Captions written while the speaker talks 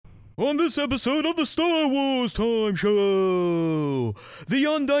On this episode of the Star Wars Time Show, the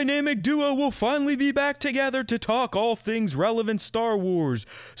undynamic duo will finally be back together to talk all things relevant Star Wars,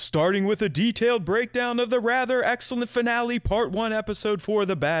 starting with a detailed breakdown of the rather excellent finale Part 1 Episode 4,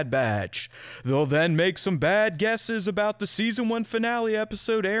 The Bad Batch. They'll then make some bad guesses about the Season 1 finale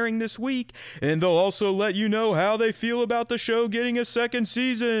episode airing this week, and they'll also let you know how they feel about the show getting a second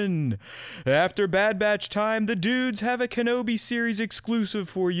season. After Bad Batch time, the dudes have a Kenobi series exclusive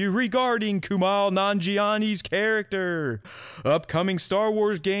for you regarding Kumail Nanjiani's character. Upcoming Star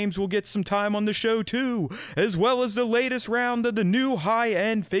Wars games will get some time on the show too, as well as the latest round of the new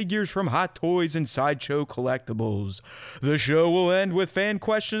high-end figures from Hot Toys and Sideshow Collectibles. The show will end with Fan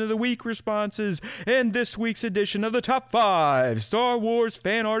Question of the Week responses and this week's edition of the Top 5 Star Wars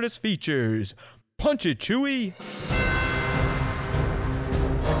Fan Artist Features. Punch it, Chewie!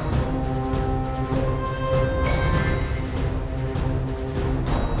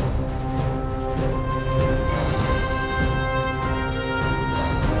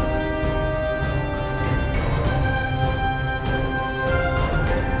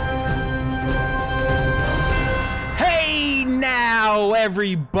 Now,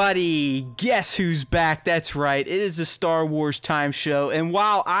 everybody, guess who's back? That's right, it is a Star Wars Time Show, and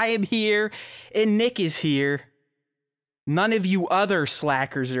while I am here and Nick is here, none of you other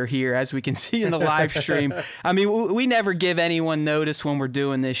slackers are here, as we can see in the live stream. I mean, we never give anyone notice when we're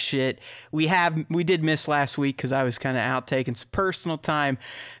doing this shit. We did miss last week because I was kind of out taking some personal time,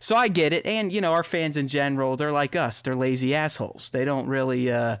 so I get it. And, you know, our fans in general, they're like us. They're lazy assholes. They don't really,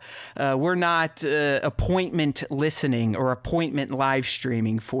 we're not appointment listening or appointment live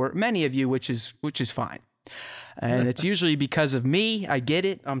streaming for many of you, which is fine. And it's usually because of me. I get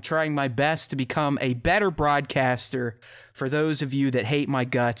it. I'm trying my best to become a better broadcaster for those of you that hate my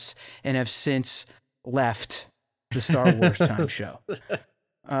guts and have since left the Star Wars Time Show.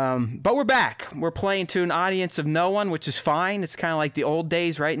 But we're back. We're playing to an audience of no one, which is fine. It's kind of like the old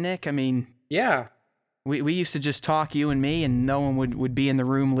days, right, Nick? I mean, yeah. We used to just talk, you and me, and no one would be in the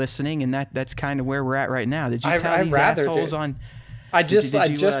room listening, and that's kind of where we're at right now. Did you tell these assholes on... I just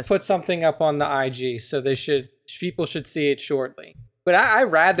put something up on the IG, so people should see it shortly. But I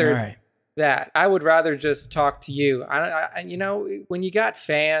rather that. I would rather just talk to you. I you know, when you got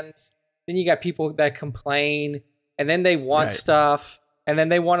fans, then you got people that complain, and then they want stuff, and then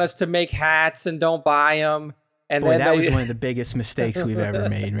they want us to make hats and don't buy them. And Boy, that was one of the biggest mistakes we've ever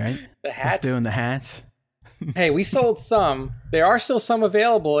made, right? The hats, doing the hats. Hey, we sold some. There are still some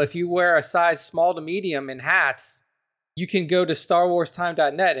available. If you wear a size small to medium in hats, you can go to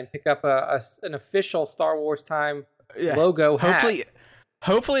StarWarsTime.net and pick up an official Star Wars Time logo hat.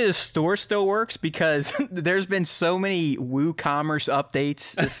 Hopefully the store still works, because there's been so many WooCommerce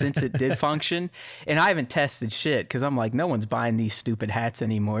updates since it did function, and I haven't tested shit because I'm like, no one's buying these stupid hats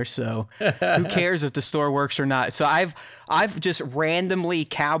anymore, so who cares if the store works or not? So I've just randomly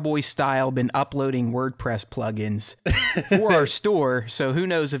cowboy style been uploading WordPress plugins for our store, so who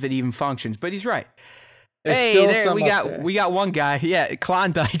knows if it even functions, but he's right. There we got one guy. Yeah,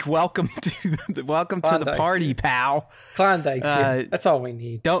 Klondike. Welcome to the party, pal. Klondike's here. That's all we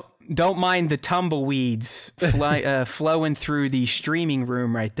need. Don't mind the tumbleweeds flowing through the streaming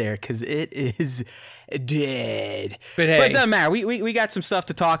room right there, because it is dead. But it doesn't matter. We got some stuff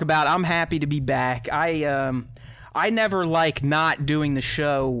to talk about. I'm happy to be back. I never like not doing the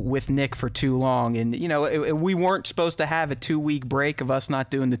show with Nick for too long. And, you know, we weren't supposed to have a 2-week break of us not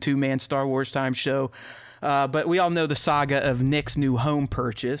doing the 2-man Star Wars Time Show. But we all know the saga of Nick's new home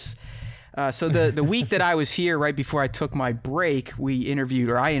purchase. So the week that I was here, right before I took my break, I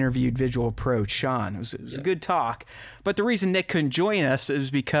interviewed Visual Approach, Sean. It was a good talk. But the reason Nick couldn't join us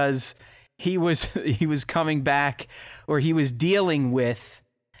is because he was coming back, or he was dealing with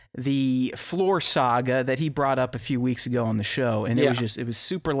the floor saga that he brought up a few weeks ago on the show. And it was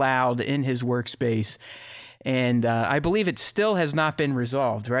super loud in his workspace. And I believe it still has not been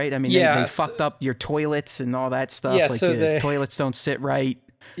resolved, right? I mean, they fucked up your toilets and all that stuff. Yeah, like so the toilets don't sit right.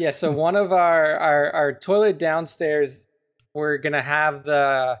 Yeah, so one of our toilet downstairs, we're going to have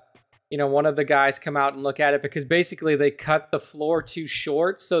one of the guys come out and look at it, because basically they cut the floor too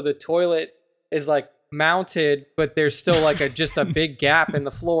short. So the toilet is like mounted, but there's still like just a big gap in the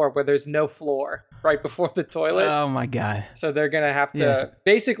floor where there's no floor right before the toilet. Oh my God. So they're going to have to,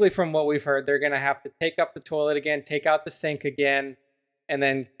 basically from what we've heard, they're going to have to take up the toilet again, take out the sink again, and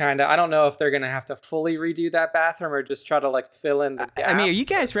then kind of, I don't know if they're going to have to fully redo that bathroom or just try to like fill in the gap. I mean, are you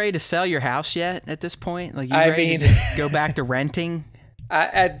guys ready to sell your house yet at this point? Like, ready to just go back to renting?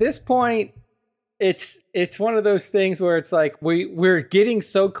 At this point, it's one of those things where it's like we're getting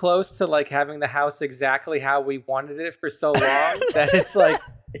so close to like having the house exactly how we wanted it for so long that it's like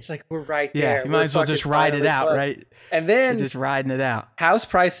It's like we're right there. Yeah, you might as well just ride it out, right? And then you're just riding it out. House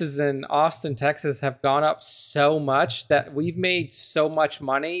prices in Austin, Texas have gone up so much that we've made so much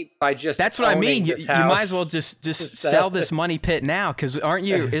money by just That's what I mean. You might as well just sell this money pit now, because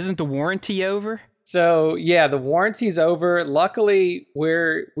isn't the warranty over? So yeah, the warranty's over. Luckily,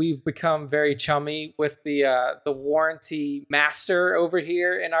 we've become very chummy with the warranty master over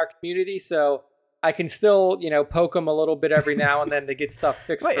here in our community. So I can still, poke him a little bit every now and then to get stuff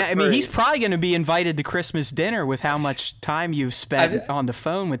fixed. Wait, I mean, he's probably going to be invited to Christmas dinner with how much time you've spent on the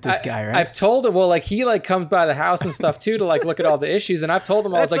phone with this guy, right? I've told him, well, he comes by the house and stuff too to look at all the issues, and I've told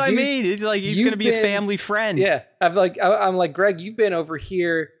him, That's what I mean. He's going to be a family friend. Yeah, I'm like, Greg, you've been over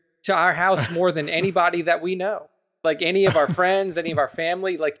here to our house more than anybody that we know. Like any of our friends, any of our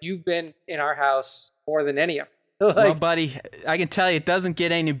family, you've been in our house more than any of them. Well, buddy, I can tell you it doesn't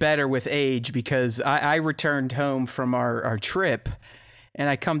get any better with age, because I returned home from our trip, and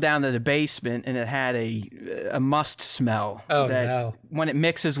I come down to the basement, and it had a must smell. Oh, no. When it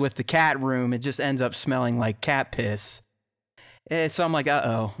mixes with the cat room, it just ends up smelling like cat piss. And so I'm like,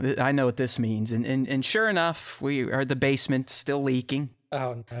 uh-oh, I know what this means. And sure enough, the basement's still leaking.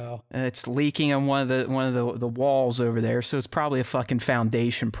 Oh no! It's leaking on one of the walls over there, so it's probably a fucking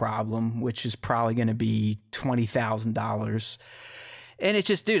foundation problem, which is probably going to be $20,000. And it's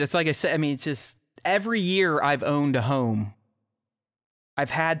just, dude, it's like I said. I mean, it's just every year I've owned a home,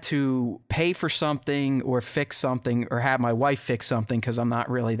 I've had to pay for something or fix something or have my wife fix something, because I'm not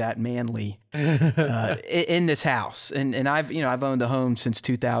really that manly in this house. And I've owned a home since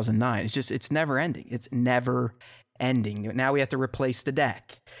 2009. It's never ending. It's never ending. Now we have to replace the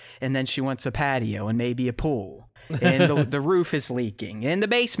deck, and then she wants a patio and maybe a pool, and the roof is leaking and the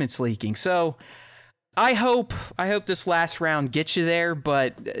basement's leaking. So I hope this last round gets you there,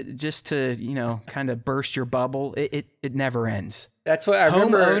 but just to kind of burst your bubble, it never ends. That's what I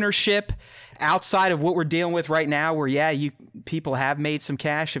remember. Home ownership outside of what we're dealing with right now, where people have made some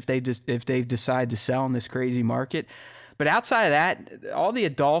cash if they've decided to sell in this crazy market. But outside of that, all the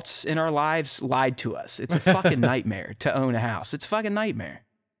adults in our lives lied to us. It's a fucking nightmare to own a house. It's a fucking nightmare.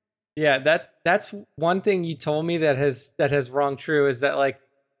 Yeah, that's one thing you told me that has rung true, is that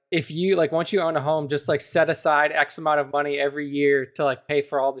if you once you own a home, just set aside X amount of money every year to pay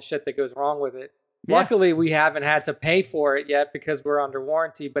for all the shit that goes wrong with it. Yeah. Luckily, we haven't had to pay for it yet because we're under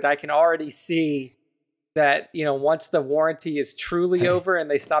warranty, but I can already see that once the warranty is truly over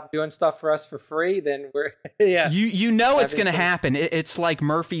and they stop doing stuff for us for free, then we're it's going to happen. It's like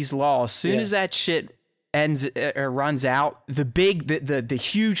Murphy's Law. As soon as that shit ends or runs out, the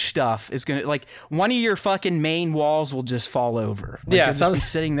huge stuff is going to, one of your fucking main walls will just fall over. You'll just be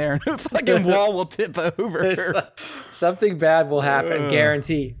sitting there and the fucking wall will tip over. Something bad will happen,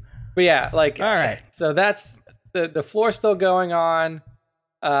 guaranteed. But yeah, all right. So that's the floor's still going on.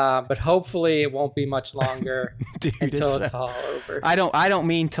 But hopefully it won't be much longer until it's all over. I don't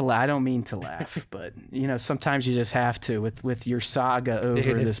mean to laugh, but sometimes you just have to with your saga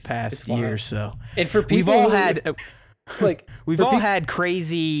over this past year. So, and for people, we've all had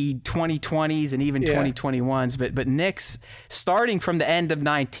crazy 2020s and even 2021s, but Nick's starting from the end of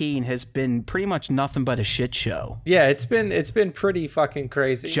 19 has been pretty much nothing but a shit show. Yeah, it's been pretty fucking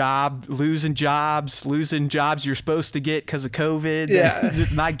crazy. Losing jobs you're supposed to get because of COVID. Yeah,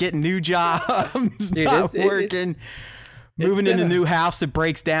 just not getting new jobs, dude, not working. Moving in a new house that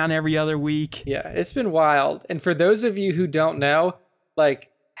breaks down every other week. Yeah, it's been wild. And for those of you who don't know,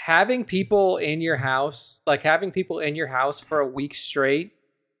 having people in your house for a week straight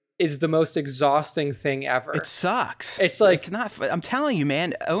is the most exhausting thing ever. It sucks. It's not, I'm telling you,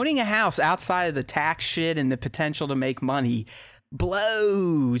 man, owning a house outside of the tax shit and the potential to make money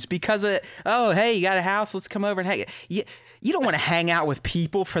blows because of, hey, you got a house, let's come over and hang. You don't want to hang out with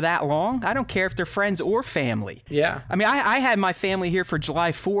people for that long. I don't care if they're friends or family. Yeah. I mean, I had my family here for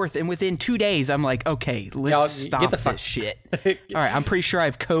July 4th, and within 2 days, I'm like, okay, let's stop this shit. All right, I'm pretty sure I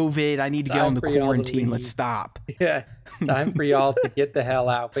have COVID. I need to go into quarantine. Let's stop. Yeah, time for y'all to get the hell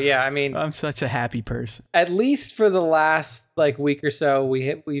out. But yeah, I mean, I'm such a happy person. At least for the last week or so,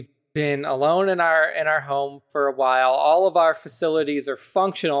 we've been alone in our home for a while. All of our facilities are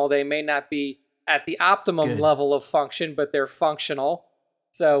functional. They may not be at the optimum level of function, but they're functional.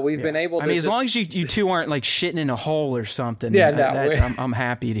 So we've been able to. I mean, as long as you two aren't shitting in a hole or something. Yeah, no, I'm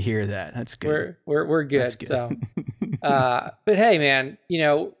happy to hear that. That's good. We're good. That's good. So, but hey, man,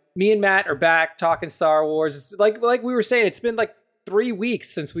 me and Matt are back talking Star Wars. It's like we were saying, it's been 3 weeks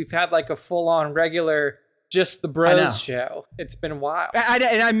since we've had a full on regular Just the Bros show. It's been a while.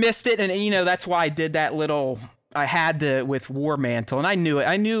 And I missed it, and that's why I did that little I had to with War Mantle, and I knew it.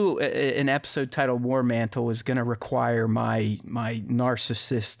 I knew an episode titled War Mantle was going to require my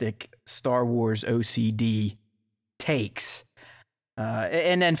narcissistic Star Wars OCD takes.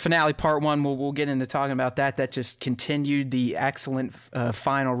 And then finale part 1, we'll get into talking about that. That just continued the excellent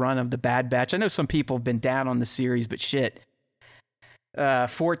final run of the Bad Batch. I know some people have been down on the series, but shit.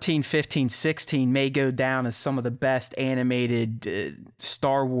 14, 15, 16 may go down as some of the best animated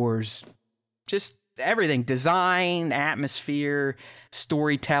Star Wars, just everything, design, atmosphere,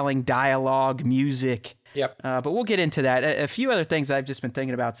 storytelling, dialogue, music. Yep. But we'll get into that. A few other things I've just been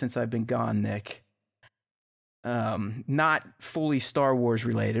thinking about since I've been gone, Nick. Not fully Star Wars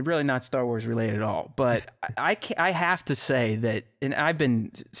related, really not Star Wars related at all. But I have to say that, and I've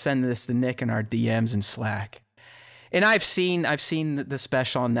been sending this to Nick in our DMs and Slack, and I've seen the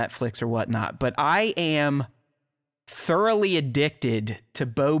special on Netflix or whatnot, but I am thoroughly addicted to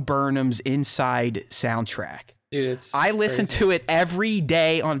Bo Burnham's Inside soundtrack. Dude, I listen to it every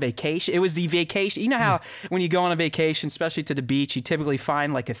day on vacation. It was the vacation. You know how when you go on a vacation, especially to the beach, you typically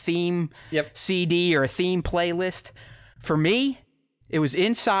find like a theme CD or a theme playlist. For me, it was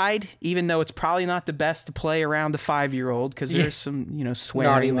Inside, even though it's probably not the best to play around the 5-year-old because there's some,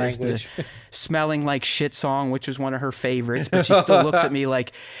 swearing. There's the Smelling Like Shit song, which was one of her favorites, but she still looks at me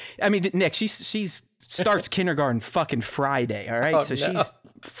like, I mean, Nick, she's starts kindergarten fucking Friday, all right? She's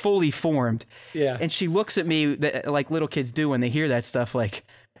fully formed. Yeah. And she looks at me like little kids do when they hear that stuff, like,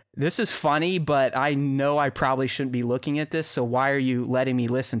 this is funny, but I know I probably shouldn't be looking at this, so why are you letting me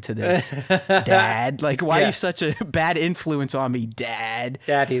listen to this, Dad? Like, why are you such a bad influence on me, Dad?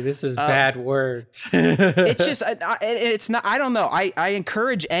 Daddy, this is bad words. It's just, it's not, I don't know. I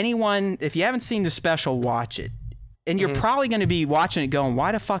encourage anyone, if you haven't seen the special, watch it. And you're probably going to be watching it going,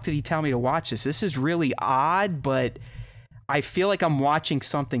 why the fuck did he tell me to watch this? This is really odd, but I feel like I'm watching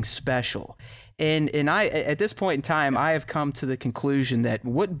something special. And I, at this point in time, I have come to the conclusion that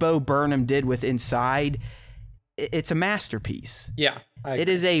what Bo Burnham did with Inside, it's a masterpiece. Yeah. It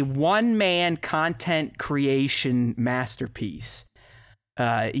is a one-man content creation masterpiece.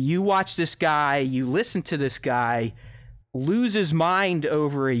 You watch this guy, you listen to this guy, lose his mind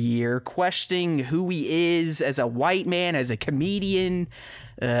over a year, questioning who he is as a white man, as a comedian,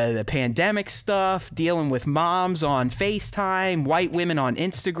 the pandemic stuff, dealing with moms on FaceTime, white women on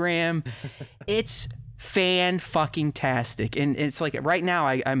Instagram. It's fan-fucking-tastic. And it's like right now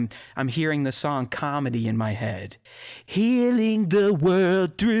I'm hearing the song Comedy in my head. Healing the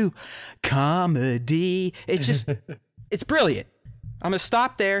world through comedy. It's just, it's brilliant. I'm going to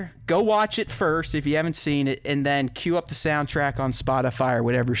stop there, go watch it first if you haven't seen it, and then cue up the soundtrack on Spotify or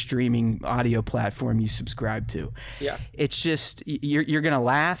whatever streaming audio platform you subscribe to. Yeah. It's just, you're going to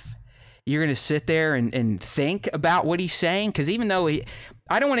laugh. You're going to sit there and think about what he's saying, because even though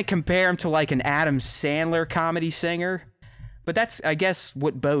I don't want to compare him to like an Adam Sandler comedy singer, but that's, I guess,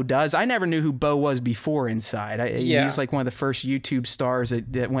 what Bo does. I never knew who Bo was before Inside. He was like one of the first YouTube stars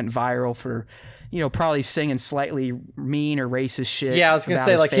that went viral for, probably singing slightly mean or racist shit. Yeah, I was going to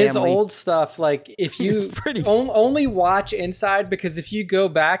say, like, family. his old stuff, like, if you only watch Inside, because if you go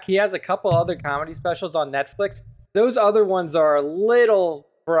back, he has a couple other comedy specials on Netflix. Those other ones are a little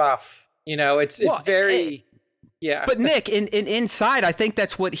rough. It's very... Yeah. But Nick, in Inside, I think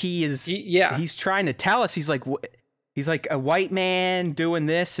that's what he is... He's trying to tell us. He's like a white man doing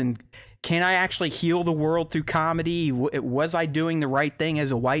this, and... Can I actually heal the world through comedy? Was I doing the right thing as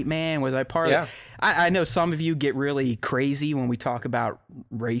a white man? Was I part of it? I know some of you get really crazy when we talk about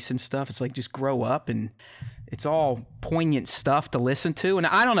race and stuff. It's like, just grow up, and it's all poignant stuff to listen to. And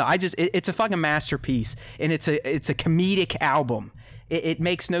I don't know. It's a fucking masterpiece, and it's a comedic album. It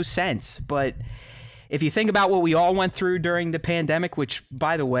makes no sense. But if you think about what we all went through during the pandemic, which,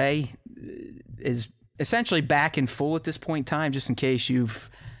 by the way, is essentially back in full at this point in time, just in case you've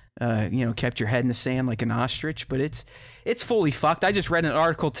kept your head in the sand like an ostrich, but it's fully fucked. I just read an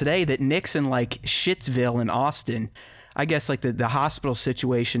article today that Nixon, like Shittsville in Austin, I guess like the hospital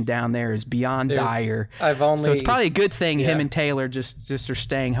situation down there is beyond dire. So it's probably a good thing him and Taylor just are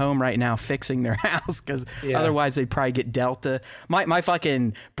staying home right now fixing their house, because otherwise they'd probably get Delta. My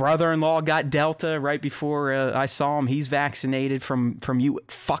fucking brother-in-law got Delta right before I saw him. He's vaccinated from you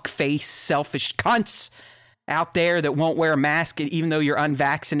fuckface selfish cunts out there that won't wear a mask even though you're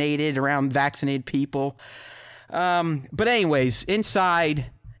unvaccinated around vaccinated people. But anyways, Inside,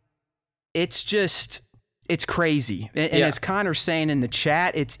 it's crazy. And as Connor's saying in the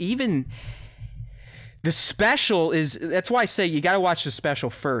chat, it's even the special is, that's why I say you got to watch the special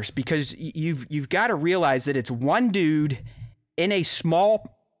first, because you've got to realize that it's one dude in a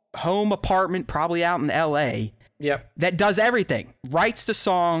small home apartment, probably out in LA, Yep. That does everything. Writes the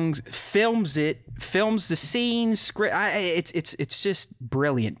songs, films the scenes, script. It's just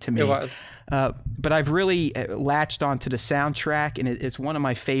brilliant to me. It was. But I've really latched onto the soundtrack, and it's one of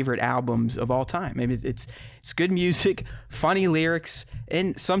my favorite albums of all time. I mean, it's good music, funny lyrics,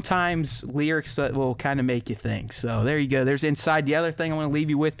 and sometimes lyrics that will kind of make you think. So there you go. There's Inside. The other thing I want to leave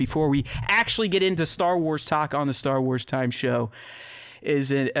you with before we actually get into Star Wars talk on the Star Wars Time Show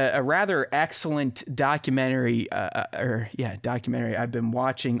is a rather excellent documentary I've been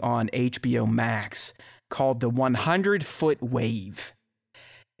watching on HBO Max called The 100-Foot Wave.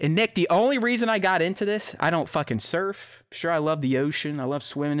 And Nick, the only reason I got into this, I don't fucking surf. Sure, I love the ocean. I love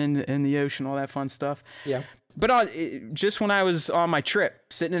swimming in the ocean, all that fun stuff. Yeah. But just when I was on my trip,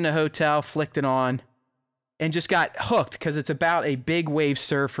 sitting in a hotel, flicked it on, and just got hooked because it's about a big wave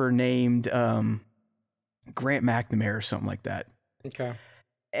surfer named Grant McNamara or something like that. Okay.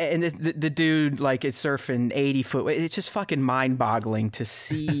 And the dude like is surfing 80-foot. It's just fucking mind-boggling to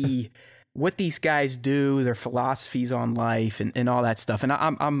see what these guys do, their philosophies on life, and all that stuff. And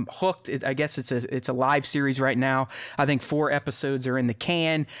I'm hooked. I guess it's a live series right now. I think 4 episodes are in the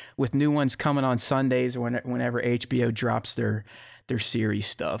can, with new ones coming on Sundays or whenever HBO drops their series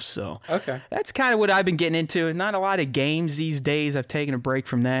stuff. So okay, that's kind of what I've been getting into. Not a lot of games these days. I've taken a break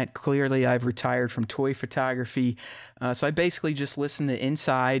from that. Clearly, I've retired from toy photography. So I basically just listen to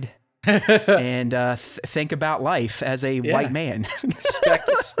Inside and think about life as a white man.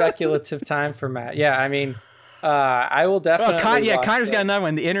 Speculative time for Matt. Yeah, I mean, I will definitely. Connor's got another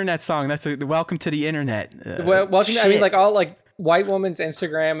one. The internet song. That's Welcome to the Internet. Welcome. I mean, like all like. White Woman's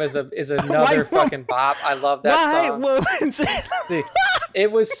Instagram is another fucking bop. I love that song. Woman's.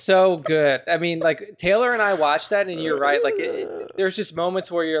 It was so good. I mean, like Taylor and I watched that, and you're right. Like, there's just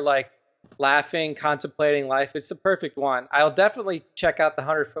moments where you're like laughing, contemplating life. It's the perfect one. I'll definitely check out the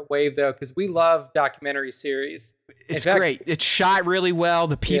 100-Foot Wave though, because we love documentary series. It's great. It's shot really well.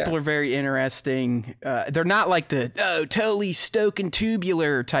 The people are very interesting. They're not like the totally stoking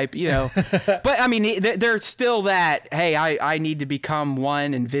tubular type, but I mean, they're still that, hey, I need to become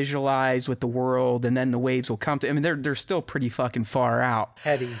one and visualize with the world, and then the waves will come to. I mean, they're still pretty fucking far out.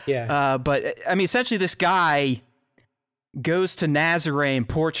 Heady, yeah. But I mean, essentially, this guy goes to Nazaré in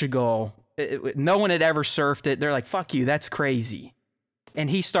Portugal. No one had ever surfed it. They're like, fuck you, that's crazy. And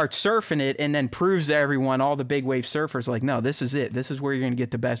he starts surfing it and then proves to everyone, all the big wave surfers, like, no, this is it. This is where you're going to get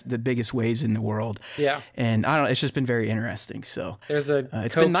the biggest waves in the world. Yeah. And I don't know, it's just been very interesting. So there's a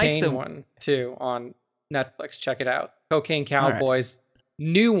cocaine one too on Netflix. Check it out. Cocaine Cowboys.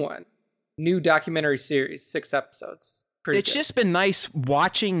 Right. New documentary series, 6 episodes. It's just been nice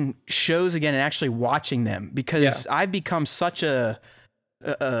watching shows again and actually watching them, because I've become such a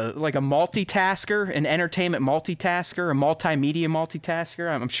multitasker, an entertainment multitasker, a multimedia multitasker.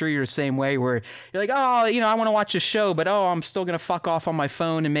 I'm sure you're the same way, where you're like, oh, I want to watch a show, but I'm still going to fuck off on my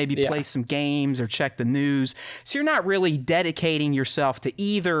phone and maybe play some games or check the news. So you're not really dedicating yourself to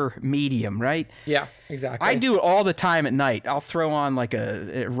either medium, right? Yeah, exactly. I do it all the time at night. I'll throw on like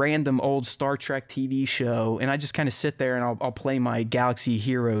a random old Star Trek TV show, and I just kind of sit there and I'll play my Galaxy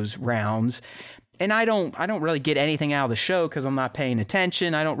Heroes rounds. And I don't really get anything out of the show because I'm not paying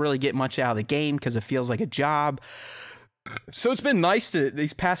attention. I don't really get much out of the game because it feels like a job. So it's been nice to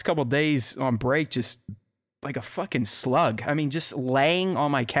these past couple of days on break, just like a fucking slug. I mean, just laying on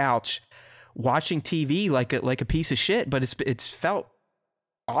my couch, watching TV like a piece of shit. But it's felt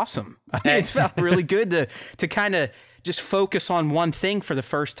awesome. I mean, it's felt really good to kind of just focus on one thing for the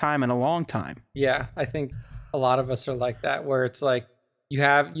first time in a long time. Yeah, I think a lot of us are like that, where it's like, you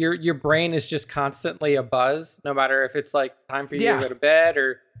have your brain is just constantly a buzz, no matter if it's like time for you to go to bed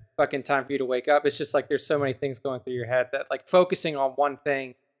or fucking time for you to wake up. It's just like there's so many things going through your head that like focusing on one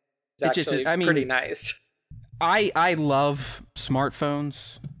thing is actually pretty nice. I love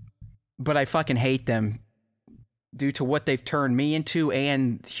smartphones, but I fucking hate them due to what they've turned me into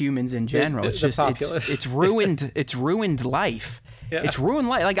and humans in general. It's ruined life. Yeah. It's ruined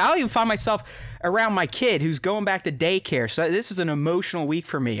life. Like, I'll even find myself around my kid who's going back to daycare. So this is an emotional week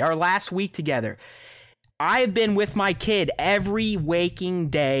for me. Our last week together. I've been with my kid every waking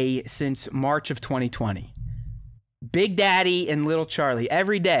day since March of 2020. Big Daddy and little Charlie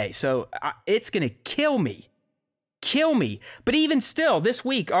every day. So it's going to kill me. But even still, this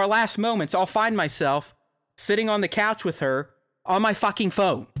week, our last moments, I'll find myself sitting on the couch with her on my fucking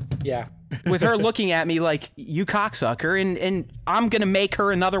phone. Yeah. With her looking at me like, you cocksucker, and I'm gonna make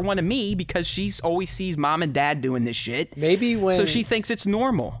her another one of me because she's always sees mom and dad doing this shit. So she thinks it's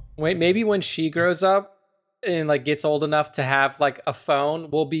normal. Maybe when she grows up and like gets old enough to have like a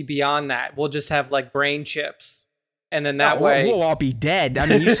phone, we'll be beyond that. We'll just have like brain chips And then that way we'll all be dead. I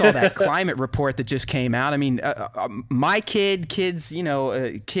mean, you saw that climate report that just came out. I mean, my kids,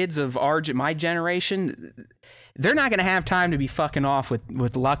 kids of my generation, they're not going to have time to be fucking off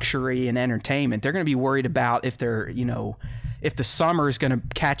with luxury and entertainment. They're going to be worried about if if the summer is going to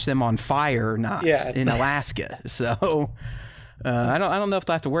catch them on fire or not in Alaska. So I don't know if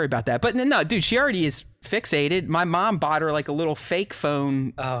they'll have to worry about that. But no, dude, she already is fixated. My mom bought her like a little fake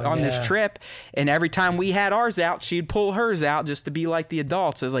phone on this trip. And every time we had ours out, she'd pull hers out just to be like the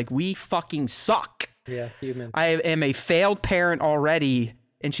adults. I was like, we fucking suck. Yeah, humans. I am a failed parent already,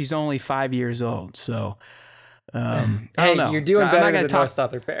 and she's only 5 years old. So I don't know. You're doing better than most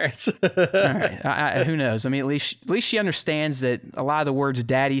other parents. All right. Who knows? I mean, at least she understands that a lot of the words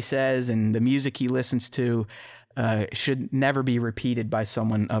Daddy says and the music he listens to should never be repeated by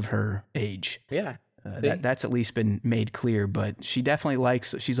someone of her age. Yeah. That's at least been made clear, but she definitely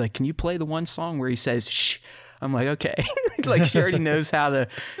she's like, can you play the one song where he says, shh? I'm like, okay. Like she already knows how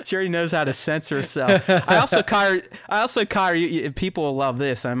to censor herself. I also caught her, people will love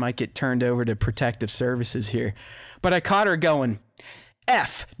this. I might get turned over to protective services here, but I caught her going,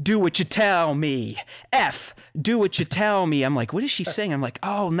 F, do what you tell me. F, do what you tell me. I'm like, what is she saying? I'm like,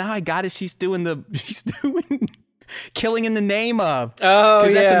 oh, now I got it. She's doing Killing in the Name of. Oh,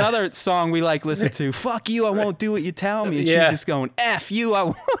 because that's another song we listen to. Fuck you, I won't do what you tell me. And she's just going, F you, I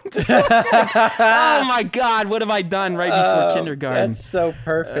won't do it. Oh my God, what have I done right before kindergarten? That's so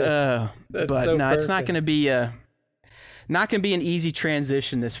perfect. It's not going to be an easy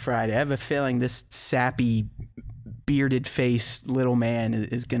transition this Friday. I have a feeling this sappy, bearded face little man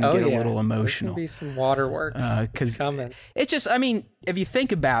is going to get a little emotional. There's going to be some waterworks coming. It's just, I mean, if you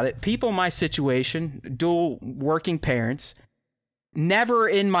think about it, people in my situation, dual working parents, never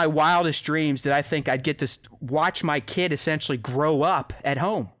in my wildest dreams did I think I'd get to watch my kid essentially grow up at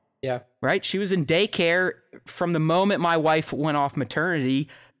home. Yeah. Right? She was in daycare from the moment my wife went off maternity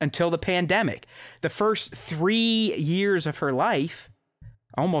until the pandemic. The first 3 years of her life,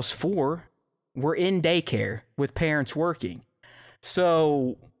 almost 4, were in daycare with parents working.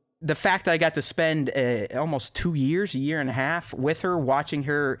 So the fact that I got to spend almost 2 years, a year and a half with her, watching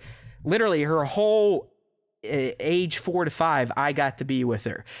her, literally her whole age 4 to 5, I got to be with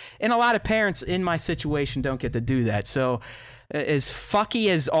her. And a lot of parents in my situation don't get to do that. So as fucky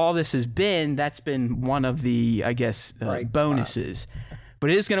as all this has been, that's been one of the, I guess, bonuses. But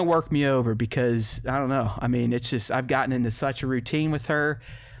it is going to work me over because, I don't know, I mean, it's just, I've gotten into such a routine with her.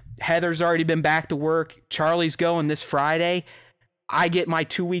 Heather's already been back to work. Charlie's going this Friday. I get my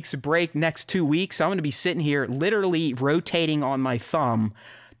 2 weeks of break next 2 weeks. I'm going to be sitting here literally rotating on my thumb,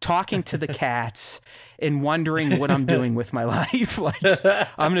 talking to the cats and wondering what I'm doing with my life.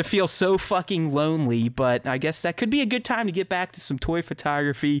 I'm going to feel so fucking lonely, but I guess that could be a good time to get back to some toy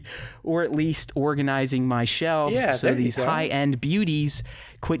photography or at least organizing my shelves so these high-end beauties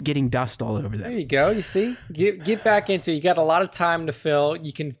quit getting dust all over them. There you go. You see? Get back into it. You got a lot of time to fill.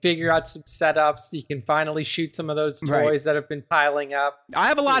 You can figure out some setups. You can finally shoot some of those toys that have been piling up. I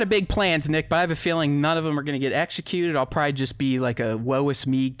have a lot of big plans, Nick, but I have a feeling none of them are going to get executed. I'll probably just be like a woe is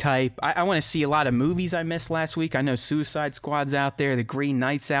me type. I want to see a lot of movies I missed last week. I know Suicide Squad's out there. The Green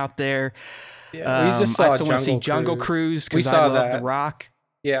Knight's out there. Yeah, we just saw I still want to see Jungle Cruise because I love The Rock.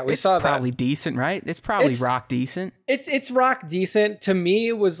 Yeah, we saw that. It's probably decent, right? It's probably rock decent. It's rock decent. To me,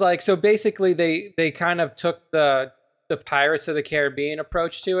 it was like, so basically they kind of took the Pirates of the Caribbean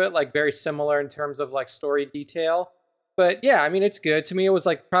approach to it, like very similar in terms of like story detail. But yeah, I mean, it's good. To me, it was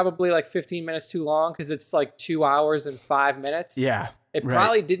like probably like 15 minutes too long because it's like 2 hours and 5 minutes. Yeah. It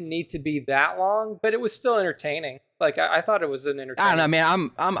probably didn't need to be that long, but it was still entertaining. Like I thought it was an entertaining. I don't know,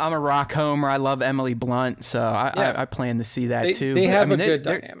 man. I'm a rock homer. I love Emily Blunt, so I plan to see that too. They have a good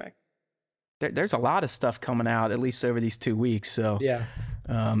dynamic. There's a lot of stuff coming out at least over these 2 weeks. So yeah.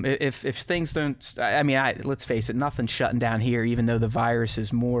 If things don't, I mean, let's face it, nothing's shutting down here. Even though the virus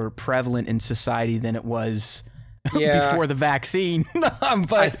is more prevalent in society than it was before the vaccine. But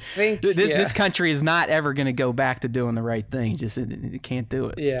I think this country is not ever going to go back to doing the right thing. Just it can't do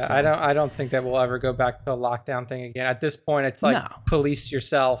it. Yeah, so. I don't think that we'll ever go back to a lockdown thing again. At this point, it's like police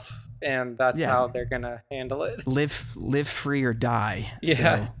yourself, and that's how they're going to handle it. Live free or die.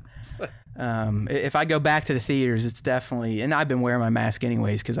 Yeah. So, if I go back to the theaters, it's definitely, and I've been wearing my mask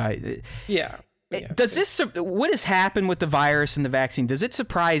anyways because does this, what has happened with the virus and the vaccine? Does it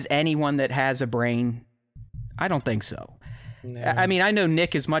surprise anyone that has a brain? I don't think so. No. I mean, I know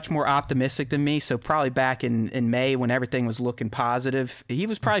Nick is much more optimistic than me, so probably back in May when everything was looking positive, he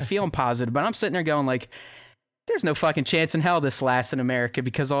was probably feeling positive, but I'm sitting there going like, there's no fucking chance in hell this lasts in America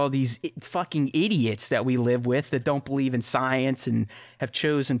because all these fucking idiots that we live with that don't believe in science and have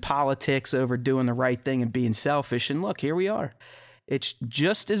chosen politics over doing the right thing and being selfish. And look, here we are. It's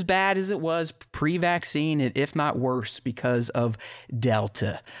just as bad as it was pre-vaccine, and if not worse, because of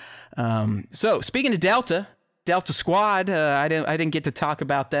Delta. So speaking of Delta Squad, I didn't get to talk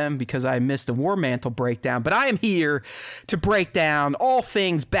about them because I missed the War Mantle breakdown, but I am here to break down all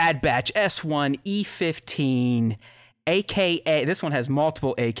things Bad Batch S1 E15, aka this one has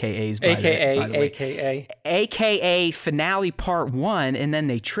multiple AKAs by the way. AKA Finale Part 1, and then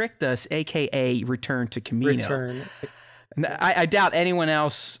they tricked us, AKA Return to Kamino. I doubt anyone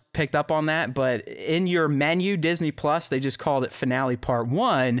else picked up on that, but in your menu, Disney Plus, they just called it Finale Part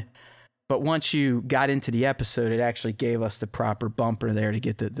 1. But once you got into the episode, it actually gave us the proper bumper there to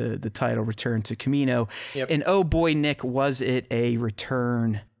get the title Return to Kamino. Yep. And oh boy, Nick, was it a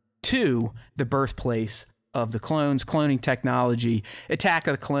return to the birthplace of the clones, cloning technology, Attack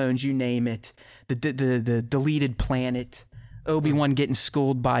of the Clones, you name it, the deleted planet, Obi-Wan getting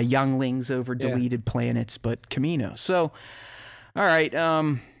schooled by younglings over deleted planets, but Kamino. So, all right,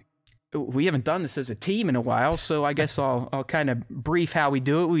 we haven't done this as a team in a while, so I guess I'll kind of brief how we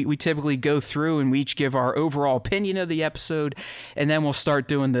do it. We typically go through and we each give our overall opinion of the episode, and then we'll start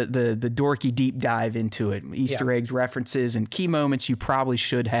doing the dorky deep dive into it. Easter eggs, references, and key moments you probably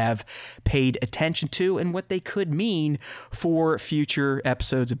should have paid attention to and what they could mean for future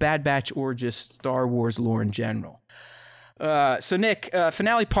episodes of Bad Batch or just Star Wars lore in general. So Nick,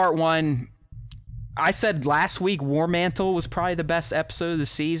 Finale Part 1, I said last week War Mantle was probably the best episode of the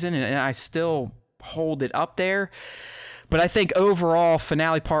season, and I still hold it up there. But I think overall,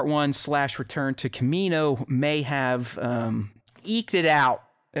 Finale Part 1 / Return to Kamino may have eked it out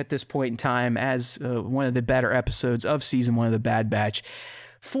at this point in time as one of the better episodes of Season 1 of the Bad Batch.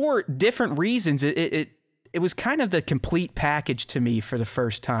 For different reasons, it was kind of the complete package to me for the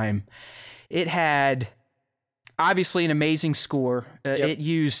first time. It had... obviously an amazing score. It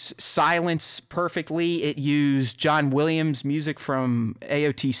used silence perfectly. It used John Williams music from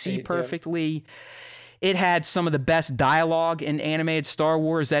AOTC perfectly. It had some of the best dialogue in animated Star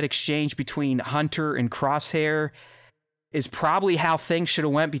Wars. That exchange between Hunter and Crosshair is probably how things should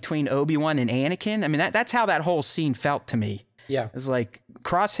have went between Obi-Wan and Anakin. I mean, that's how that whole scene felt to me. Yeah. It was like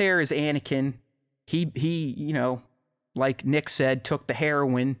Crosshair is Anakin. He you know, like Nick said, took the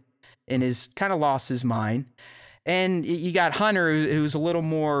heroin and is kind of lost his mind. And you got Hunter, who's a little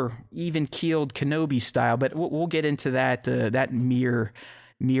more even-keeled Kenobi style, but we'll get into that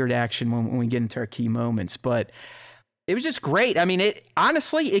mirrored action when we get into our key moments. But it was just great. I mean,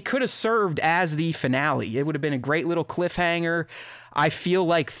 honestly, it could have served as the finale. It would have been a great little cliffhanger. I feel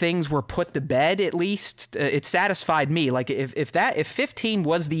like things were put to bed, at least. It satisfied me. Like, if 15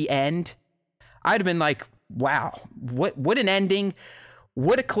 was the end, I'd have been like, wow, what an ending.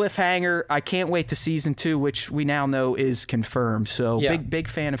 What a cliffhanger. I can't wait to season 2, which we now know is confirmed. So big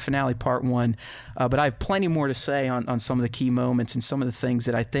fan of Finale Part 1. But I have plenty more to say on some of the key moments and some of the things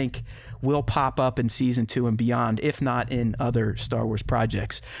that I think will pop up in season 2 and beyond, if not in other Star Wars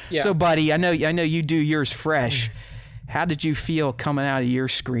projects. Yeah. So, buddy, I know you do yours fresh. How did you feel coming out of your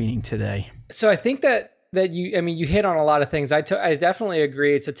screening today? So I think that you hit on a lot of things. I definitely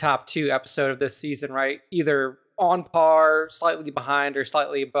agree. It's a top 2 episode of this season, right? Either on par, slightly behind, or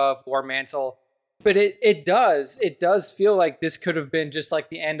slightly above War Mantle. But it does feel like this could have been just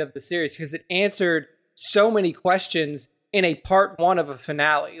like the end of the series, because it answered so many questions in a part 1 of a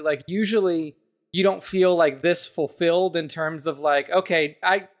finale. Like, usually you don't feel like this fulfilled in terms of like, okay,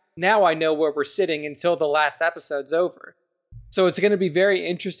 I know where we're sitting until the last episode's over. So it's going to be very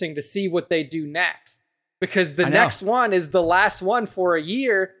interesting to see what they do next, because the next one is the last one for a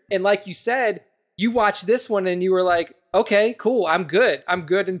year. And like you said, you watched this one and you were like, okay, cool. I'm good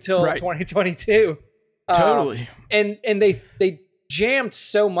until 2022. Totally. And they jammed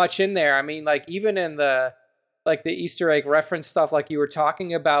so much in there. I mean, like, even in the Easter egg reference stuff, like you were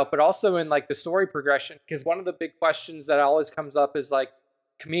talking about, but also in like the story progression. Because one of the big questions that always comes up is like,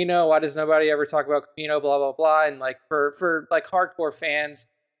 Kamino, why does nobody ever talk about Kamino, blah, blah, blah. And like for like hardcore fans,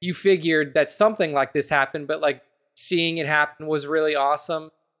 you figured that something like this happened, but like seeing it happen was really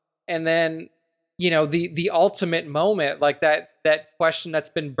awesome. And then, you know, the ultimate moment, like that question that's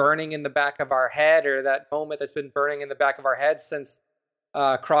been burning in the back of our head, or that moment that's been burning in the back of our head since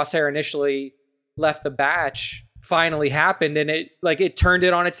Crosshair initially left the batch, finally happened, and it turned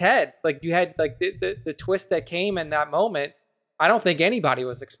it on its head. Like, you had like the twist that came in that moment. I don't think anybody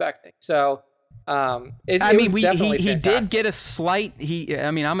was expecting. So he did get a slight.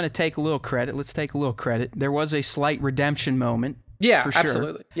 I'm going to take a little credit. Let's take a little credit. There was a slight redemption moment. Yeah, for sure.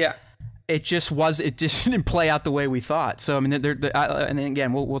 Absolutely. Yeah. it just didn't play out the way we thought. So I mean, and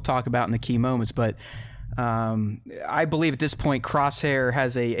again, we'll talk about in the key moments, but I believe at this point Crosshair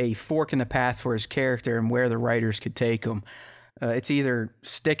has a fork in the path for his character and where the writers could take him. It's either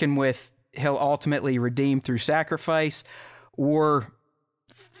sticking with he'll ultimately redeem through sacrifice, or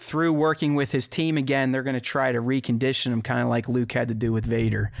through working with his team again, they're going to try to recondition him, kind of like Luke had to do with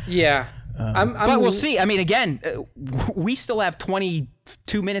Vader. Yeah. But we'll see. I mean, again, we still have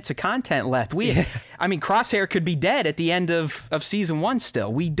 22 minutes of content left. I mean, Crosshair could be dead at the end of season 1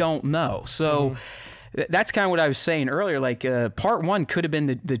 still. We don't know. So that's kind of what I was saying earlier. Like, part 1 could have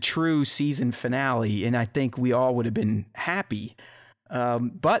been the true season finale, and I think we all would have been happy.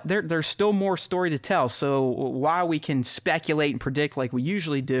 But there's still more story to tell. So while we can speculate and predict like we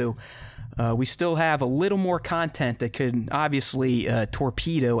usually do, we still have a little more content that could obviously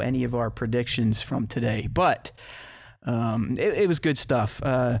torpedo any of our predictions from today. But it was good stuff.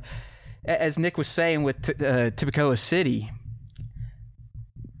 As Nick was saying with Tipocoa City,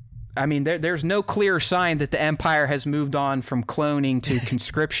 I mean, there's no clear sign that the Empire has moved on from cloning to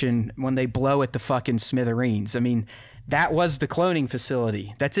conscription when they blow at the fucking smithereens. I mean, that was the cloning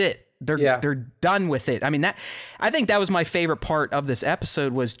facility. That's it. They're done with it. I mean, I think that was my favorite part of this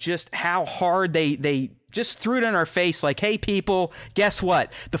episode, was just how hard they just threw it in our face. Like, hey, people, guess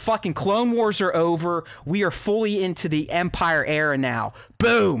what? The fucking Clone Wars are over. We are fully into the Empire era now.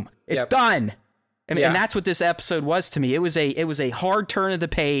 Boom. It's done. I mean, and that's what this episode was to me. It was a hard turn of the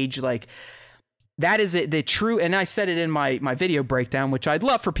page. Like, that is it, the true, and I said it in my video breakdown, which I'd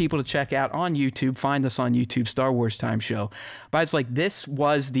love for people to check out on YouTube. Find us on YouTube, Star Wars Time Show. But it's like, this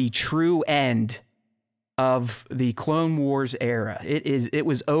was the true end of the Clone Wars era. It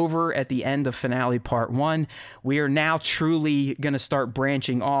was over at the end of finale part 1. We are now truly going to start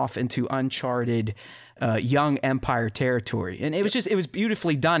branching off into uncharted young Empire territory. And it was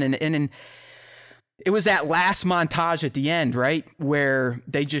beautifully done. And it was that last montage at the end, right, where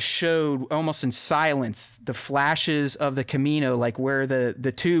they just showed almost in silence the flashes of the Camino, like where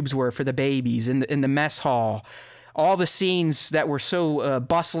the tubes were for the babies in the mess hall, all the scenes that were so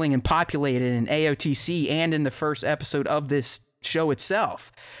bustling and populated in AOTC and in the first episode of this show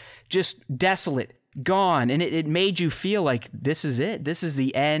itself, just desolate, gone. And it made you feel like this is it. This is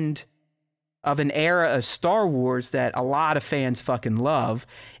the end of an era of Star Wars that a lot of fans fucking love.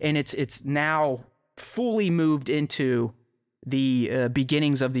 And it's now fully moved into the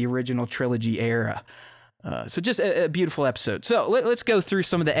beginnings of the original trilogy era. So just a beautiful episode. So let's go through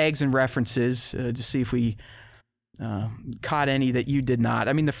some of the eggs and references to see if we caught any that you did not.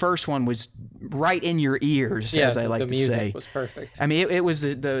 I mean, the first one was right in your ears, as I like to say. The music was perfect. I mean, it was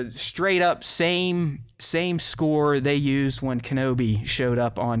the straight up same score they used when Kenobi showed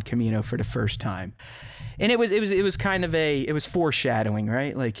up on Camino for the first time. And it was kind of it was foreshadowing,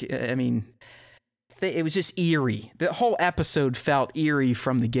 right? Like, I mean, it was just eerie. The whole episode felt eerie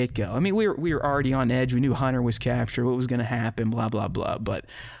from the get-go. I mean, we were already on edge. We knew Hunter was captured, what was going to happen, blah, blah, blah. But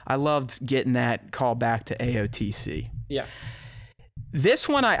I loved getting that call back to AOTC. Yeah. This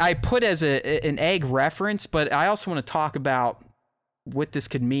one I put as an egg reference, but I also want to talk about what this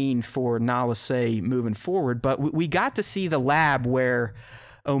could mean for Nala Se moving forward. But we got to see the lab where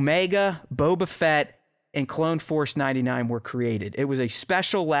Omega, Boba Fett, and Clone Force 99 were created. It was a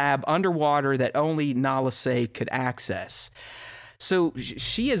special lab underwater that only Nala Se could access. So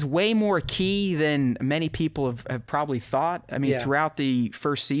she is way more key than many people have probably thought. I mean, throughout the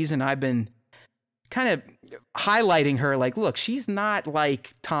first season, I've been kind of highlighting her like, look, she's not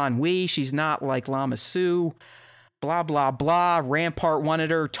like Tan We. She's not like Lama Su. Blah, blah, blah. Rampart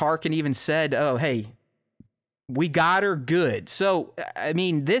wanted her. Tarkin even said, oh, hey, we got her good. So, I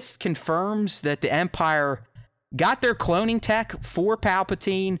mean, this confirms that the Empire got their cloning tech for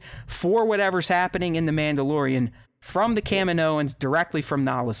Palpatine, for whatever's happening in The Mandalorian, from the Kaminoans, directly from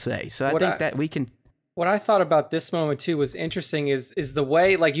Nala Se. So I think that we can... What I thought about this moment, too, was interesting is the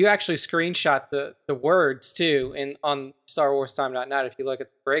way, like, you actually screenshot the words, too, on StarWarsTime.net, if you look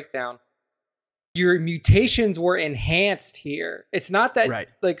at the breakdown. Your mutations were enhanced here. It's not that, right.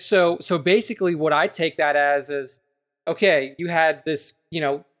 Like, so basically what I take that as is, okay, you had this,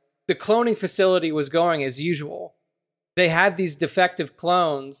 the cloning facility was going as usual. They had these defective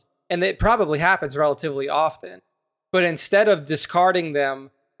clones, and it probably happens relatively often. But instead of discarding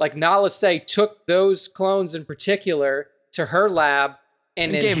them, like Nala Se took those clones in particular to her lab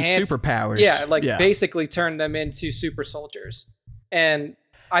and gave them superpowers. Yeah, basically turned them into super soldiers. And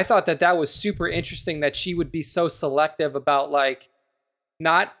I thought that was super interesting that she would be so selective about like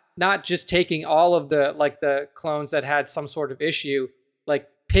not just taking all of the clones that had some sort of issue, like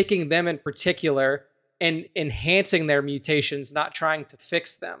picking them in particular and enhancing their mutations, not trying to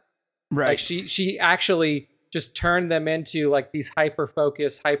fix them. Right. Like she actually just turned them into like these hyper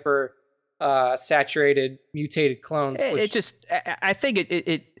focused, hyper saturated, mutated clones. I think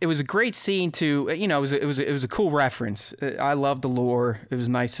it was a great scene to, it was a cool reference. I love the lore. It was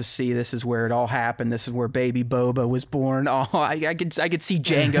nice to see this is where it all happened. This is where baby Boba was born. Oh, I could see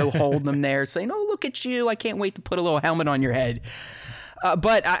Jango holding them there, saying, "Oh, look at you! I can't wait to put a little helmet on your head."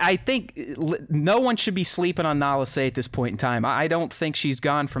 But I think no one should be sleeping on Nala Se at this point in time. I don't think she's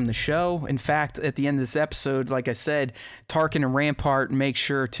gone from the show. In fact, at the end of this episode, like I said, Tarkin and Rampart make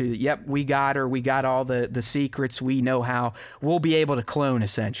sure to, yep, we got her. We got all the secrets. We know how. We'll be able to clone,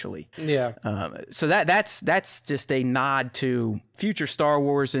 essentially. Yeah. So that's just a nod to future Star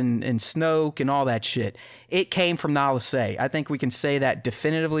Wars and Snoke and all that shit. It came from Nala Se. I think we can say that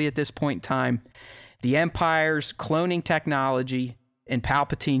definitively at this point in time. The Empire's cloning technology and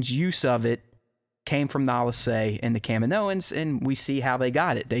Palpatine's use of it came from Nala Se and the Kaminoans, and we see how they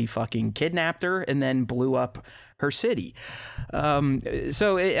got it. They fucking kidnapped her and then blew up her city.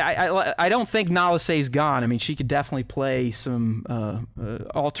 So I don't think Nala Se's gone. I mean, she could definitely play some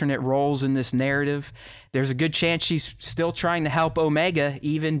alternate roles in this narrative. There's a good chance she's still trying to help Omega,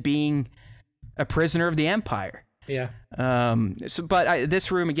 even being a prisoner of the Empire. Yeah. But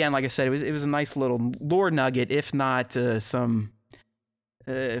this room, again, like I said, it was a nice little lore nugget, if not some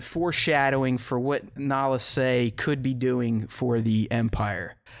foreshadowing for what Nala Se could be doing for the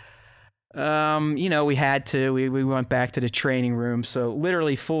Empire. We went back to the training room. So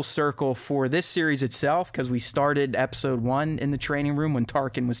literally full circle for this series itself, because we started episode 1 in the training room when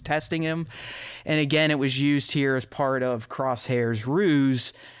Tarkin was testing him. And again, it was used here as part of Crosshair's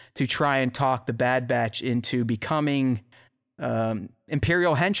ruse to try and talk the Bad Batch into becoming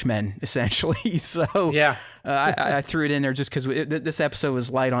Imperial henchmen, essentially. So yeah, I threw it in there just because this episode was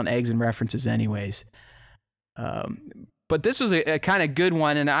light on eggs and references anyways. But this was a kind of good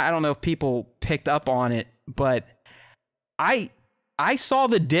one, and I don't know if people picked up on it, but I saw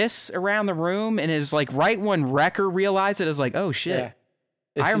the discs around the room, and it was like right when Wrecker realized it, I was like, oh shit. Yeah.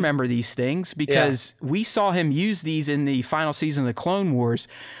 I remember these things because we saw him use these in the final season of the Clone Wars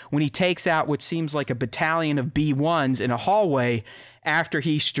when he takes out what seems like a battalion of B-1s in a hallway after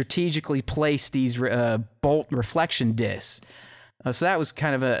he strategically placed these bolt reflection discs. So that was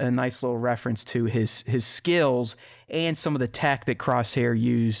kind of a nice little reference to his skills and some of the tech that Crosshair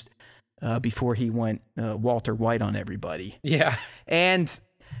used before he went Walter White on everybody. Yeah. And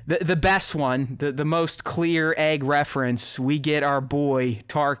the best one, the most clear egg reference, we get our boy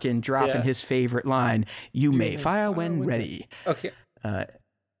Tarkin dropping his favorite line, "You may fire when ready." Okay.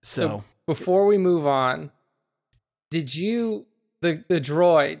 So before we move on, did you, the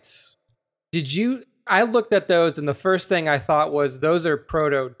droids, I looked at those and the first thing I thought was those are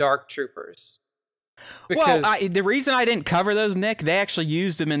proto Dark Troopers. Because the reason I didn't cover those, Nick, they actually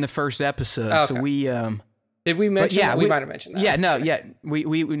used them in the first episode. Okay. So we... Did we mention that? We might have mentioned that. Yeah, no, yeah.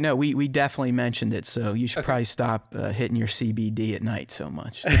 We definitely mentioned it, so you should probably stop hitting your CBD at night so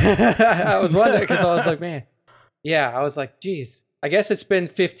much. I was wondering, because I was like, man. Yeah, I was like, geez. I guess it's been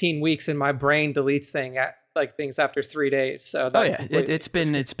 15 weeks and my brain deletes things after 3 days. So it's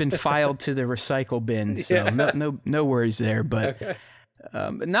been filed to the recycle bin, so no worries there. But okay.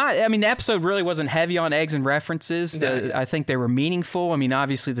 The episode really wasn't heavy on eggs and references. No. I think they were meaningful. I mean,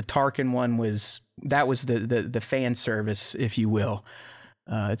 obviously the Tarkin one was the fan service, if you will.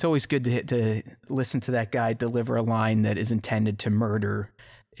 It's always good to listen to that guy deliver a line that is intended to murder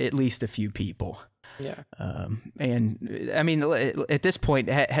at least a few people. Yeah. And I mean, at this point,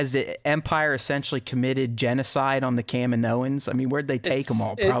 has the Empire essentially committed genocide on the Kaminoans? I mean, where'd they take them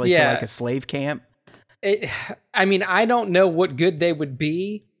all? Probably to like a slave camp. I don't know what good they would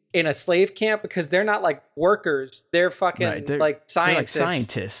be in a slave camp because they're not like workers. They're fucking like scientists. They're like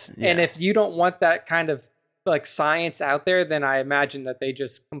scientists. Yeah. And if you don't want that kind of like science out there, then I imagine that they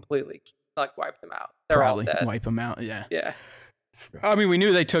just completely like wipe them out. They're probably all dead. Wipe them out. Yeah. Yeah. I mean, we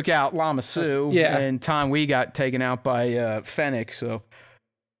knew they took out Lama Su, and Tom Wee got taken out by Fennec, so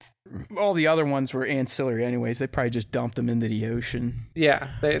all the other ones were ancillary anyways. They probably just dumped them into the ocean. Yeah,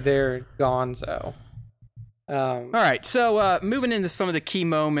 they're gone, so... all right, so moving into some of the key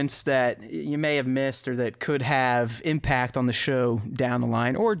moments that you may have missed or that could have impact on the show down the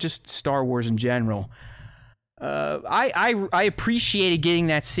line, or just Star Wars in general. I appreciated getting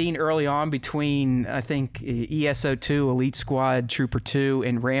that scene early on between, I think, ESO2, Elite Squad Trooper 2,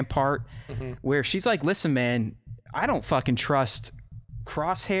 and Rampart, where she's like, listen, man, I don't fucking trust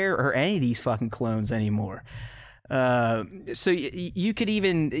Crosshair or any of these fucking clones anymore. So you could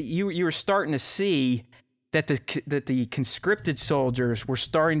even, you were starting to see that the conscripted soldiers were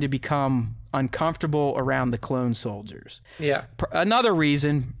starting to become uncomfortable around the clone soldiers. Yeah. Another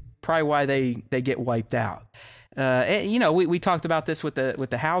reason probably why they get wiped out. And, you know, we talked about this with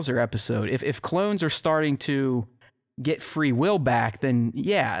the Hauser episode. If clones are starting to get free will back, then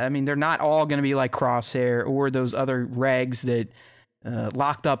yeah, I mean, they're not all going to be like Crosshair or those other regs that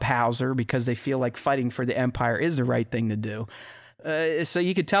locked up Hauser because they feel like fighting for the Empire is the right thing to do. So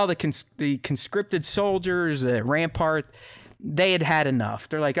you could tell the conscripted soldiers, Rampart, they had enough.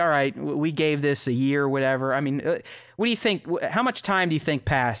 They're like, all right, we gave this a year or whatever. I mean, what do you think? How much time do you think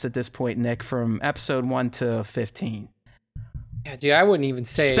passed at this point, Nick, from episode 1 to 15? Yeah, dude, I wouldn't even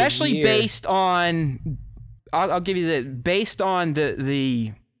say especially based on, I'll give you based on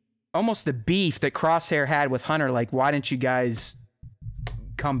the almost the beef that Crosshair had with Hunter. Like, why didn't you guys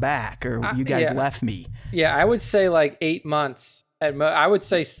come back, or you guys left me? Yeah, I would say like 8 months. I would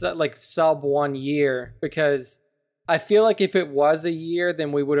say like sub 1 year, because I feel like if it was a year,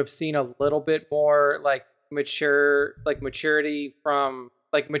 then we would have seen a little bit more like maturity from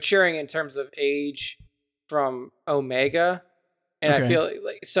like maturing in terms of age from Omega. And okay. I feel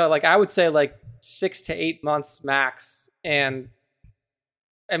like, so like I would say like 6 to 8 months max. And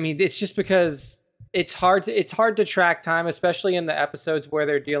I mean, it's just because it's hard to track time, especially in the episodes where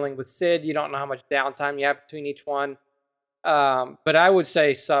they're dealing with Sid. You don't know how much downtime you have between each one. But I would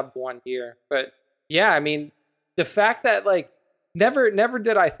say sub 1 year. But yeah, I mean, the fact that like never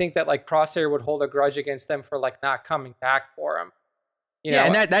did I think that like Crosshair would hold a grudge against them for like not coming back for him. You know?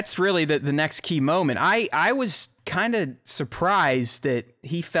 And that's really the next key moment. I was kind of surprised that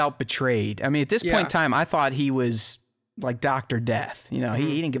he felt betrayed. I mean, at this point in time, I thought he was like Dr. Death. You know,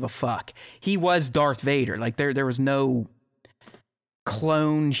 he didn't give a fuck. He was Darth Vader. Like there was no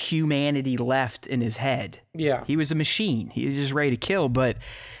clone humanity left in his head. Yeah. He was a machine. He was just ready to kill. But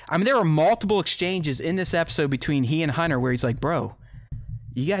I mean, there were multiple exchanges in this episode between he and Hunter where he's like, bro,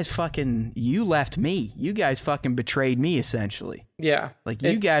 you left me. You guys fucking betrayed me, essentially. Yeah. Like,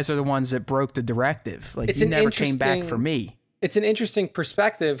 you guys are the ones that broke the directive. Like, you never came back for me. It's an interesting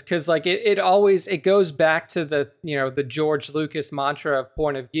perspective, because like it goes back to the, you know, the George Lucas mantra of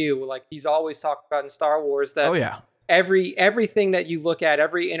point of view. Like, he's always talked about in Star Wars that everything that you look at,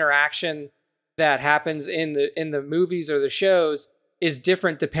 every interaction that happens in the movies or the shows is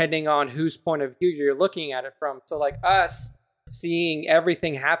different depending on whose point of view you're looking at it from. So like us seeing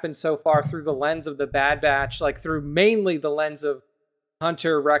everything happen so far through the lens of the Bad Batch, like through mainly the lens of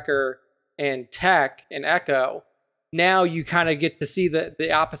Hunter, Wrecker, and Tech and Echo, now you kind of get to see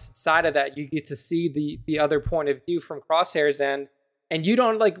the opposite side of that. You get to see the other point of view from Crosshair's end, and you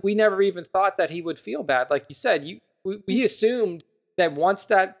don't like. We never even thought that he would feel bad, like you said. We assumed that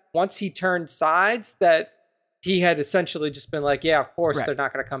once he turned sides, that he had essentially just been like, yeah, of course they're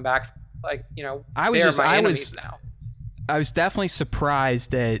not going to come back. Like, you know, I was definitely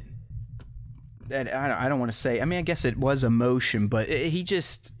surprised that I don't want to say. I mean, I guess it was emotion, but he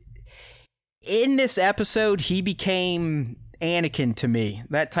just. In this episode, he became Anakin to me,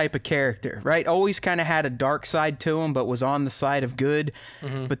 that type of character, right? Always kind of had a dark side to him, but was on the side of good.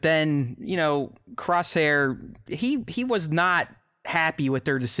 Mm-hmm. But then, you know, Crosshair, he was not happy with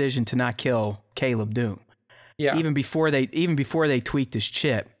their decision to not kill Caleb Dume. Yeah. Even before they tweaked his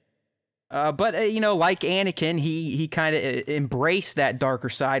chip. But you know, like Anakin, he kind of embraced that darker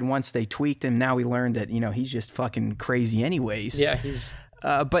side once they tweaked him. Now we learned that, you know, he's just fucking crazy anyways. Yeah, he's.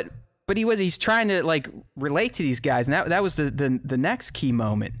 But he's trying to like relate to these guys, and that was the next key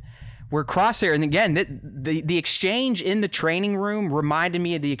moment where Crosshair, and again the exchange in the training room reminded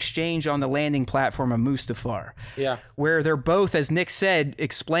me of the exchange on the landing platform of Mustafar. Yeah, where they're both, as Nick said,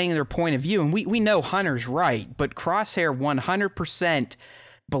 explaining their point of view, and we know Hunter's right, but Crosshair 100%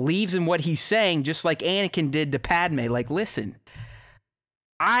 believes in what he's saying, just like Anakin did to Padme. Like, listen.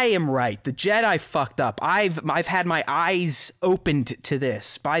 I am right. The Jedi fucked up. I've had my eyes opened to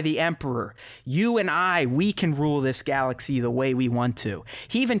this by the Emperor. You and we can rule this galaxy the way we want to.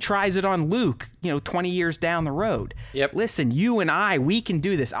 He even tries it on Luke, 20 years down the road. Yep. Listen, you and we can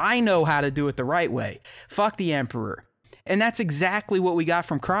do this. I know how to do it the right way. Fuck the Emperor. And that's exactly what we got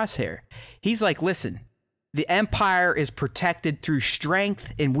from Crosshair. He's like, listen, the Empire is protected through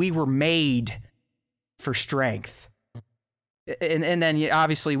strength, and we were made for strength. And then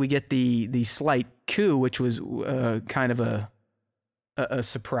obviously we get the slight coup, which was kind of a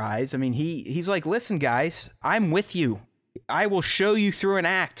surprise. I mean, he's like, listen, guys, I'm with you. I will show you through an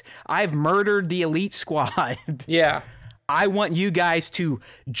act. I've murdered the elite squad. Yeah. I want you guys to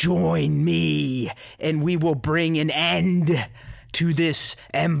join me, and we will bring an end to this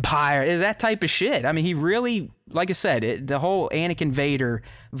empire. Is that type of shit. I mean, he really, like I said, the whole Anakin Vader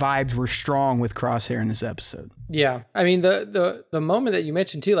vibes were strong with Crosshair in this episode. Yeah. I mean, the moment that you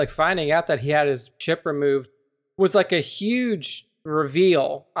mentioned too, like finding out that he had his chip removed was like a huge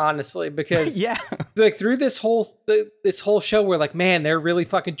reveal, honestly, because yeah, like through this whole show, we're like, man, they're really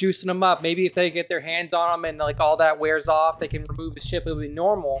fucking juicing him up. Maybe if they get their hands on him and like all that wears off, they can remove his chip. It'll be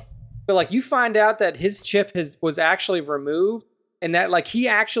normal. But like you find out that his chip was actually removed, and that like he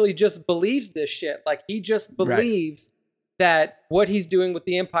actually just believes this shit. Like he just believes that what he's doing with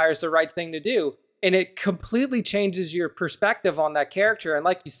the Empire is the right thing to do, and it completely changes your perspective on that character. And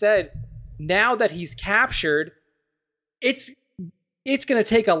like you said, now that he's captured, it's going to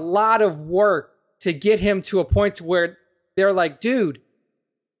take a lot of work to get him to a point to where they're like, dude,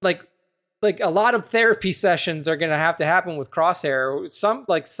 like a lot of therapy sessions are going to have to happen with Crosshair, or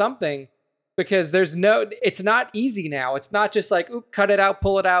something, because it's not easy now. It's not just like, oop, cut it out,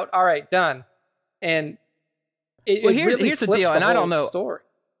 pull it out. All right, done. And here's the deal. And I don't know. Story.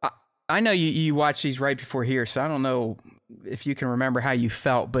 I know you watch these right before here, so I don't know if you can remember how you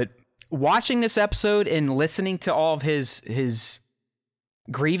felt, but watching this episode and listening to all of his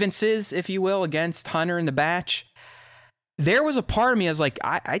grievances, if you will, against Hunter and the Batch, there was a part of me I was like,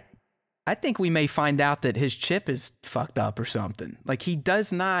 I think we may find out that his chip is fucked up or something. Like he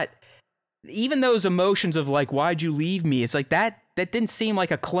does not, even those emotions of like, why'd you leave me? It's like that didn't seem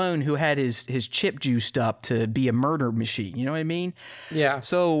like a clone who had his chip juiced up to be a murder machine. You know what I mean? Yeah.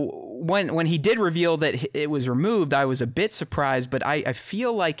 So when he did reveal that it was removed, I was a bit surprised, but I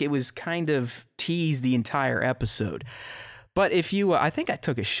feel like it was kind of teased the entire episode. But if you, I think I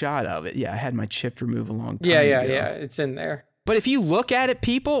took a shot of it. Yeah, I had my chip removed a long time ago. Yeah, it's in there. But if you look at it,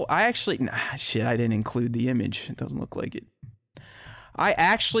 people, I didn't include the image. It doesn't look like it. I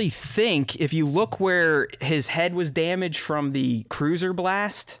actually think if you look where his head was damaged from the cruiser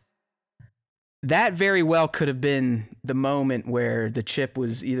blast, that very well could have been the moment where the chip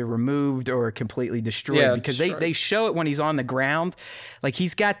was either removed or completely destroyed, because they show it when he's on the ground. Like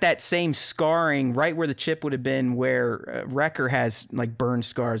he's got that same scarring right where the chip would have been, where Wrecker has like burn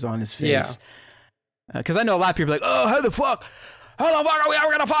scars on his face. Yeah. Because I know a lot of people are like, oh, how the fuck are we ever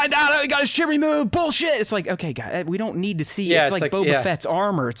going to find out how he got his shit removed? Bullshit. It's like, okay, guys, we don't need to see. It's like Boba Fett's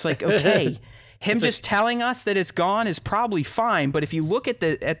armor. It's like, okay. Him just telling us that it's gone is probably fine, but if you look at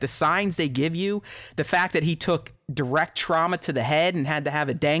the signs they give you, the fact that he took direct trauma to the head and had to have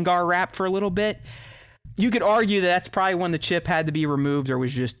a Dengar wrap for a little bit, you could argue that's probably when the chip had to be removed or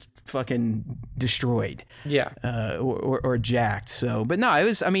was just fucking destroyed. Yeah. Or jacked. So, but no, it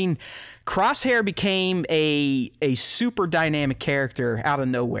was, I mean, Crosshair became a super dynamic character out of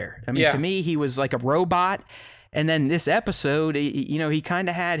nowhere. I mean, to me, he was like a robot. And then this episode, he kind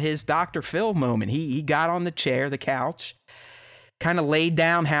of had his Dr. Phil moment. He got on the couch, kind of laid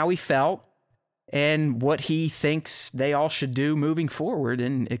down how he felt and what he thinks they all should do moving forward.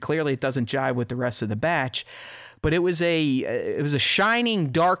 And clearly it doesn't jive with the rest of the batch. But it was a shining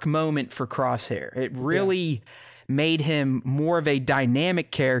dark moment for Crosshair. It really made him more of a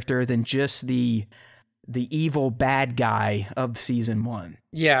dynamic character than just the evil bad guy of season 1.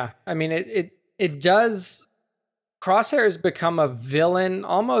 Yeah, I mean it does. Crosshair has become a villain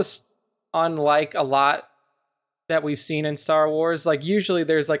almost unlike a lot that we've seen in Star Wars. Like usually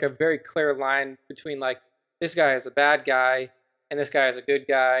there's like a very clear line between like this guy is a bad guy and this guy is a good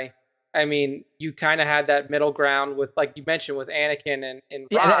guy. I mean, you kind of had that middle ground with, like you mentioned, with Anakin and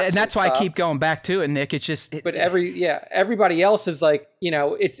Rox and that's why I keep going back to it, Nick. It's just, but everybody else is like,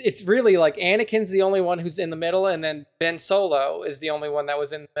 it's really like Anakin's the only one who's in the middle, and then Ben Solo is the only one that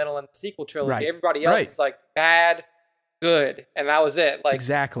was in the middle in the sequel trilogy. Right. Everybody else is like bad, good, and that was it. Like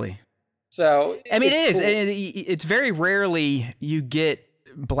exactly. So I mean, it is. Cool. It's very rarely you get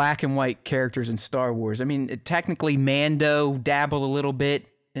black and white characters in Star Wars. I mean, technically, Mando dabbled a little bit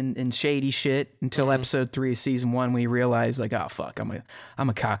in shady shit until episode 3 of season 1, when he realized like, oh fuck, I'm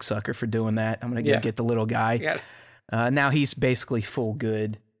a cocksucker for doing that. I'm gonna go get the little guy. Now he's basically full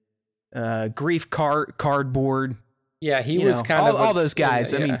good. Grief Cardboard. Yeah, he was kind of all those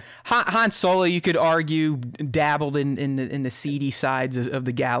guys. I mean, Han Solo, you could argue, dabbled in the seedy sides of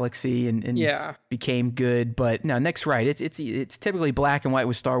the galaxy and became good. But no, Nick's right. It's typically black and white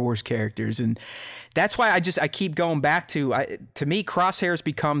with Star Wars characters, and that's why I keep going back to me, Crosshair's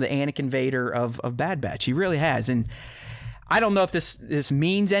become the Anakin Vader of Bad Batch. He really has, and I don't know if this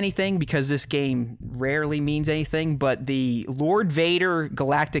means anything, because this game rarely means anything, but the Lord Vader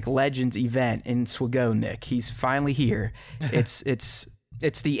Galactic Legends event in Swago, Nick, he's finally here. It's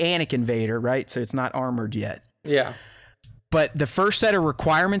the Anakin Vader, right? So it's not armored yet. Yeah. But the first set of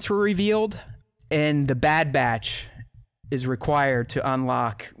requirements were revealed, and the Bad Batch is required to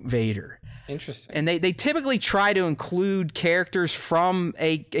unlock Vader. Interesting. And they typically try to include characters from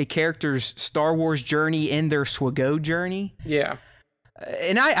a character's Star Wars journey in their Swago journey. Yeah.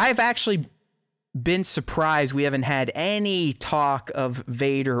 And I've actually been surprised we haven't had any talk of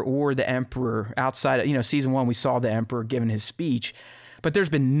Vader or the Emperor outside of, season 1 we saw the Emperor giving his speech, but there's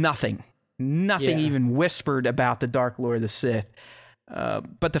been nothing even whispered about the Dark Lord of the Sith.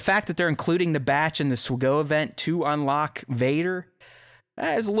 But the fact that they're including the Batch in the SWGO event to unlock Vader,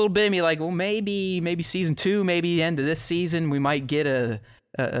 there's a little bit of me like, well, maybe season 2, maybe the end of this season, we might get a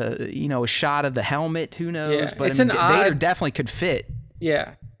shot of the helmet. Who knows? Yeah. But Vader definitely could fit.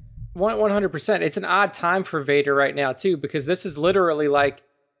 Yeah, 100%. It's an odd time for Vader right now too, because this is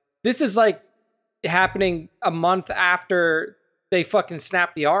happening a month after they fucking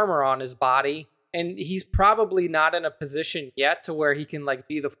snap the armor on his body. And he's probably not in a position yet to where he can like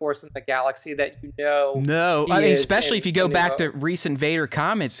be the force in the galaxy that No, I mean, especially if you go back to recent Vader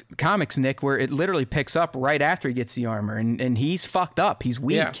comics, Nick, where it literally picks up right after he gets the armor, and he's fucked up. He's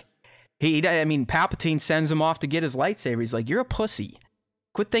weak. Yeah. Palpatine sends him off to get his lightsaber. He's like, "You're a pussy.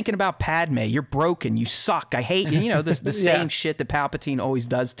 Quit thinking about Padme. You're broken. You suck. I hate you." The same shit that Palpatine always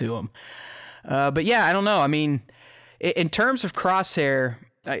does to him. But yeah, I don't know. I mean, in terms of Crosshair,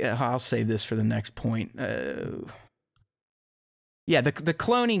 I'll save this for the next point. The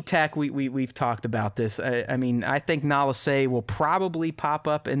cloning tech, we've talked about this. I mean, I think Nala Se will probably pop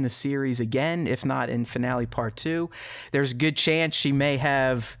up in the series again, if not in finale part 2. There's a good chance she may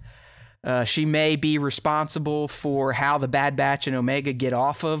be responsible for how the Bad Batch and Omega get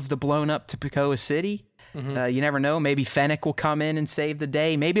off of the blown up Tipoca City. Mm-hmm. You never know. Maybe Fennec will come in and save the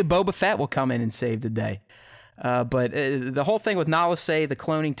day. Maybe Boba Fett will come in and save the day. But the whole thing with Nala Se, the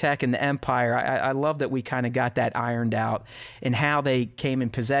cloning tech, and the Empire, I love that we kind of got that ironed out and how they came in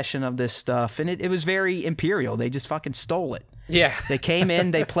possession of this stuff. And it was very Imperial. They just fucking stole it. Yeah. They came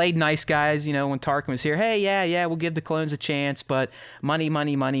in, they played nice guys, when Tarkin was here. Hey, yeah, we'll give the clones a chance, but money,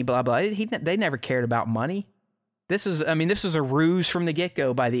 blah, blah. They never cared about money. This was a ruse from the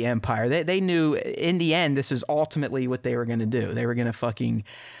get-go by the Empire. They knew in the end this is ultimately what they were going to do. They were going to fucking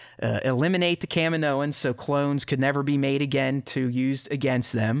eliminate the Kaminoans so clones could never be made again to use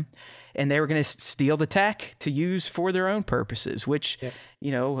against them. And they were going to steal the tech to use for their own purposes, which,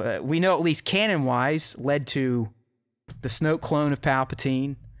 we know at least canon-wise led to the Snoke clone of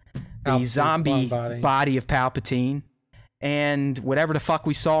Palpatine, the zombie body of Palpatine, and whatever the fuck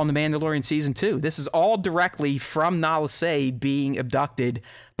we saw in The Mandalorian Season 2. This is all directly from Nala Se being abducted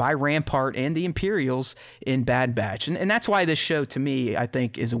by Rampart and the Imperials in Bad Batch. And that's why this show, to me, I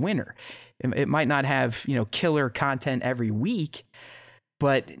think, is a winner. It might not have, killer content every week,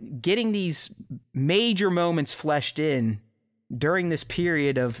 but getting these major moments fleshed in during this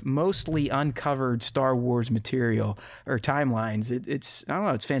period of mostly uncovered Star Wars material or timelines,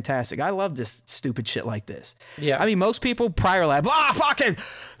 it's fantastic. I love this stupid shit like this. Yeah. I mean, most people probably are like, fucking,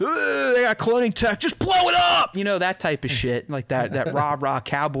 they got cloning tech, just blow it up. That type of shit, like that rah-rah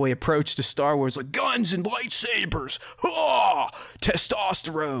cowboy approach to Star Wars, like guns and lightsabers,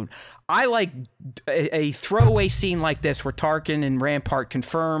 testosterone. I like a throwaway scene like this where Tarkin and Rampart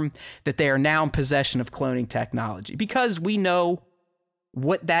confirm that they are now in possession of cloning technology, because we know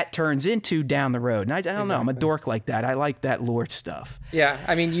what that turns into down the road. And I don't know, I'm a dork like that. I like that lore stuff. Yeah,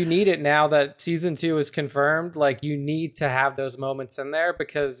 I mean, you need it now that season 2 is confirmed. Like, you need to have those moments in there,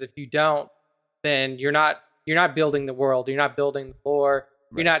 because if you don't, then you're not building the world. You're not building the lore.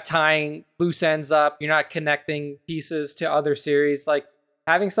 Right. You're not tying loose ends up. You're not connecting pieces to other series. Like,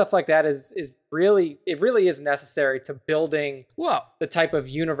 having stuff like that is really is necessary to building the type of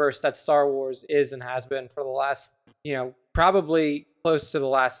universe that Star Wars is and has been for the last, probably close to the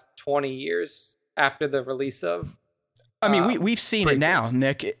last 20 years after the release of. I mean, we've seen it now,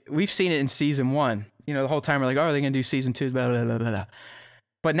 Nick. We've seen it in season 1. The whole time we're like, are they going to do season 2? Blah, blah, blah, blah, blah.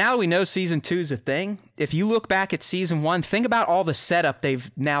 But now we know season 2 is a thing. If you look back at season 1, think about all the setup they've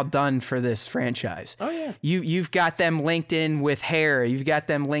now done for this franchise. Oh yeah. You've got them linked in with Hera. You've got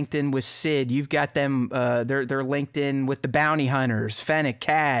them linked in with Sid. You've got them. They're linked in with the bounty hunters, Fennec,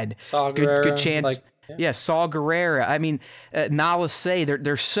 Cad. Saw Gerrera, good chance. Saw Gerrera. I mean, Nala Se.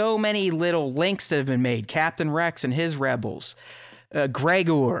 There's so many little links that have been made. Captain Rex and his rebels.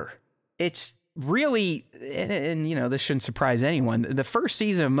 Gregor. It's really, and this shouldn't surprise anyone, the first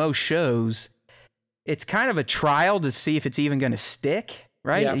season of most shows, it's kind of a trial to see if it's even going to stick,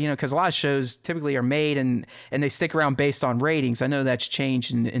 right? Because a lot of shows typically are made and they stick around based on ratings. I know that's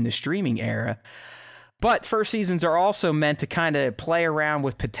changed in the streaming era, but first seasons are also meant to kind of play around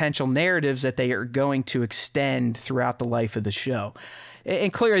with potential narratives that they are going to extend throughout the life of the show.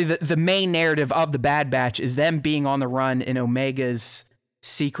 And clearly the main narrative of the Bad Batch is them being on the run in Omega's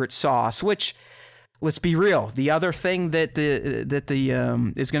secret sauce, which, let's be real, the other thing that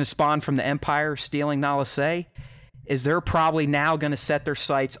is going to spawn from the Empire stealing Nala Se is they're probably now going to set their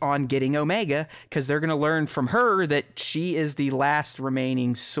sights on getting Omega, because they're going to learn from her that she is the last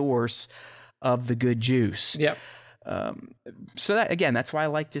remaining source of the good juice. Yep. So that, again, that's why I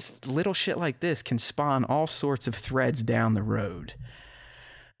like just little shit like this can spawn all sorts of threads down the road.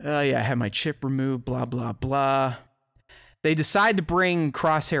 I had my chip removed, blah, blah, blah. They decide to bring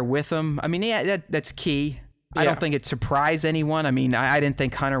Crosshair with them. I mean, that's key. I don't think it surprised anyone. I mean, I didn't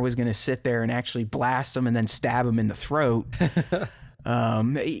think Hunter was going to sit there and actually blast him and then stab him in the throat. He's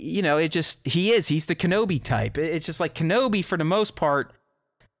the Kenobi type. It's just like Kenobi, for the most part,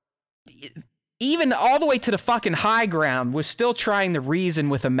 even all the way to the fucking high ground, was still trying to reason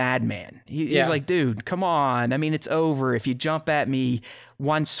with a madman. He's like, dude, come on. I mean, it's over. If you jump at me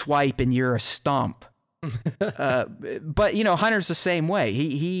one swipe and you're a stump. But Hunter's the same way.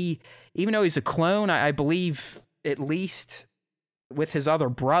 He even though he's a clone, I believe, at least with his other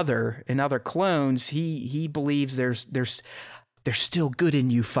brother and other clones, he believes there's still good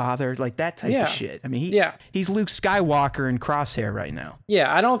in you, father, like that type of shit. I mean, he's Luke Skywalker in Crosshair right now.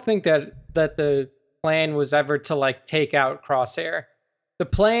 Yeah, I don't think that the plan was ever to like take out Crosshair. The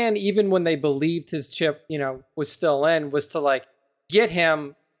plan, even when they believed his chip, was still in, was to like get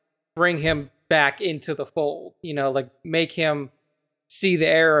him, bring him back into the fold, like make him see the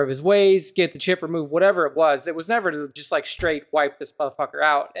error of his ways, get the chip removed, whatever it was. It was never to just like straight wipe this motherfucker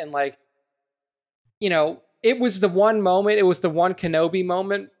out. And like, it was the one moment, it was the one Kenobi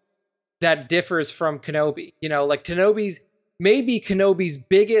moment that differs from Kenobi. Like Kenobi's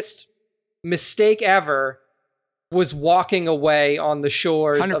biggest mistake ever was walking away on the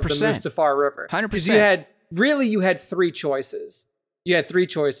shores 100%. Of the Mustafar River. 100%. Because you had three choices.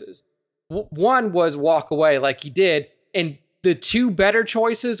 One was walk away like he did, and the two better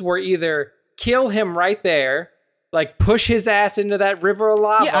choices were either kill him right there, like push his ass into that river of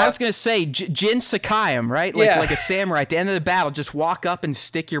lava. Yeah, I was going to say Jin Sakai him, right? Like a samurai at the end of the battle, just walk up and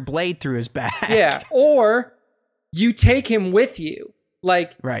stick your blade through his back. Yeah, or you take him with you.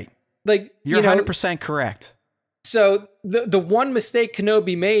 Like, right. Like, you're 100% correct. So the one mistake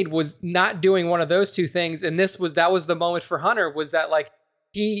Kenobi made was not doing one of those two things, and that was the moment for Hunter, was that like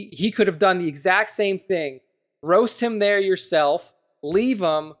he could have done the exact same thing. Roast him there yourself, leave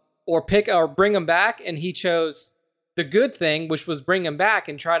him, or bring him back, and he chose the good thing, which was bring him back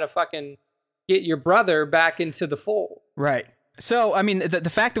and try to fucking get your brother back into the fold. Right. So, I mean, the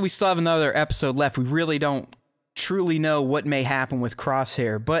fact that we still have another episode left, we really don't truly know what may happen with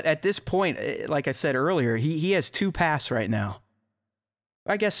Crosshair. But at this point, like I said earlier, he has two paths right now.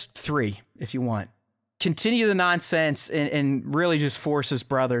 I guess three, if you want. Continue the nonsense and really just force his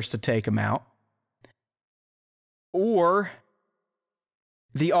brothers to take him out. Or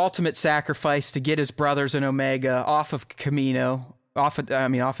the ultimate sacrifice to get his brothers and Omega off of Kamino, off of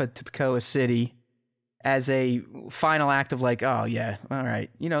Takoa City, as a final act of like, oh yeah, all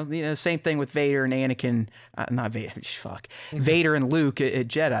right, same thing with Vader and Anakin, not Vader, Vader and Luke at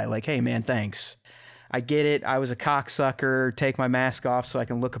Jedi. Like, hey man, thanks. I get it. I was a cocksucker. Take my mask off so I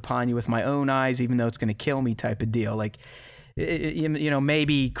can look upon you with my own eyes, even though it's going to kill me, type of deal. Like,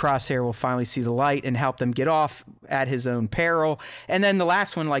 maybe Crosshair will finally see the light and help them get off at his own peril. And then the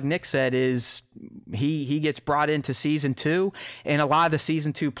last one, like Nick said, is he gets brought into season 2, and a lot of the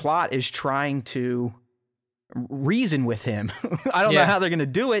season 2 plot is trying to reason with him. I don't know how they're going to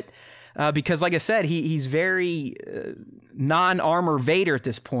do it, because like I said, he's very non-armor Vader at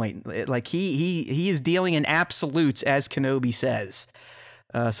this point. Like he is dealing in absolutes, as Kenobi says.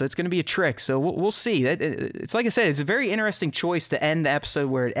 So it's going to be a trick. So we'll see. It's like I said, it's a very interesting choice to end the episode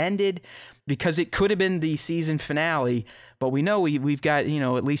where it ended, because it could have been the season finale, but we know we've got,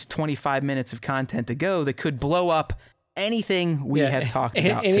 at least 25 minutes of content to go that could blow up anything we have talked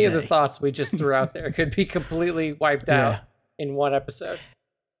about any today. Of the thoughts we just threw out there could be completely wiped out in one episode.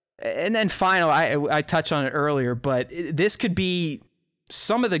 And then final, I touched on it earlier, but this could be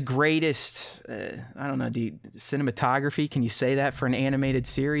some of the greatest, I don't know, cinematography, can you say that for an animated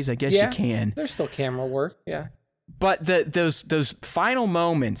series? I guess you can. There's still camera work, yeah. But those final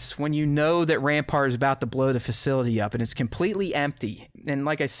moments when you know that Rampart is about to blow the facility up and it's completely empty, and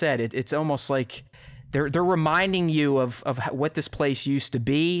like I said, it's almost like they're reminding you of what this place used to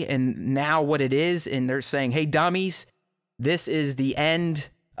be and now what it is, and they're saying, hey, dummies, this is the end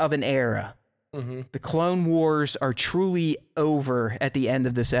of an era. Mm-hmm. The Clone Wars are truly over at the end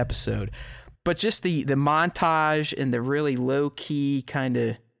of this episode. But just the montage and the really low-key kind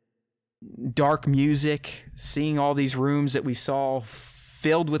of dark music, seeing all these rooms that we saw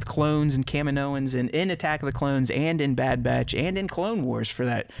filled with clones and Kaminoans, and in Attack of the Clones and in Bad Batch and in Clone Wars for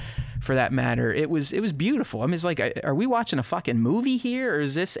that matter, it was beautiful. I mean, it's like, are we watching a fucking movie here, or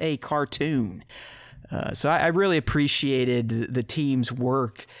is this a cartoon? So I really appreciated the team's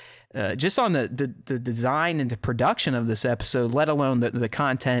work just on the design and the production of this episode, let alone the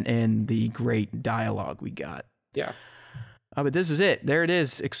content and the great dialogue we got. Yeah. But this is it. There it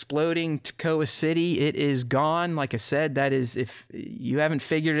is. Exploding Toccoa City. It is gone. Like I said, that is, if you haven't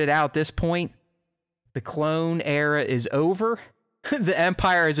figured it out at this point, the clone era is over. The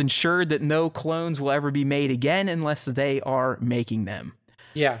Empire has ensured that no clones will ever be made again unless they are making them.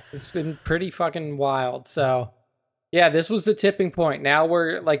 Yeah, it's been pretty fucking wild. So, yeah, this was the tipping point. Now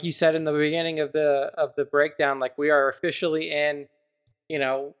we're, like you said in the beginning of the breakdown, like we are officially in,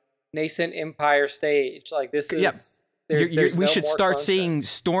 nascent Empire stage. Like this is... Yep. We should start seeing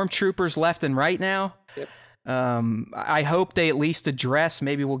stormtroopers left and right now. Yep. I hope they at least address,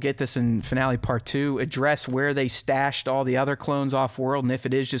 maybe we'll get this in finale part 2, address where they stashed all the other clones off world, and if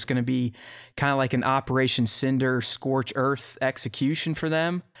it is just going to be kind of like an Operation Cinder Scorch Earth execution for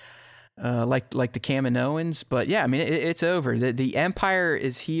them, like the Kaminoans. But yeah, I mean, it's over. The Empire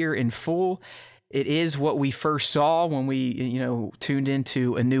is here in full. It is what we first saw when we, tuned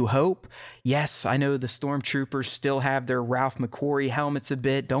into A New Hope. Yes, I know the stormtroopers still have their Ralph McQuarrie helmets a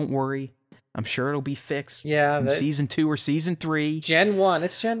bit. Don't worry. I'm sure it'll be fixed. Yeah. In season 2 or season 3. Gen 1.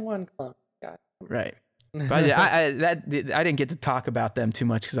 It's Gen 1 clone. God. Right. But I didn't get to talk about them too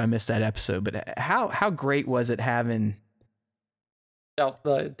much because I missed that episode. But how great was it having the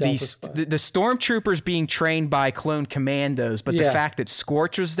stormtroopers being trained by clone commandos, but the fact that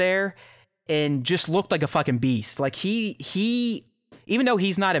Scorch was there and just looked like a fucking beast. Like he even though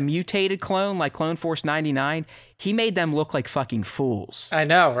he's not a mutated clone like Clone Force 99, he made them look like fucking fools. I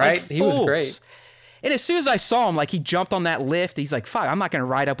know, right? Like he was great. And as soon as I saw him, like he jumped on that lift. He's like, fuck, I'm not going to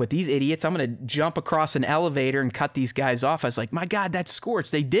ride up with these idiots. I'm going to jump across an elevator and cut these guys off. I was like, my God, that's Scorch.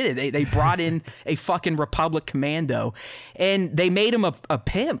 They did it. They brought in a fucking Republic commando and they made him a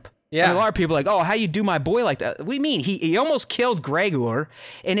pimp. Yeah. I mean, a lot of people are like, oh, how you do my boy like that? What do you mean? He almost killed Gregor,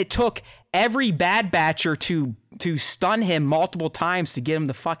 and it took every Bad Batcher to stun him multiple times to get him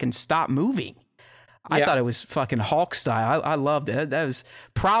to fucking stop moving. I thought it was fucking Hulk style. I loved it. That was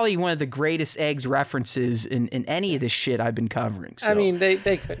probably one of the greatest Eggs references in any of this shit I've been covering. So. I mean, they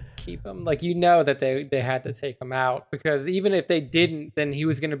couldn't keep him. Like, that they had to take him out, because even if they didn't, then he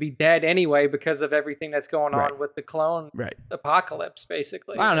was going to be dead anyway because of everything that's going on with the clone apocalypse,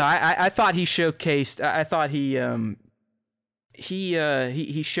 basically. I don't know. I thought he showcased. I thought he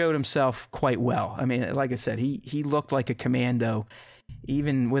showed himself quite well. I mean, like I said, he looked like a commando.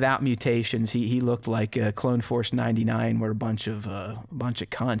 Even without mutations, he looked like Clone Force 99, were a bunch of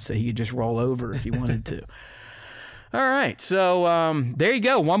cunts that he could just roll over if he wanted to. All right, so there you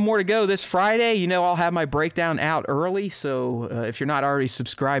go. One more to go this Friday. I'll have my breakdown out early, so if you're not already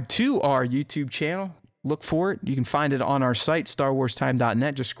subscribed to our YouTube channel, look for it. You can find it on our site,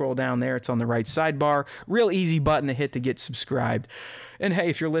 StarWarsTime.net. Just scroll down there. It's on the right sidebar. Real easy button to hit to get subscribed. And hey,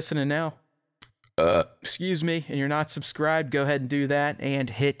 if you're listening now, excuse me, and you're not subscribed, go ahead and do that and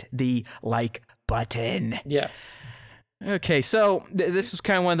hit the like button. Yes. Okay, so this is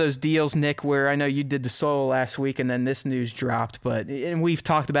kind of one of those deals, Nick, where I know you did the solo last week and then this news dropped, and we've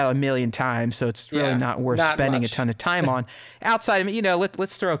talked about it a million times, so it's really not worth spending a ton of time on. Outside of it,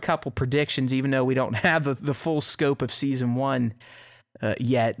 let's throw a couple predictions, even though we don't have the full scope of season 1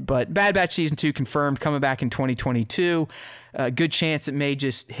 yet. But Bad Batch season 2 confirmed, coming back in 2022. Good chance it may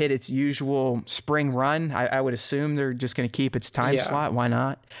just hit its usual spring run. I would assume they're just going to keep its time slot. Why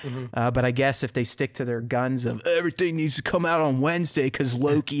not? Mm-hmm. But I guess if they stick to their guns of everything needs to come out on Wednesday because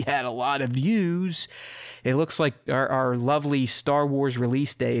Loki had a lot of views, it looks like our lovely Star Wars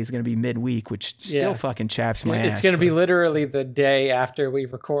release day is going to be midweek, which still fucking chaps my ass. It's going to be literally the day after we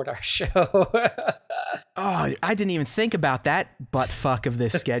record our show. Oh, I didn't even think about that butt fuck of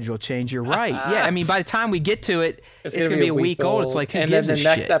this schedule change. You're right. Yeah, I mean, by the time we get to it, it's going to be a week old. It's like, who gives a shit? And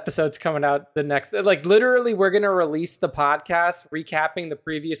then the next episode's coming out literally, we're going to release the podcast recapping the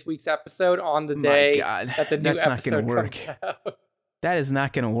previous week's episode on the day that the new episode comes out. That is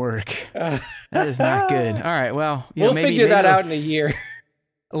not going to work. That is not good. All right, well, we'll figure that out in a year.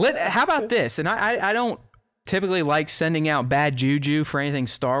 How about this? And I don't typically like sending out bad juju for anything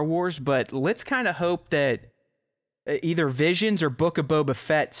Star Wars, but let's kind of hope that either Visions or Book of Boba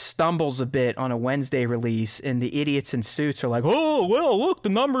Fett stumbles a bit on a Wednesday release, and the idiots in suits are like, oh, well, look, the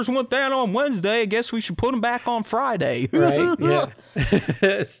numbers went down on Wednesday. I guess we should put them back on Friday. Right,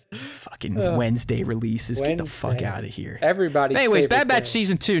 yeah. Fucking Wednesday releases. Wednesday. Get the fuck out of here. Everybody. Anyways, Bad Batch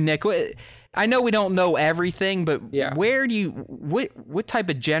Season 2, Nick. I know we don't know everything, but where do what type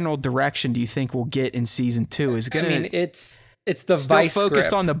of general direction do you think we'll get in Season 2? Is it gonna... I mean, it's it's the still vice focused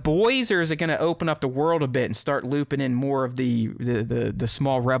grip on the boys, or is it going to open up the world a bit and start looping in more of the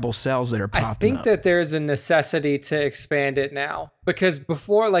small rebel cells that are popping up? I think that there's a necessity to expand it now, because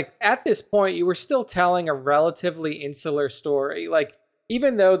before, like at this point, you were still telling a relatively insular story. Like,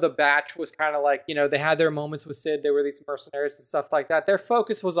 even though the batch was kind of like, they had their moments with Sid, they were these mercenaries and stuff like that, their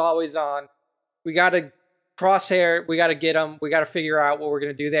focus was always on, we got to Crosshair, we got to get them, we got to figure out what we're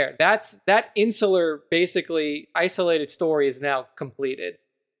going to do there. That insular, basically isolated story is now completed.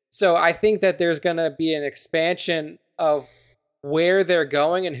 So I think that there's going to be an expansion of where they're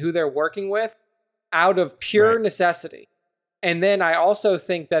going and who they're working with out of pure necessity. And then I also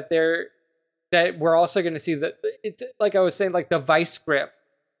think that we're also going to see it's like I was saying, like the vice grip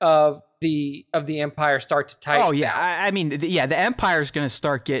of the Empire start to tighten. Oh yeah, I mean, the Empire's going to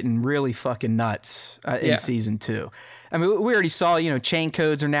start getting really fucking nuts in season 2. I mean, we already saw, chain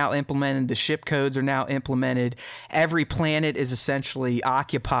codes are now implemented, the ship codes are now implemented. Every planet is essentially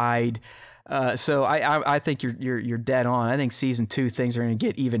occupied. So I think you're dead on. I think season 2 things are going to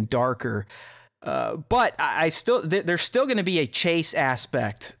get even darker. But there's still going to be a chase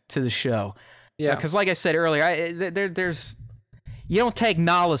aspect to the show. Yeah, because like I said earlier, there's. You don't take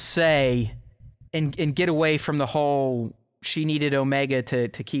Nala's say and get away from the whole she needed Omega to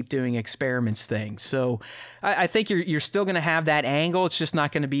keep doing experiments thing. So I think you're still going to have that angle. It's just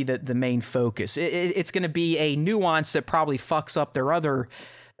not going to be the main focus. It's going to be a nuance that probably fucks up their other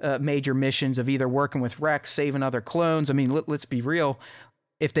major missions of either working with Rex, saving other clones. I mean, let's be real.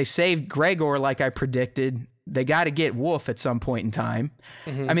 If they saved Gregor like I predicted, they got to get Wolf at some point in time.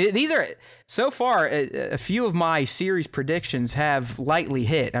 Mm-hmm. I mean, these are, so far, a few of my series predictions have lightly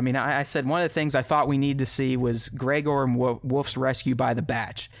hit. I mean, I said one of the things I thought we need to see was Gregor and Wolf's rescue by the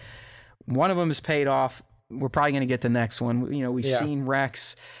Batch. One of them has paid off. We're probably going to get the next one. We've seen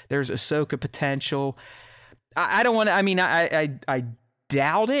Rex. There's Ahsoka potential. I don't want to, I mean, I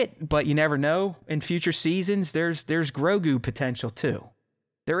doubt it, but you never know. In future seasons, there's Grogu potential too.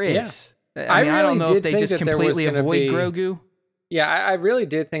 There is. Yeah. I don't know if they just completely avoid Grogu. Yeah, I really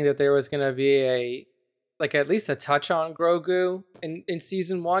did think that there was going to be at least a touch on Grogu in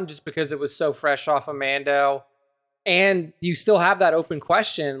season 1, just because it was so fresh off of Mando. And you still have that open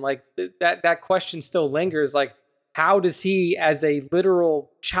question. Like that question still lingers. Like, how does he, as a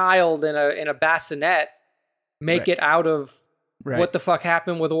literal child in a bassinet, make it out of what the fuck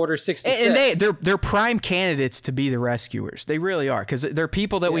happened with Order 66? And they're prime candidates to be the rescuers. They really are, because they're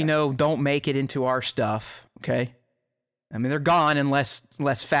people that we know don't make it into our stuff. Okay, I mean, they're gone unless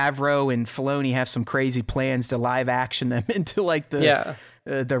Favreau and Filoni have some crazy plans to live action them into like the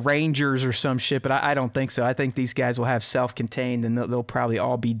Rangers or some shit. But I don't think so. I think these guys will have self-contained, and they'll probably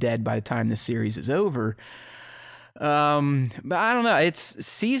all be dead by the time the series is over. But I don't know. It's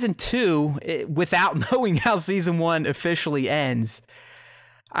season 2 without knowing how season 1 officially ends.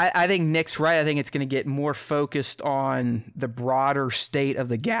 I think Nick's right. I think it's going to get more focused on the broader state of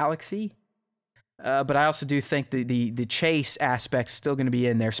the galaxy. But I also do think the chase aspect's still going to be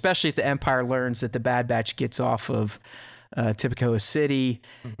in there, especially if the Empire learns that the Bad Batch gets off of Tipicoa City,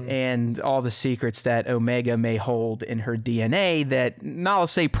 and all the secrets that Omega may hold in her DNA that Nala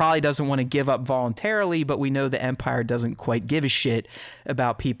Se probably doesn't want to give up voluntarily, but we know the Empire doesn't quite give a shit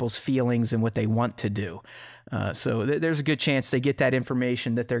about people's feelings and what they want to do. So there's a good chance they get that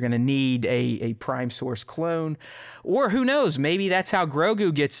information that they're going to need a prime source clone. Or who knows, maybe that's how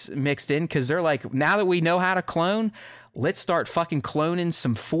Grogu gets mixed in, because they're like, now that we know how to clone, let's start fucking cloning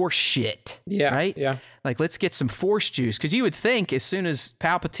some Force shit. Yeah. Right? Yeah. Like, let's get some Force juice. Because you would think as soon as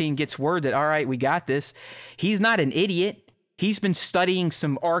Palpatine gets word that, all right, we got this, he's not an idiot. He's been studying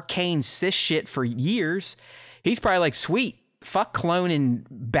some arcane Sith shit for years. He's probably like, sweet, fuck cloning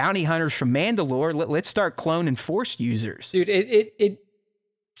bounty hunters from Mandalore. Let's start cloning Force users. Dude, it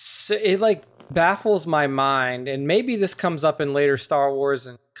like baffles my mind. And maybe this comes up in later Star Wars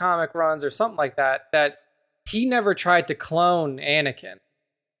and comic runs or something like that he never tried to clone Anakin.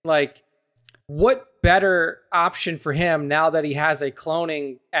 Like, what better option for him now that he has a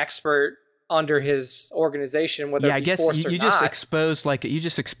cloning expert under his organization? Whether I guess you just exposed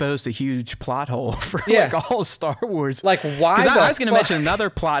a huge plot hole for all of Star Wars. Like, why? I was going to mention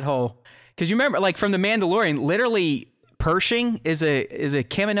another plot hole, because you remember, like, from the Mandalorian, literally Pershing is a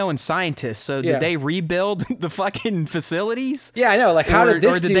Kaminoan scientist. So did they rebuild the fucking facilities? Yeah, I know. Like, how did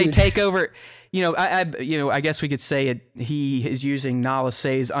this? Or did they take over? I guess we could say he is using Nala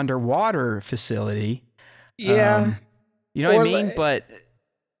Se's underwater facility. Yeah. You know what I mean? But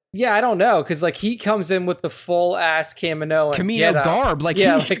yeah, I don't know, because like he comes in with the full ass Kamino garb. Like,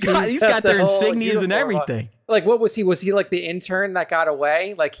 he's got their insignias and everything. Like, what was he? Was he like the intern that got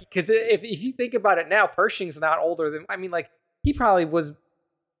away? Like, because if you think about it now, Pershing's not older than, I mean, like, he probably was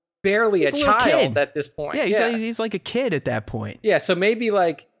barely a child at this point. Yeah, he's like a kid at that point. Yeah, so maybe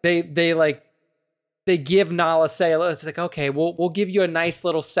like they give Nala Se, it's like, okay, we'll give you a nice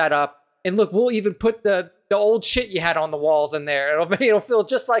little setup, and look, we'll even put the old shit you had on the walls in there. It'll feel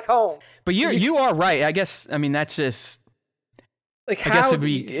just like home. But you are right. I guess, I mean, that's just like, I guess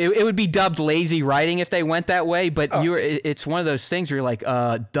it would be dubbed lazy writing if they went that way. But it's one of those things where you're like,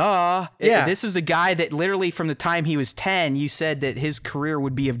 duh. Yeah. This is a guy that literally from the time he was 10, you said that his career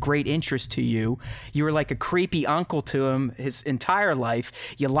would be of great interest to you. You were like a creepy uncle to him his entire life.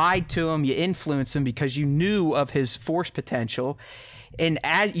 You lied to him. You influenced him because you knew of his force potential. And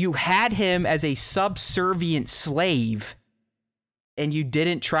you had him as a subservient slave, and you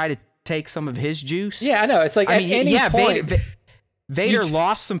didn't try to take some of his juice. Yeah, I know. It's like, I mean, any point... Vader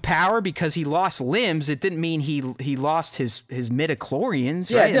lost some power because he lost limbs. It didn't mean he lost his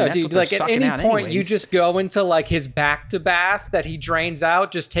midichlorians, right? Yeah, no, dude. Like at any point, you just go into like his bath that he drains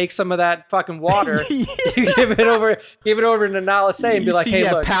out. Just take some of that fucking water, you give it over to Nala Se and be like,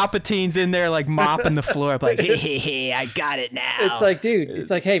 "Hey, look, Palpatine's in there like mopping the floor, like, hey, I got it now." It's like, dude, it's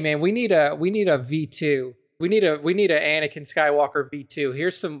like, hey, man, we need a V2. We need a Anakin Skywalker V2.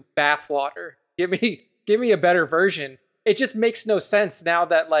 Here's some bath water. Give me a better version. It just makes no sense now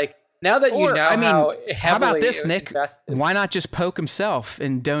that you know how heavily. How about this, Nick? Invested. Why not just poke himself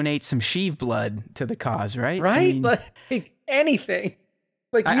and donate some Sheev blood to the cause, right? Right? I mean, like anything.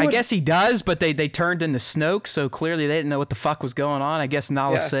 Like I guess he does, but they turned into Snoke, so clearly they didn't know what the fuck was going on. I guess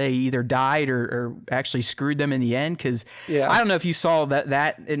Nala Se either died or actually screwed them in the end, because I don't know if you saw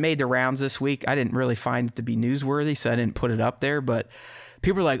that it made the rounds this week. I didn't really find it to be newsworthy, so I didn't put it up there, but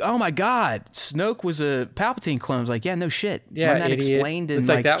people are like, "Oh my God, Snoke was a Palpatine clone." I was like, "Yeah, no shit." Yeah, that idiot. explained in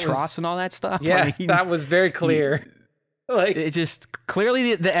like Tross and all that stuff. Yeah, I mean, that was very clear. Like, it just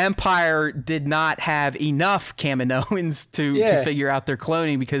clearly the Empire did not have enough Kaminoans to figure out their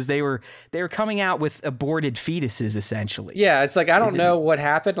cloning, because they were coming out with aborted fetuses essentially. Yeah, it's like, I don't know what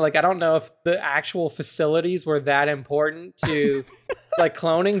happened. Like, I don't know if the actual facilities were that important to like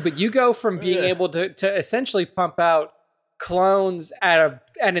cloning, but you go from being able to essentially pump out clones at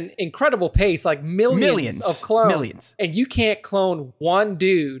an incredible pace, like millions of clones, and you can't clone one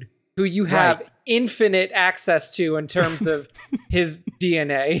dude who you have infinite access to in terms of his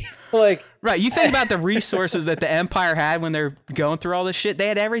DNA. Like, right, you think about the resources that the Empire had when they're going through all this shit. They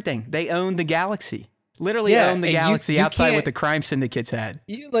had everything. They owned the galaxy. Literally owned the galaxy outside what the crime syndicates had.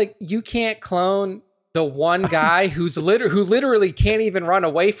 You can't clone the one guy who literally can't even run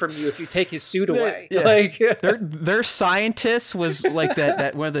away from you if you take his suit away. Yeah. Like their scientist was like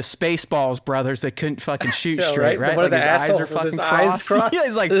that one of the Spaceballs brothers that couldn't fucking shoot straight, right? One like of the his eyes are fucking crossed. Yeah,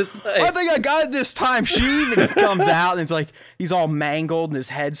 he's like, I think I got it this time, Sheev. And he comes out and it's like he's all mangled and his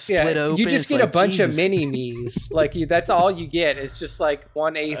head's split open. You just get a bunch of mini-me's. Like that's all you get. It's just like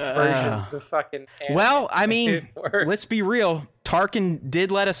 1/8 versions of fucking. Well, I mean, let's be real. Tarkin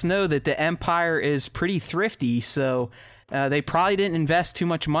did let us know that the Empire is pretty thrifty, so they probably didn't invest too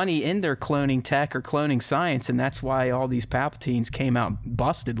much money in their cloning tech or cloning science, and that's why all these Palpatines came out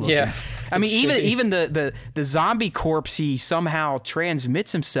busted looking. Yeah, I mean, even the zombie corpse he somehow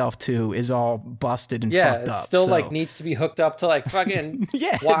transmits himself to is all busted and fucked up. Yeah, still like needs to be hooked up to like fucking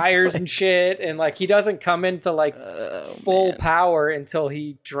wires and shit, and like he doesn't come into like full power until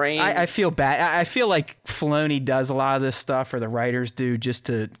he drains. I feel bad. I feel like Filoni does a lot of this stuff, or the writers do, just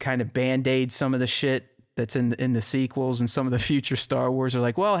to kind of band-aid some of the shit that's in the sequels, and some of the future Star Wars are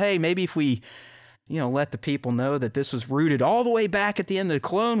like, well, hey, maybe if we, let the people know that this was rooted all the way back at the end of the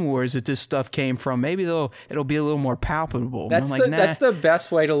Clone Wars that this stuff came from, maybe it'll be a little more palpable. That's that's the best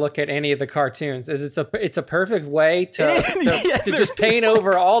way to look at any of the cartoons. Is it's a perfect way to just paint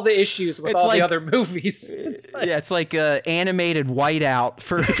over all the issues with all the other movies. It's like animated whiteout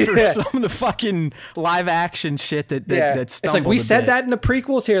for some of the fucking live action shit that's. It's like, we said that in the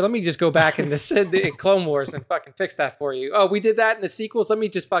prequels. Here, let me just go back in the Clone Wars and fucking fix that for you. Oh, we did that in the sequels. Let me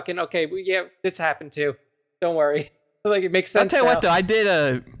just fucking this happened too. Don't worry. Like, it makes sense. I'll tell you what, though, I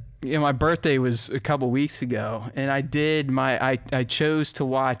did my birthday was a couple weeks ago, and I chose to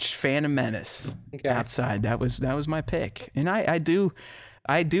watch Phantom Menace outside. That was my pick, and I do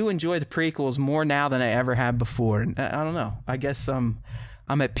enjoy the prequels more now than I ever have before. And I don't know. I guess I'm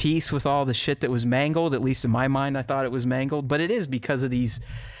at peace with all the shit that was mangled. At least in my mind, I thought it was mangled, but it is because of these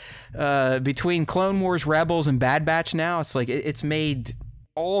between Clone Wars, Rebels, and Bad Batch. Now it's like it's made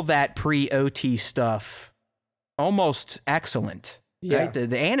all that pre-OT stuff almost excellent. Right?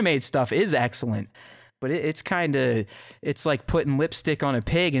 The animated stuff is excellent, but it's like putting lipstick on a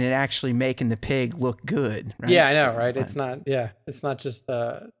pig and it actually making the pig look good. Right? Yeah, I know, right? It's not just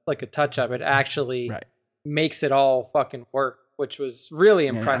like a touch up. It actually makes it all fucking work, which was really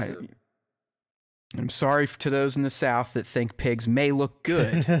impressive. I'm sorry to those in the South that think pigs may look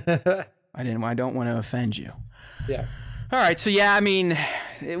good. I don't want to offend you. Yeah. All right. So yeah, I mean,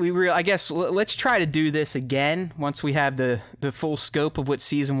 I guess let's try to do this again once we have the full scope of what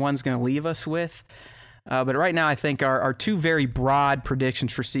season 1's going to leave us with. But right now, I think our two very broad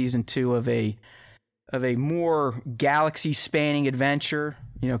predictions for season 2 of a more galaxy-spanning adventure,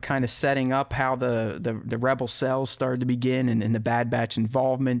 kind of setting up how the Rebel cells started to begin and the Bad Batch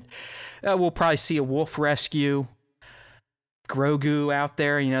involvement. We'll probably see a wolf rescue, Grogu out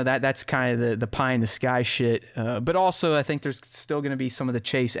there, that's kind of the pie in the sky shit. But also, I think there's still going to be some of the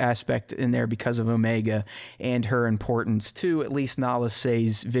chase aspect in there because of Omega and her importance to at least Nala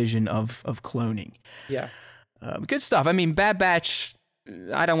Se's vision of cloning. Yeah. Good stuff. I mean, Bad Batch,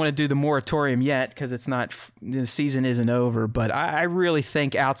 I don't want to do the moratorium yet because the season isn't over, but I really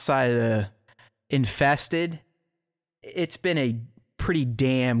think outside of the Infested, it's been a pretty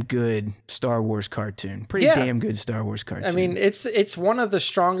damn good Star Wars cartoon. Damn good Star Wars cartoon. I mean, it's one of the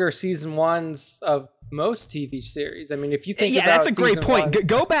stronger season 1s of most TV series. I mean, if you think about that's a great point.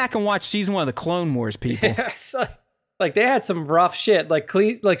 Go back and watch season 1 of the Clone Wars, people. Yes, like they had some rough shit. Like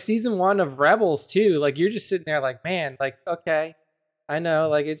season 1 of Rebels too. Like you're just sitting there like, man, like okay, I know,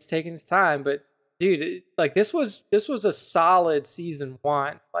 like it's taking its time, but dude, like this was a solid season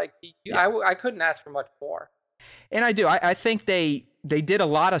 1. Like I couldn't ask for much more. And I do. I think they did a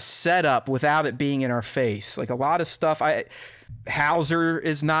lot of setup without it being in our face. Like a lot of stuff. Hauser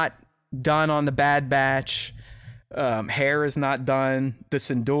is not done on the Bad Batch. Hare is not done. The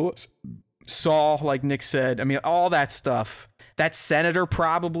Syndulas, Saul, like Nick said. I mean, all that stuff. That Senator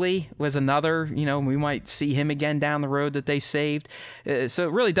probably was another, we might see him again down the road that they saved. So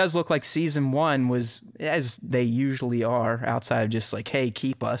it really does look like season 1 was, as they usually are, outside of just like, hey,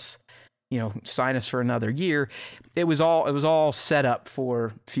 keep us, sign us for another year. It was all set up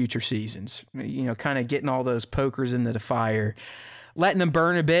for future seasons, kind of getting all those pokers into the fire, letting them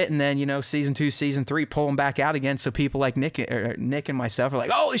burn a bit, and then, season 2, season 3, pull them back out again. So people like Nick and myself are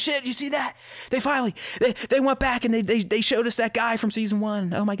like, holy shit, you see that? They finally, they went back and they showed us that guy from season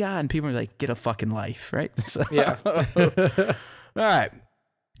 1. Oh my God. And people are like, get a fucking life, right? So, yeah. All right.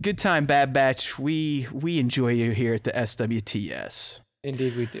 Good time, Bad Batch. We enjoy you here at the SWTS.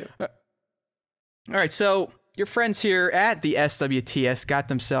 Indeed we do. All right, so your friends here at the SWTS got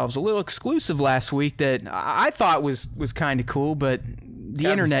themselves a little exclusive last week that I thought was kind of cool, but the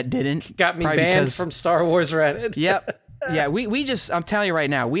internet didn't. Got me banned from Star Wars Reddit. Yep. Yeah, we just, I'm telling you right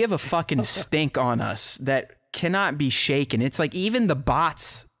now, we have a fucking stink on us that cannot be shaken. It's like even the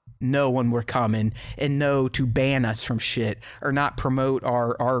bots know when we're coming and know to ban us from shit or not promote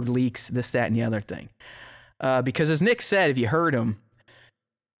our leaks, this, that, and the other thing. Because as Nick said, if you heard him,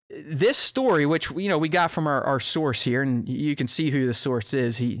 this story, which we got from our source here, and you can see who the source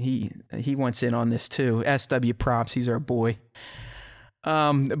is. He wants in on this too. SW Props, he's our boy.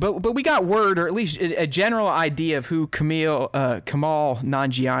 But we got word, or at least a general idea of who Kumail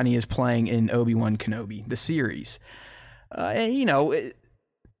Nanjiani is playing in Obi-Wan Kenobi, the series.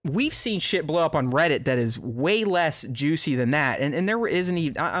 We've seen shit blow up on Reddit that is way less juicy than that. And there isn't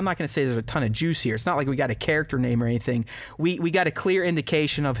even, I'm not going to say there's a ton of juice here. It's not like we got a character name or anything. We got a clear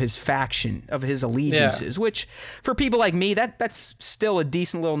indication of his faction, of his allegiances, which for people like me, that's still a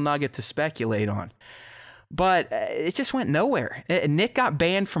decent little nugget to speculate on. But it just went nowhere. Nick got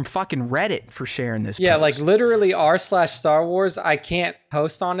banned from fucking Reddit for sharing this post. Like literally r/Star Wars, I can't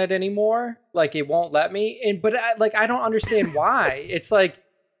post on it anymore. Like it won't let me. But I don't understand why. It's like,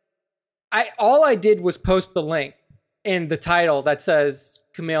 all I did was post the link in the title that says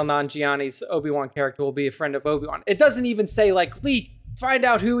Kumail Nanjiani's Obi-Wan character will be a friend of Obi-Wan. It doesn't even say like leak, find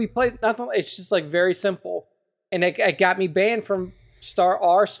out who he plays. Nothing. It's just like very simple, and it got me banned from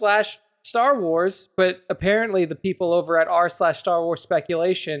r/Star Wars. But apparently, the people over at r/Star Wars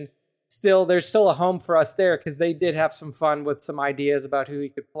Speculation there's still a home for us there because they did have some fun with some ideas about who he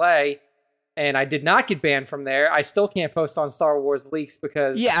could play. And I did not get banned from there. I still can't post on Star Wars Leaks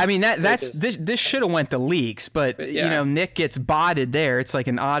because this should have went to Leaks, but Nick gets botted there. It's like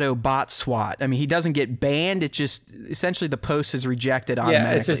an auto bot swat. I mean, he doesn't get banned. It just essentially the post is rejected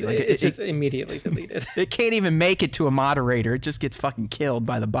automatically. Yeah, it's just immediately deleted. It can't even make it to a moderator. It just gets fucking killed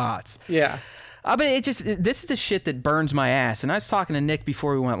by the bots. Yeah. But this is the shit that burns my ass. And I was talking to Nick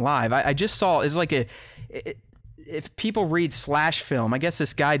before we went live. I just saw it's like if people read /film, I guess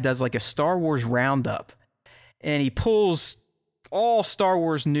this guy does like a Star Wars roundup, and he pulls all Star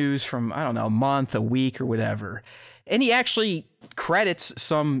Wars news from, I don't know, a month, a week, or whatever. And he actually credits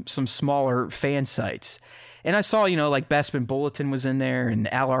some smaller fan sites. And I saw, like Bespin Bulletin was in there and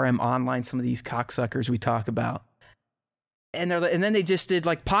LRM Online, some of these cocksuckers we talk about. And then they just did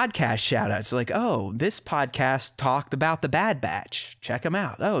like podcast shout outs. Like, oh, this podcast talked about the Bad Batch. Check them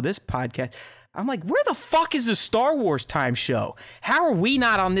out. Oh, this podcast. I'm like, where the fuck is the Star Wars Time show? How are we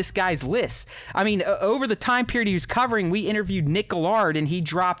not on this guy's list? I mean, over the time period he was covering, we interviewed Nick Gillard, and he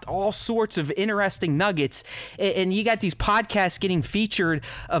dropped all sorts of interesting nuggets. And you got these podcasts getting featured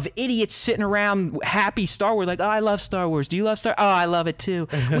of idiots sitting around happy Star Wars, like, oh, I love Star Wars. Do you love Star? Oh, I love it too.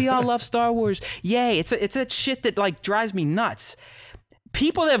 We all love Star Wars. Yay! It's that shit that like drives me nuts.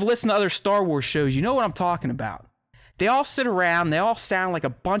 People that have listened to other Star Wars shows, you know what I'm talking about. They all sit around. They all sound like a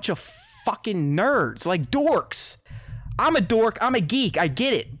bunch of fucking nerds, like dorks. I'm a dork. I'm a geek. I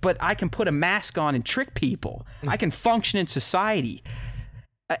get it. But I can put a mask on and trick people. I can function in society.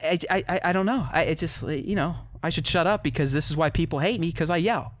 I don't know. I should shut up because this is why people hate me, because I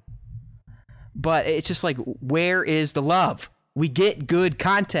yell. But it's just like, where is the love? We get good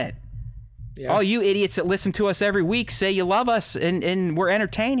content. Yeah. All you idiots that listen to us every week say you love us and we're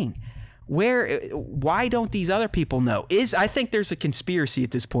entertaining. Why don't these other people know? I think there's a conspiracy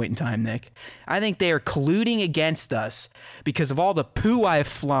at this point in time, Nick. I think they are colluding against us because of all the poo I have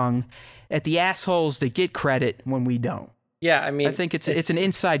flung at the assholes that get credit when we don't. Yeah, I mean, I think it's an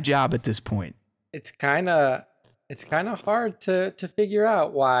inside job at this point. It's kind of hard to figure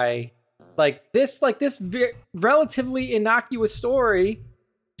out why this relatively innocuous story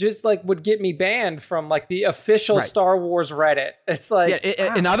just like would get me banned from like the official Star Wars Reddit. It's like,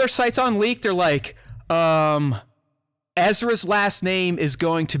 and other sites on Leak, they're like, Ezra's last name is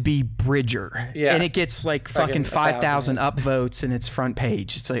going to be Bridger. Yeah. And it gets like fucking 5,000 upvotes and it's front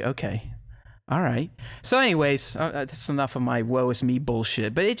page. It's like, okay, all right. So anyways, that's enough of my woe is me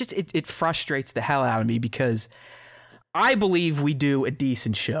bullshit, but it frustrates the hell out of me because I believe we do a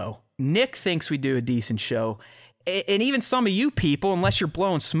decent show. Nick thinks we do a decent show. And even some of you people, unless you're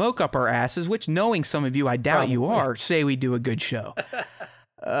blowing smoke up our asses, which knowing some of you, I doubt you are, say we do a good show.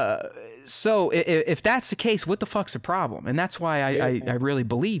 So if that's the case, what the fuck's the problem? And that's why I really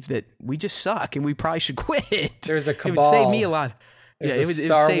believe that we just suck and we probably should quit. There's a cabal. It would save me a lot. It would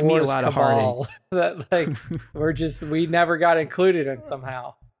save me a lot of heartache. That like we never got included in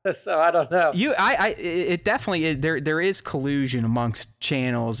somehow. So I don't know. It definitely there is collusion amongst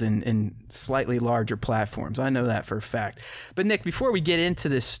channels and slightly larger platforms. I know that for a fact. But Nick, before we get into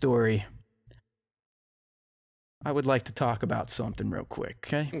this story, I would like to talk about something real quick.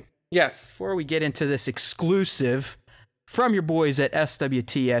 Okay. Yes. Before we get into this exclusive from your boys at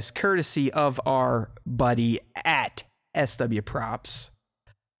SWTS, courtesy of our buddy at SW Props.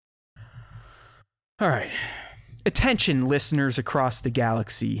 All right. Attention, listeners across the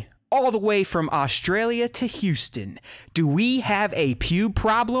galaxy, all the way from Australia to Houston. Do we have a pube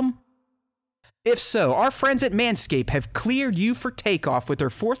problem? If so, our friends at Manscaped have cleared you for takeoff with their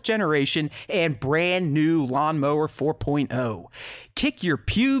 4th generation and brand new Lawnmower 4.0. Kick your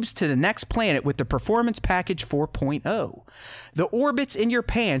pubes to the next planet with the Performance Package 4.0. The orbits in your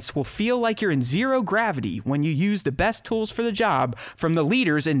pants will feel like you're in zero gravity when you use the best tools for the job from the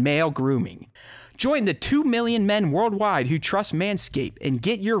leaders in male grooming. Join the 2 million men worldwide who trust Manscaped and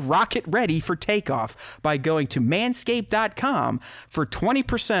get your rocket ready for takeoff by going to manscaped.com for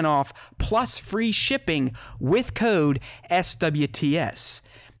 20% off plus free shipping with code SWTS.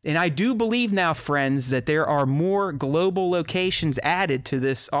 And I do believe now, friends, that there are more global locations added to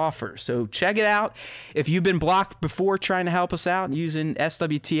this offer. So check it out. If you've been blocked before trying to help us out using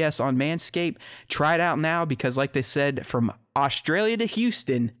SWTS on Manscaped, try it out now because, like they said, from Australia to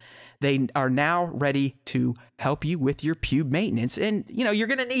Houston, they are now ready to help you with your pube maintenance. And, you're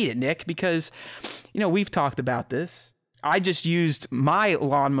going to need it, Nick, because, we've talked about this. I just used my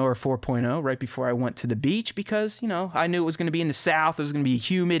Lawnmower 4.0 right before I went to the beach because, I knew it was going to be in the South. It was going to be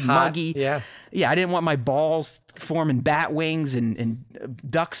humid, hot, muggy. Yeah. Yeah, I didn't want my balls forming bat wings and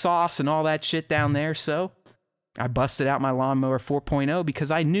duck sauce and all that shit down there. So I busted out my Lawnmower 4.0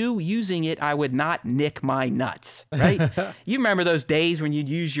 because I knew using it, I would not nick my nuts, right? You remember those days when you'd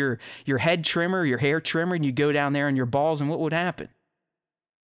use your head trimmer, your hair trimmer, and you go down there on your balls, and what would happen?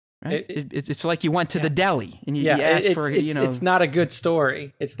 Right? It's like you went to the deli and you asked for, It's not a good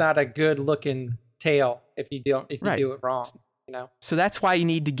story. It's not a good looking tale if you do it wrong. So that's why you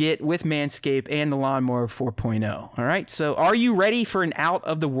need to get with Manscaped and the Lawnmower 4.0. All right. So are you ready for an out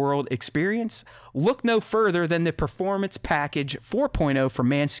of the world experience? Look no further than the Performance Package 4.0 from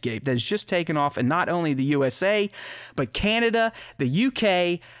Manscaped that has just taken off in not only the USA, but Canada, the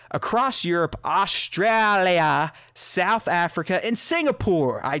UK, across Europe, Australia, South Africa, and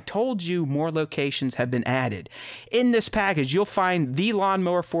Singapore. I told you more locations have been added. In this package, you'll find the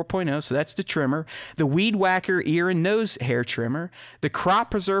Lawnmower 4.0, so that's the trimmer, the Weed Whacker ear and nose hair trimmer, the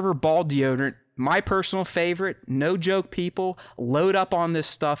Crop Preserver ball deodorant, my personal favorite. No joke, people. Load up on this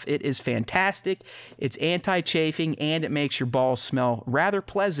stuff. It is fantastic. It's anti-chafing, and it makes your balls smell rather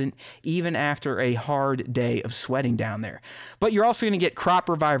pleasant even after a hard day of sweating down there. But you're also going to get Crop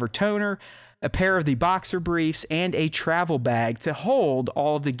Reviver toner, a pair of the boxer briefs, and a travel bag to hold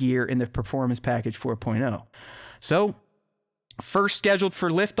all of the gear in the Performance Package 4.0. So, first scheduled for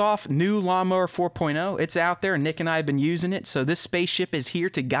liftoff, new Lawnmower 4.0. It's out there. Nick and I have been using it. So this spaceship is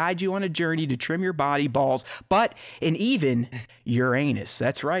here to guide you on a journey to trim your body, balls, butt, and even your anus.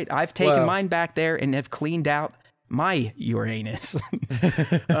 That's right. I've taken mine back there and have cleaned out my Uranus.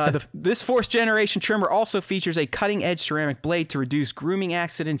 This fourth generation trimmer also features a cutting-edge ceramic blade to reduce grooming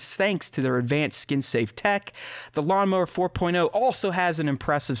accidents thanks to their advanced skin-safe tech. The Lawnmower 4.0 also has an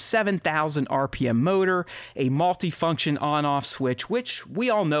impressive 7,000 RPM motor, a multi-function on-off switch, which we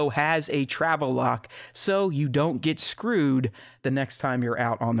all know has a travel lock, so you don't get screwed the next time you're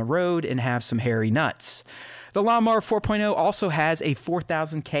out on the road and have some hairy nuts. The Lawnmower 4.0 also has a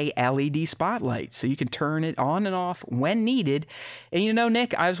 4000K LED spotlight, so you can turn it on and off when needed. And you know,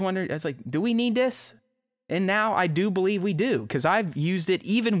 Nick, I was like, do we need this? And now I do believe we do, because I've used it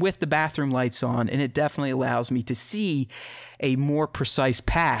even with the bathroom lights on, and it definitely allows me to see a more precise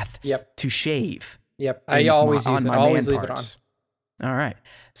path to shave. Yep, I always use it. I always leave it on. All right.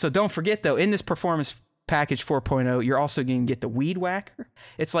 So don't forget, though, in this Performance Package 4.0, you're also going to get the Weed Whacker.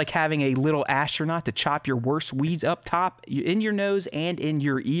 It's like having a little astronaut to chop your worst weeds up top in your nose and in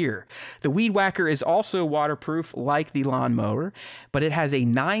your ear. The Weed Whacker is also waterproof like the Lawnmower, but it has a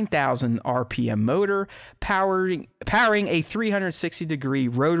 9,000 RPM motor powering a 360-degree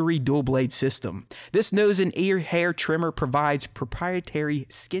rotary dual-blade system. This nose and ear hair trimmer provides proprietary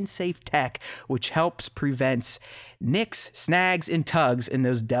skin-safe tech, which helps prevent nicks, snags, and tugs in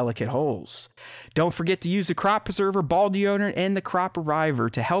those delicate holes. Don't forget to use the Crop Preserver ball deodorant and the Crop Reviver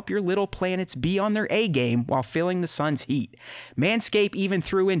to help your little planets be on their A-game while feeling the sun's heat. Manscaped even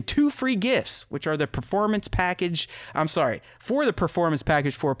threw in 2 free gifts, which are the Performance Package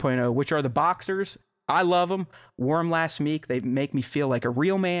 4.0, which are the boxers. I love them. Wore them last week. They make me feel like a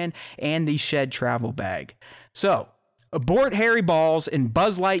real man, and the Shed travel bag. So, abort hairy balls and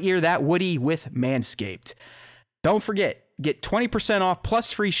Buzz Lightyear that Woody with Manscaped. Don't forget, get 20% off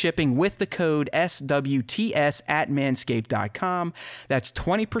plus free shipping with the code SWTS at manscaped.com. That's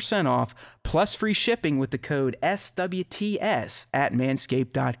 20% off plus free shipping with the code SWTS at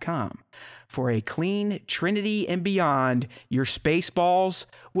manscaped.com. For a clean Trinity and beyond, your space balls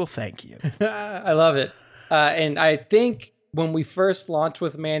will thank you. I love it. And I think when we first launched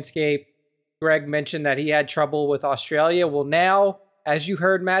with Manscaped, Greg mentioned that he had trouble with Australia. Well, now, as you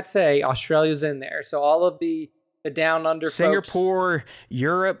heard Matt say, Australia's in there. So all of the down under Singapore, folks,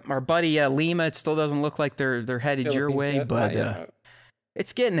 Europe, our buddy Lima, it still doesn't look like they're headed your way, but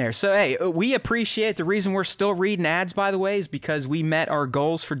it's getting there. So, hey, we appreciate the reason we're still reading ads, by the way, is because we met our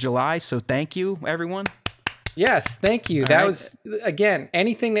goals for July. So thank you, everyone. Yes, thank you. That was, again,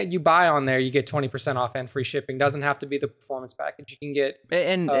 anything that you buy on there, you get 20% off and free shipping. Doesn't have to be the Performance Package. You can get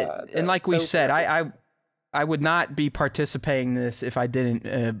and like we said, I would not be participating in this if I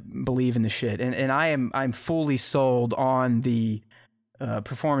didn't believe in the shit. And I'm fully sold on the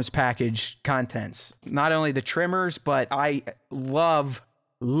Performance Package contents. Not only the trimmers, but I love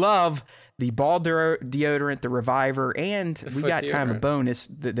the ball deodorant, the Reviver, and we got kind of a bonus,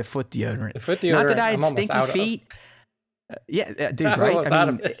 the foot deodorant. The foot deodorant. Not that I had stinky feet. Dude, right? I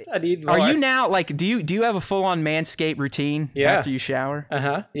need more. Are you now like? Do you have a full-on Manscaped routine after you shower?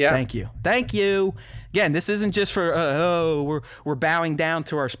 Yeah. Thank you. Again, this isn't just for we're bowing down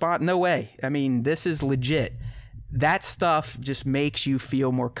to our spot. No way. I mean, this is legit. That stuff just makes you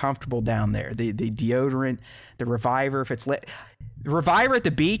feel more comfortable down there. The deodorant, the Reviver, if it's lit. The Reviver at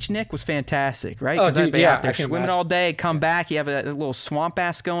the beach, Nick, was fantastic, right? Oh, dude, yeah. Out there swimming all day, come back, you have a little swamp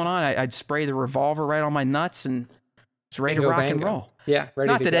ass going on. I'd spray the Revolver right on my nuts and it's ready to rock and roll. Yeah,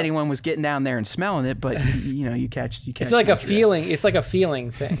 Not that anyone was getting down there and smelling it, but you catch. It's like a feeling. It's like a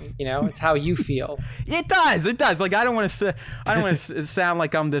feeling thing. It's how you feel. It does. Like I don't want to sound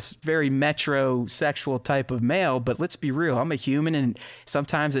like I'm this very metrosexual type of male, but let's be real. I'm a human, and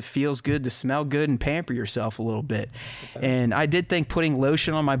sometimes it feels good to smell good and pamper yourself a little bit. Okay. And I did think putting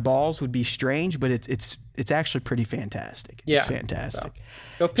lotion on my balls would be strange, but it's actually pretty fantastic. Yeah, it's fantastic. So.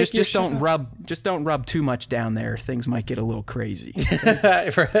 Just don't rub too much down there. Things might get a little crazy.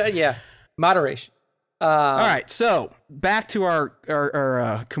 Yeah, moderation. All right, so back to our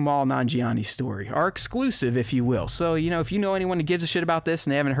Kumail Nanjiani story, our exclusive, if you will. So, if you know anyone who gives a shit about this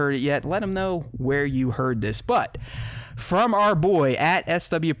and they haven't heard it yet, let them know where you heard this. But from our boy at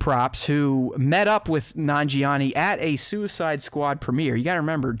SW Props, who met up with Nanjiani at a Suicide Squad premiere. You got to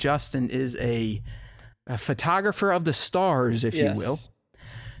remember, Justin is a photographer of the stars, if you will.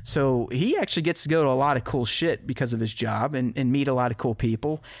 So he actually gets to go to a lot of cool shit because of his job and meet a lot of cool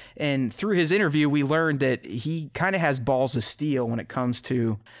people. And through his interview, we learned that he kind of has balls of steel when it comes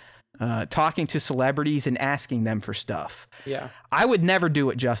to talking to celebrities and asking them for stuff. Yeah. I would never do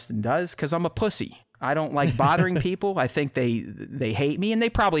what Justin does because I'm a pussy. I don't like bothering people. I think they hate me, and they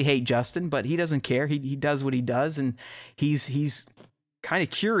probably hate Justin, but he doesn't care. He does what he does, and he's kind of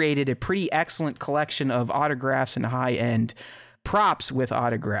curated a pretty excellent collection of autographs and high-end props with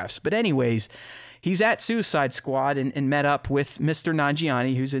autographs. But anyways, he's at Suicide Squad and met up with Mr.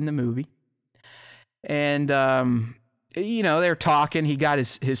 Nanjiani, who's in the movie. And, they're talking. He got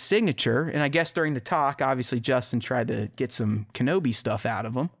his signature. And I guess during the talk, obviously, Justin tried to get some Kenobi stuff out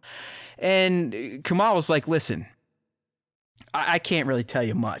of him. And Kumail was like, listen, I can't really tell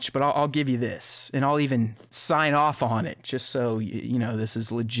you much, but I'll give you this. And I'll even sign off on it just so, this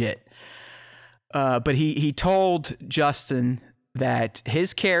is legit. But he told Justin that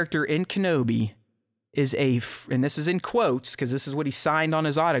his character in Kenobi is and this is in quotes because this is what he signed on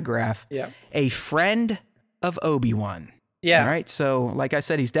his autograph, a friend of Obi-Wan. Yeah. All right. So like I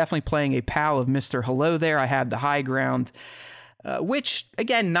said, he's definitely playing a pal of Mr. Hello there, I have the high ground. Which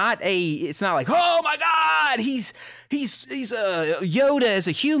again, it's not like, oh my God, he's Yoda as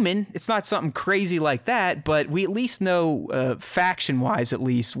a human. It's not something crazy like that, but we at least know faction wise, at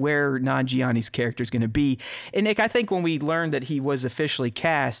least where Nanjiani's character is going to be. And Nick, I think when we learned that he was officially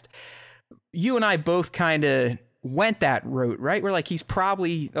cast, you and I both kind of went that route, right? We're like, he's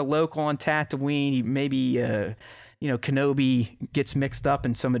probably a local on Tatooine. Maybe, Kenobi gets mixed up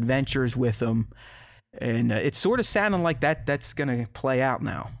in some adventures with him. And it's sort of sounding like that's going to play out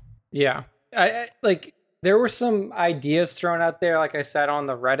now. Yeah. I like there were some ideas thrown out there, like I said, on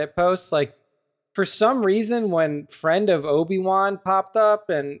the Reddit post. Like, for some reason, when Friend of Obi-Wan popped up,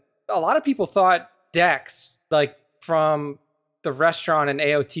 and a lot of people thought Dex, like from the restaurant in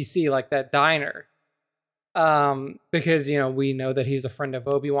AOTC, like that diner. Because, we know that he's a friend of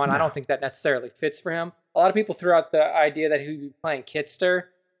Obi-Wan. No. I don't think that necessarily fits for him. A lot of people threw out the idea that he would be playing Kitster,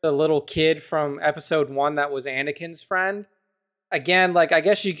 the little kid from episode 1 that was Anakin's friend. Again, like, I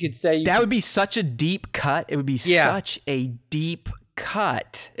guess you could say... would be such a deep cut. It would be such a deep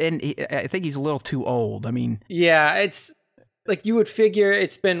cut. And I think he's a little too old. I mean... Yeah, it's... Like, you would figure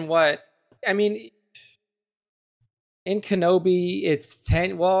it's been what? I mean... In Kenobi, it's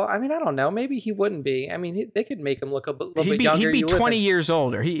 10... Well, I mean, I don't know. Maybe he wouldn't be. I mean, they could make him look a little bit younger. He'd be 20 years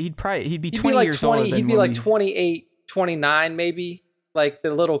older. He'd be 20 like years 20, older. He'd be like 28, 29, maybe. Like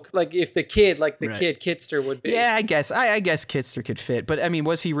the little, like if the kid, kid Kitster would be. Yeah, I guess Kitster could fit. But I mean,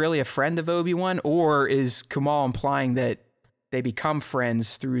 was he really a friend of Obi-Wan, or is Kumail implying that they become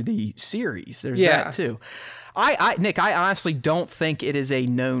friends through the series? There's that too. Nick, I honestly don't think it is a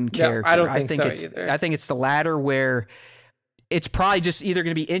known character. No, I don't think so either. I think it's the latter, where it's probably just either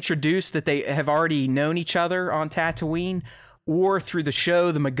going to be introduced that they have already known each other on Tatooine, or through the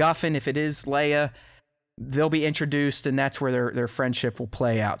show, the MacGuffin, if it is Leia, they'll be introduced, and that's where their friendship will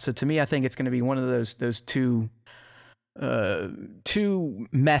play out. So to me, I think it's going to be one of those two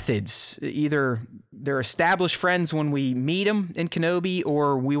methods. Either they're established friends when we meet them in Kenobi,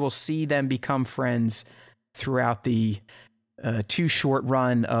 or we will see them become friends throughout the too short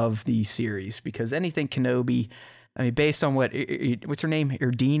run of the series. Because anything Kenobi, I mean, based on what's her name,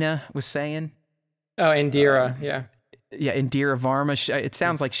 Erdina was saying. Oh, Indira, yeah. Yeah, Indira Varma. It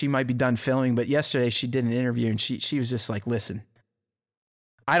sounds like she might be done filming, but yesterday she did an interview and she was just like, listen,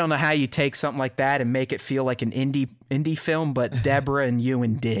 I don't know how you take something like that and make it feel like an indie film, but Deborah and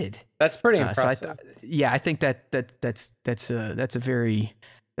Ewan did. That's pretty impressive. So I think that's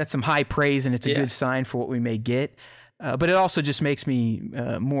some high praise, and it's a good sign for what we may get. But it also just makes me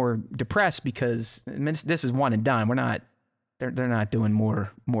more depressed because this is one and done. They're not doing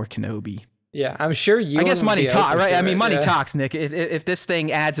more Kenobi. Yeah, I'm sure you. I guess money talks, right? I mean, money talks, Nick. If this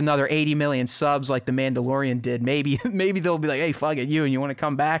thing adds another 80 million subs like The Mandalorian did, maybe they'll be like, "Hey, fuck it, you want to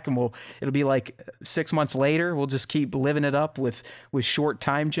come back?" And it'll be like 6 months later. We'll just keep living it up with short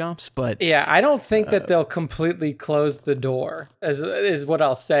time jumps. But yeah, I don't think that they'll completely close the door. Is what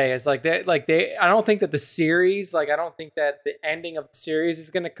I'll say. Is like they. I don't think that the series, I don't think that the ending of the series is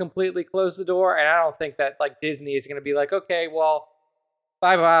going to completely close the door, and I don't think that like Disney is going to be like, okay, well,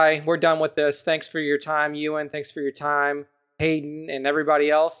 bye-bye. We're done with this. Thanks for your time, Ewan. Thanks for your time. Hayden and everybody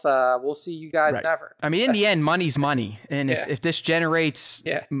else, we'll see you guys never. I mean, in the end, money's money, and if this generates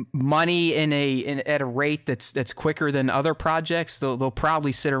money at a rate that's quicker than other projects, they'll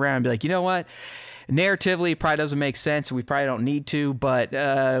probably sit around and be like, you know what? Narratively, it probably doesn't make sense. We probably don't need to, but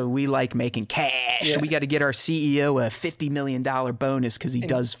we like making cash. Yeah. We got to get our CEO a $50 million bonus because he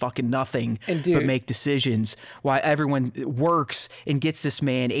does fucking nothing but make decisions while everyone works and gets this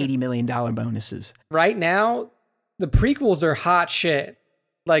man $80 million bonuses. Right now, the prequels are hot shit.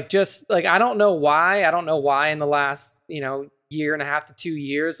 Like, just like, I don't know why. I don't know why in the last, year and a half to 2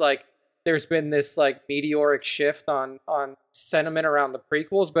 years, like, there's been this like meteoric shift on sentiment around the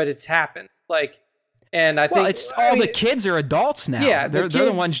prequels, but it's happened. Like, and I think the kids are adults now. Yeah, they're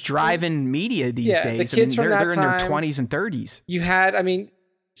the ones driving media these days. The kids they're in their 20s and 30s. You had,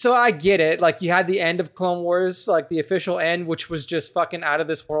 so I get it. Like, you had the end of Clone Wars, like the official end, which was just fucking out of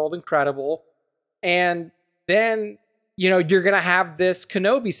this world incredible. And then, you're going to have this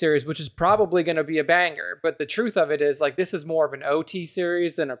Kenobi series, which is probably going to be a banger. But the truth of it is, like, this is more of an OT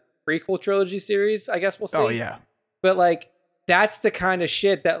series than a prequel trilogy series, I guess we'll see. Oh, yeah. But, like, that's the kind of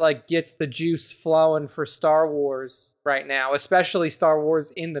shit that like gets the juice flowing for Star Wars right now, especially Star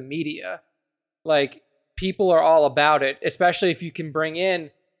Wars in the media. Like, people are all about it, especially if you can bring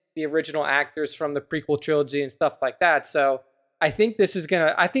in the original actors from the prequel trilogy and stuff like that. So I think this is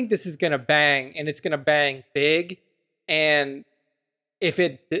gonna bang, and it's gonna bang big. And if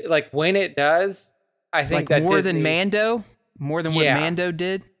it, like, when it does, I think like that more Disney, than Mando, more than what Mando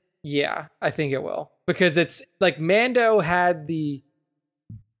did. Yeah, I think it will. Because it's like Mando had the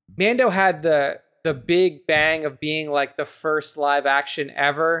big bang of being like the first live action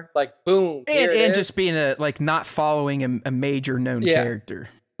ever, like boom, and just being not following a major known character.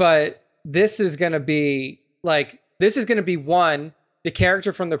 But this is gonna be one, the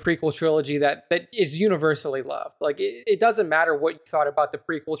character from the prequel trilogy that is universally loved. Like, it doesn't matter what you thought about the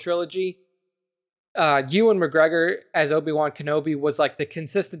prequel trilogy. Ewan McGregor as Obi-Wan Kenobi was like the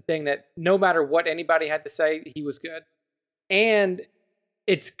consistent thing that no matter what anybody had to say, he was good. And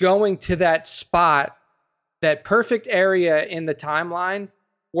it's going to that spot, that perfect area in the timeline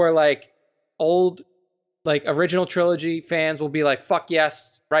where like old, like original trilogy fans will be like, fuck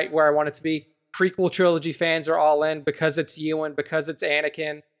yes, right where I want it to be. Prequel trilogy fans are all in because it's Ewan, because it's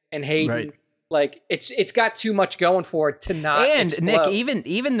Anakin and Hayden. Right. Like, it's got too much going for it to not explode. Nick,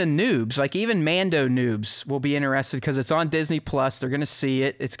 even the noobs, like even Mando noobs will be interested because it's on Disney Plus. They're gonna see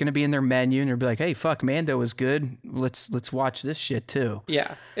it. It's gonna be in their menu, and they'll be like, "Hey, fuck, Mando is good. Let's watch this shit too."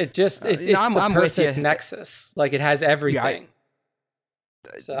 Yeah, it's the perfect nexus. Like, it has everything.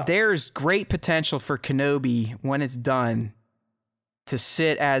 There's great potential for Kenobi when it's done to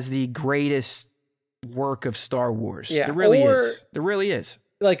sit as the greatest work of Star Wars. Yeah, there really is. There really is.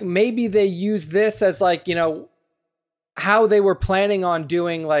 Like, maybe they use this as like, how they were planning on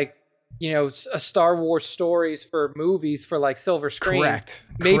doing like, a Star Wars stories for movies for like silver screen. Correct.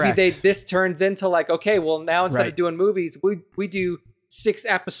 Maybe this turns into like, okay, well now instead of doing movies, we do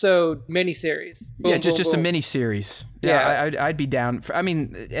 6-episode miniseries. Boom, just a miniseries. Yeah, I'd be down.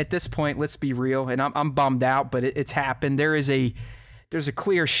 At this point, let's be real, and I'm bummed out, but it's happened. There's a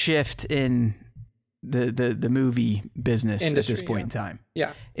clear shift in the movie business industry, at this point in time.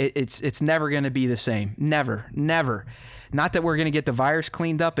 Yeah. It's never going to be the same. Never. Not that we're going to get the virus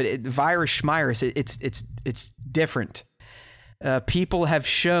cleaned up, but virus schmirus, it's different. People have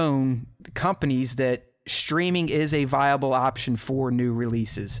shown companies that streaming is a viable option for new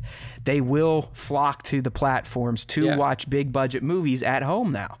releases. They will flock to the platforms to watch big budget movies at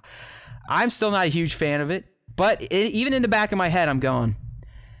home now. I'm still not a huge fan of it, but even in the back of my head, I'm going,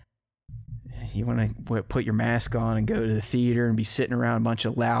 you want to put your mask on and go to the theater and be sitting around a bunch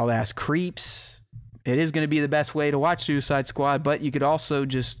of loud ass creeps. It is going to be the best way to watch Suicide Squad, but you could also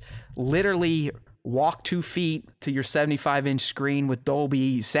just literally walk 2 feet to your 75-inch screen with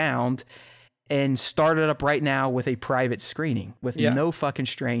Dolby sound and start it up right now with a private screening with no fucking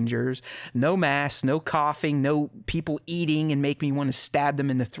strangers, no masks, no coughing, no people eating and make me want to stab them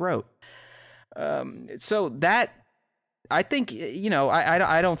in the throat. So that, I think,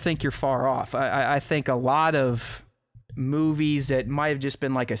 I don't think you're far off. I think a lot of movies that might have just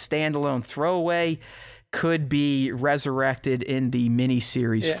been like a standalone throwaway could be resurrected in the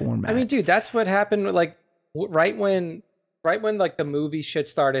miniseries format. Dude, that's what happened. Like right when like the movie shit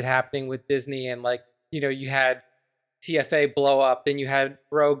started happening with Disney, and like, you had TFA blow up, then you had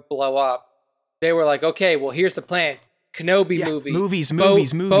Rogue blow up. They were like, okay, well, here's the plan: Kenobi movie, movies,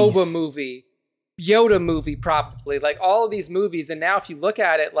 Boba movie, Yoda movie, probably, like all of these movies. And now if you look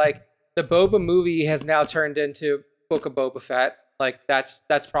at it, like the Boba movie has now turned into Book of Boba Fett. Like that's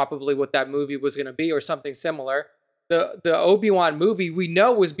probably what that movie was going to be, or something similar. the Obi-Wan movie we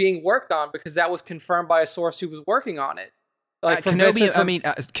know was being worked on because that was confirmed by a source who was working on it. Like Kenobi,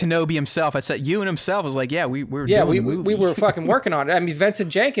 Kenobi himself. I said Ewan himself was like, yeah, we were fucking working on it. I mean, Vincent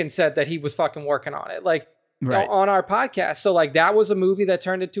Jenkins said that he was fucking working on it, like on our podcast. So like that was a movie that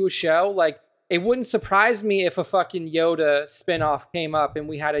turned into a show. Like it wouldn't surprise me if a fucking Yoda spinoff came up and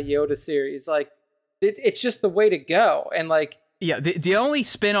we had a Yoda series. Like it's just the way to go. And like. Yeah, the only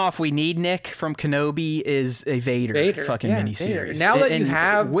spinoff we need, Nick, from Kenobi is a Vader fucking miniseries. Now that you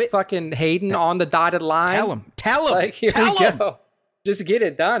have fucking Hayden on the dotted line, tell him, like here we go, just get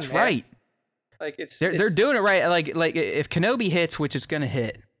it done. That's right. Like they're doing it right. Like if Kenobi hits, which it's gonna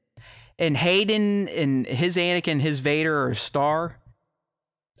hit, and Hayden and his Anakin, his Vader are a star,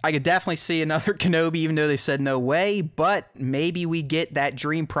 I could definitely see another Kenobi, even though they said no way. But maybe we get that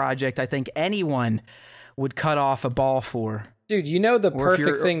dream project. I think anyone would cut off a ball for. Dude, you know the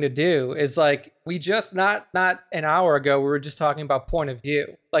perfect thing to do is like we just not an hour ago we were just talking about point of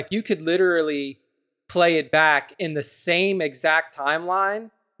view. Like you could literally play it back in the same exact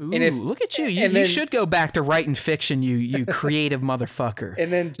timeline. Ooh, and look at you! You should go back to writing fiction, you creative motherfucker.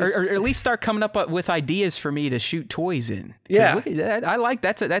 And then or at least start coming up with ideas for me to shoot toys in. Yeah, look at that. I like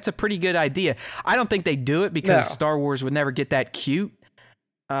that's a pretty good idea. I don't think they do it because Star Wars would never get that cute.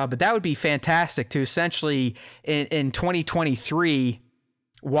 But that would be fantastic to essentially, in 2023,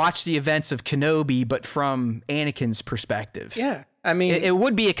 watch the events of Kenobi, but from Anakin's perspective. Yeah, I mean... It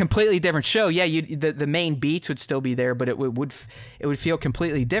would be a completely different show. Yeah, the main beats would still be there, but it would feel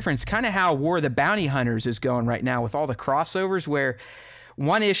completely different. It's kind of how War of the Bounty Hunters is going right now with all the crossovers where...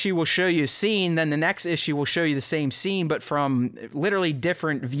 one issue will show you a scene, then the next issue will show you the same scene, but from literally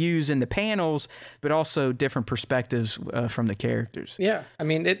different views in the panels, but also different perspectives from the characters. Yeah. I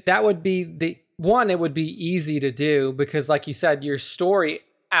mean, that would be it would be easy to do because like you said, your story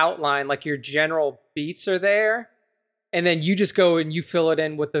outline, like your general beats are there. And then you just go and you fill it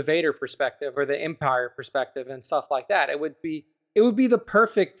in with the Vader perspective or the Empire perspective and stuff like that. It would be the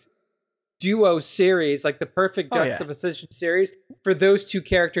perfect duo series, like the perfect juxtaposition series for those two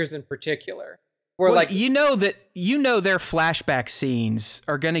characters in particular. Where like their flashback scenes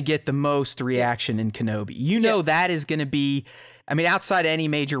are going to get the most reaction in Kenobi. That is going to be, I mean, outside any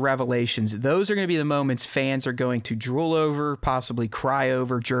major revelations, those are going to be the moments fans are going to drool over, possibly cry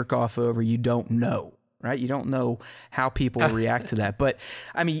over, jerk off over. You don't know. Right? You don't know how people will react to that. But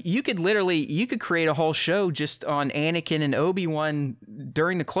I mean, you could create a whole show just on Anakin and Obi-Wan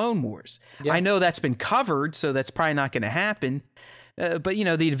during the Clone Wars. Yeah. I know that's been covered, so that's probably not going to happen. But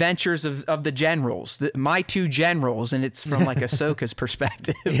the adventures of the generals, my two generals, and it's from like Ahsoka's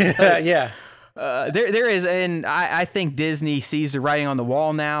perspective. Yeah. There is, and I think Disney sees the writing on the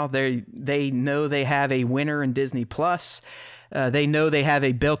wall now. They know they have a winner in Disney Plus. They know they have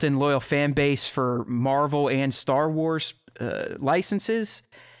a built-in loyal fan base for Marvel and Star Wars licenses.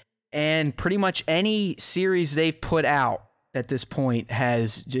 And pretty much any series they've put out at this point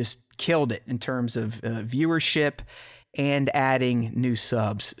has just killed it in terms of viewership and adding new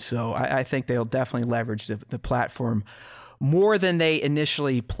subs. So I think they'll definitely leverage the platform more than they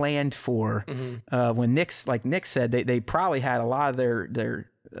initially planned for. Mm-hmm. When Nick said, they probably had a lot of their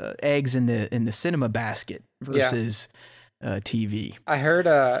eggs in the cinema basket versus... TV. I heard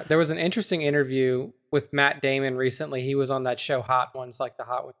there was an interesting interview with Matt Damon recently. He was on that show Hot Ones, like the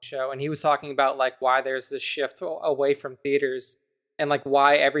Hot Ones show, and he was talking about like why there's this shift away from theaters and like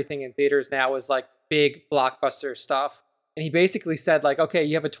why everything in theaters now is like big blockbuster stuff. And he basically said like, okay,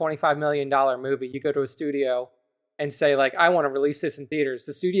 you have a $25 million movie, you go to a studio and say like, I want to release this in theaters.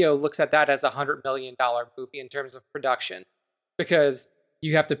 The studio looks at that as $100 million movie in terms of production because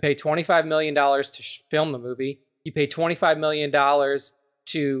you have to pay $25 million to film the movie. You pay $25 million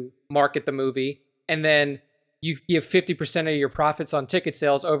to market the movie, and then you give 50% of your profits on ticket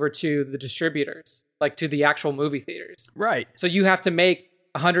sales over to the distributors, like to the actual movie theaters. Right. So you have to make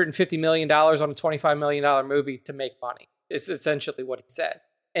 $150 million on a $25 million movie to make money. It's essentially what he said.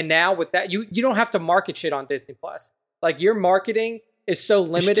 And now with that, you don't have to market shit on Disney Plus. Like your marketing is so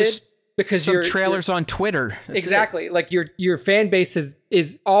limited because some trailers on Twitter. That's exactly. Like your fan base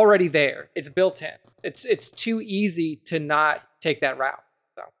is already there. It's built in. It's too easy to not take that route.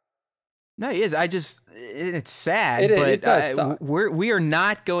 So. No, it is. It's sad, it does suck. We are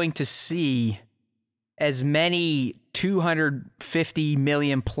not going to see as many 250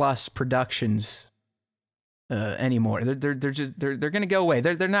 million plus productions anymore. They're going to go away.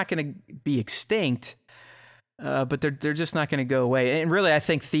 They're not going to be extinct, but they're just not going to go away. And really, I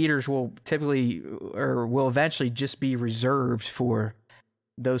think theaters will eventually just be reserved for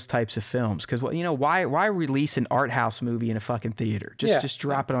those types of films, because why release an art house movie in a fucking theater? Just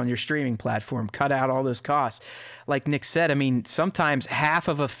drop it on your streaming platform, cut out all those costs. Like Nick said, I mean, sometimes half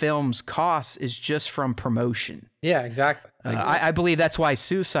of a film's cost is just from promotion. Yeah, exactly. I believe that's why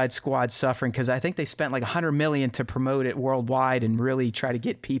Suicide Squad's suffering, because I think they spent like $100 million to promote it worldwide and really try to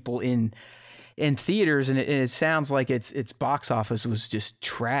get people in theaters, and it sounds like its box office was just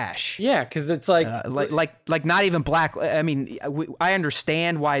trash. Yeah, because it's like not even Black. I mean, I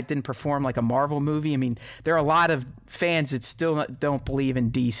understand why it didn't perform like a Marvel movie. I mean, there are a lot of fans that still don't believe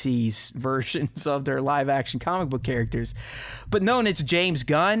in DC's versions of their live action comic book characters, but knowing it's James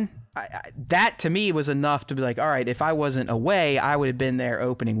Gunn, that to me was enough to be like, all right, if I wasn't away, I would have been there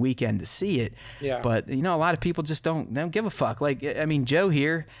opening weekend to see it. Yeah. But a lot of people just don't give a fuck. Like, I mean, Joe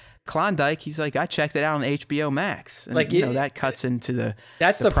here, Klondike, he's like, I checked it out on HBO Max. And, that cuts into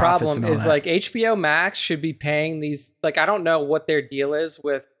that's the problem is like HBO Max should be paying these, like, I don't know what their deal is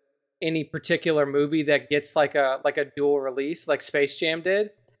with any particular movie that gets like a dual release, like Space Jam did.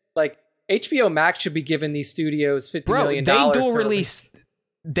 Like, HBO Max should be giving these studios $50 million.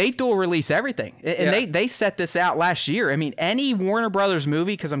 They dual release everything. And they set this out last year. I mean, any Warner Brothers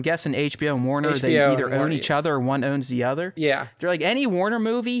movie, because I'm guessing HBO and Warner, they either own each other or one owns the other. Yeah. They're like, any Warner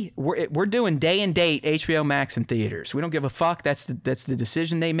movie, we're doing day and date HBO Max in theaters. We don't give a fuck. That's the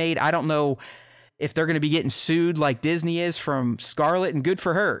decision they made. I don't know if they're going to be getting sued like Disney is from Scarlett, and good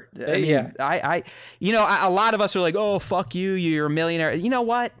for her. I mean, a lot of us are like, oh, fuck you, you're a millionaire. You know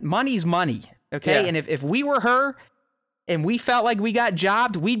what? Money's money. Okay. Yeah. And if we were her, and we felt like we got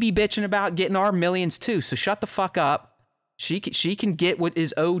jobbed, we'd be bitching about getting our millions too. So shut the fuck up. She can get what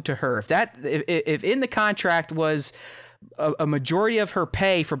is owed to her. If in the contract was a majority of her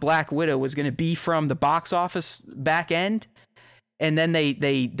pay for Black Widow was going to be from the box office back end, and then they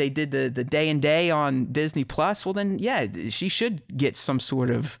did the day and day on Disney Plus, well then she should get some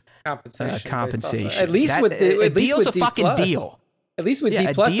sort of compensation. At least with a fucking deal. At least with D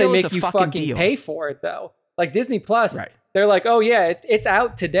Plus, they make you fucking pay for it though. Like Disney Plus, right. They're like, oh yeah, it's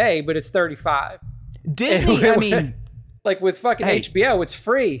out today, but it's $35. Disney, I mean, like with fucking HBO, it's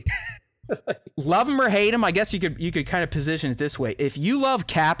free. Love them or hate them, I guess you could kind of position it this way: if you love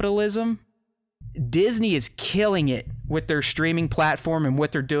capitalism, Disney is killing it with their streaming platform and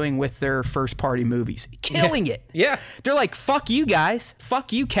what they're doing with their first party movies, killing it. Yeah, they're like, fuck you guys,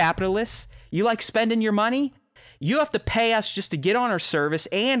 fuck you capitalists. You like spending your money? You have to pay us just to get on our service,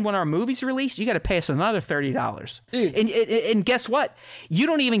 and when our movie's released, you got to pay us another $30. Dude. And guess what? You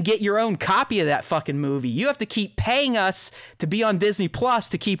don't even get your own copy of that fucking movie. You have to keep paying us to be on Disney Plus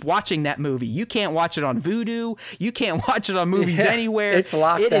to keep watching that movie. You can't watch it on Vudu. You can't watch it on Movies Anywhere. It's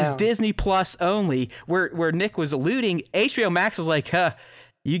locked It down. is Disney Plus only. Where Nick was alluding, HBO Max is like,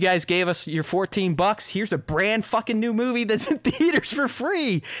 you guys gave us your $14. Here's a brand fucking new movie that's in theaters for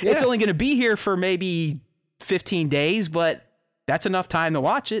free. Yeah. It's only going to be here for maybe 15 days, but that's enough time to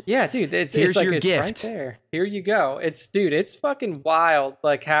watch it. Yeah, dude, here's like your it's gift right there. Here you go. It's fucking wild,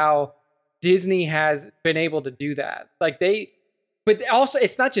 like how Disney has been able to do that. Like but also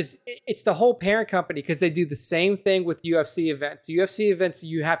it's not just, it's the whole parent company, because they do the same thing with UFC events. UFC events,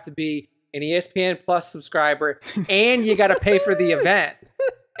 you have to be an ESPN Plus subscriber and you got to pay for the event.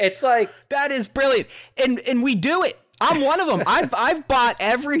 It's like, that is brilliant, and we do it. I'm one of them. I've bought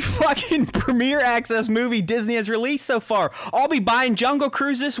every fucking Premier Access movie Disney has released so far. I'll be buying Jungle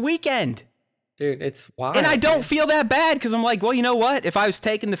Cruise this weekend. Dude, it's wild. And I don't feel that bad, because I'm like, well, you know what? If I was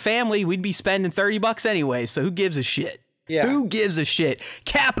taking the family, we'd be spending $30 anyway, so who gives a shit? Yeah. Who gives a shit?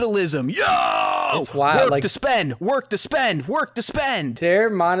 Capitalism. Yo! It's wild. Work to spend. Work to spend. Work to spend. Their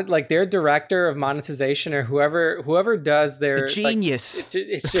director of monetization, or whoever does their genius.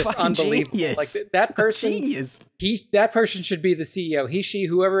 It's just unbelievable. Genius. Like that person. Genius. That person should be the CEO. He, she,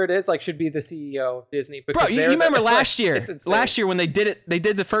 whoever it is, like, should be the CEO of Disney. Bro, you remember last year? Last year when they did it, they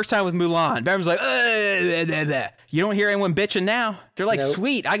did the first time with Mulan. Everyone's like, you don't hear anyone bitching now. They're like, nope.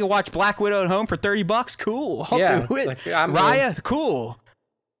 Sweet, I can watch Black Widow at home for $30. Cool, I'll do it. Like, Raya, cool.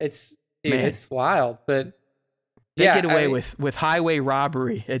 It's wild, but they get away with highway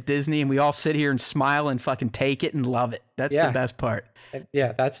robbery at Disney, and we all sit here and smile and fucking take it and love it. That's the best part.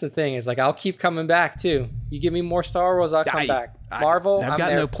 Yeah, that's the thing. Is like, I'll keep coming back too. You give me more Star Wars, I'll come back. Marvel, I've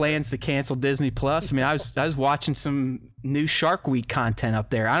got no plans to cancel Disney Plus. I mean, I was watching some new Shark Week content up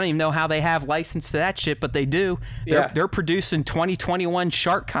there. I don't even know how they have license to that shit, but they do. They're producing 2021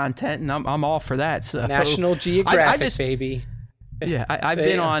 shark content, and I'm all for that. So National Geographic, baby. Yeah, I've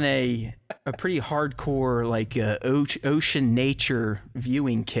been on a pretty hardcore like ocean nature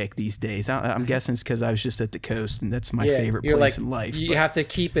viewing kick these days. I'm guessing it's because I was just at the coast, and that's my favorite place in life. You have to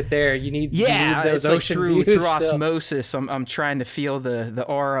keep it there. You need those ocean views through still. osmosis. I'm trying to feel the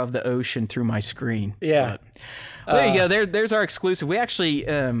aura of the ocean through my screen. Yeah. But there you go. There's our exclusive. We actually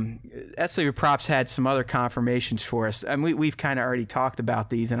SW Props had some other confirmations for us, and we've kind of already talked about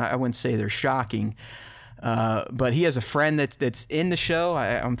these, and I wouldn't say they're shocking. But he has a friend that's in the show.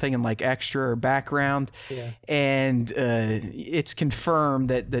 I'm thinking like extra or background. Yeah. And it's confirmed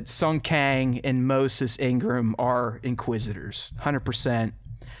that Sung Kang and Moses Ingram are Inquisitors, 100%.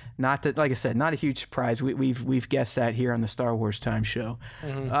 Not that, like I said, not a huge surprise. We've guessed that here on the Star Wars Time Show.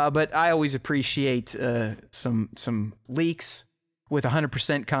 Mm-hmm. But I always appreciate some leaks with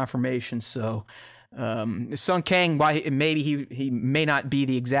 100% confirmation. So. Sung Kang, why maybe he may not be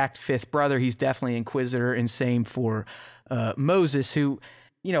the exact fifth brother, he's definitely Inquisitor, and same for Moses, who,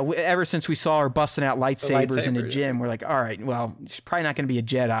 ever since we saw her busting out lightsabers in the gym, we're like, all right, well, she's probably not going to be a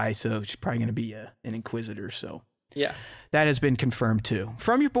Jedi, so she's probably going to be an Inquisitor. So yeah, that has been confirmed too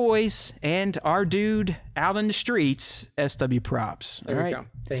from your boys and our dude out in the streets, SW Props. There we go.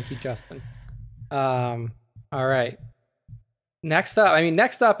 Thank you, Justin. All right. Next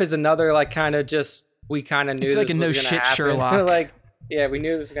up is another like kind of just we kind of knew it's this like a was no shit happen. Sherlock. Like we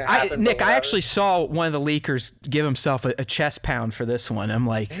knew this was gonna happen. Nick, I actually saw one of the leakers give himself a chest pound for this one. I'm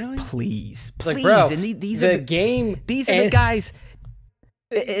like, really? please. Like, bro, and these are the guys.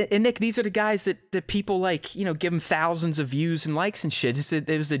 And Nick, these are the guys that people like, give them thousands of views and likes and shit. It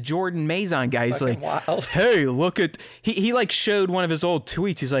was the Jordan Mazon guy. He's like, wild. Hey, look at, he like showed one of his old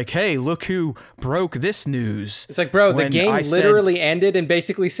tweets. He's like, hey, look who broke this news. It's like, bro, the game literally ended and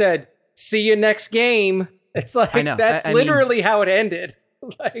basically said, see you next game. It's like, that's literally how it ended.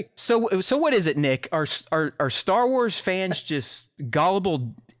 Like, so what is it, Nick? Are Star Wars fans just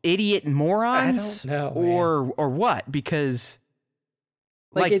gullible idiot morons? I don't know, or what? Because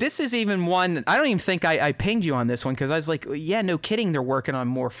like this is even one, I don't even think I pinged you on this one because I was like, yeah, no kidding, they're working on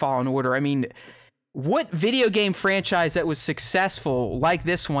more Fallen Order. I mean, what video game franchise that was successful like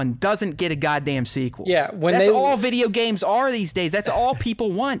this one doesn't get a goddamn sequel? Yeah, that's all video games are these days. That's all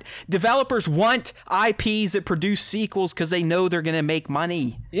people want. Developers want IPs that produce sequels because they know they're going to make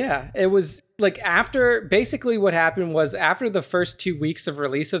money. Yeah, it was like basically what happened was after the first 2 weeks of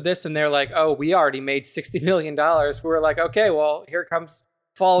release of this, and they're like, oh, we already made $60 million. We were like, okay, well, here comes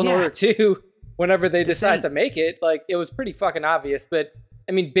Fallen Order 2 whenever they decide to make it. Like, it was pretty fucking obvious. But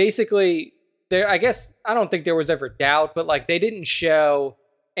I mean, basically, I guess I don't think there was ever doubt, but like they didn't show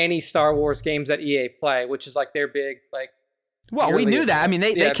any Star Wars games at EA Play, which is like their big like. Well, we knew that. I mean,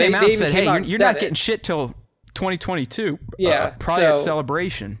 they came out and said, hey, you're not getting shit till 2022. Yeah, Project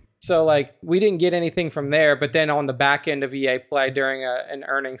Celebration. So like we didn't get anything from there, but then on the back end of EA Play during an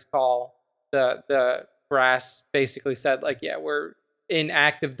earnings call, the brass basically said like, yeah, we're in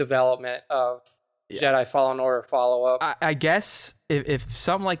active development of Jedi Fallen Order follow-up. I guess if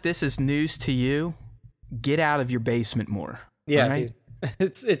something like this is news to you, get out of your basement more. Yeah, right?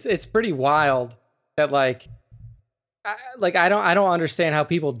 Dude. It's pretty wild that I don't understand how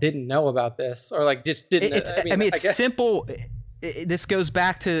people didn't know about this or like just didn't. It's simple. This goes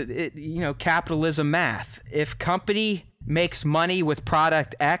back to capitalism math. If company makes money with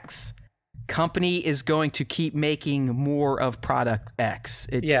product X, company is going to keep making more of product X.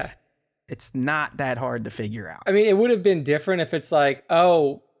 It's not that hard to figure out. I mean, it would have been different if it's like,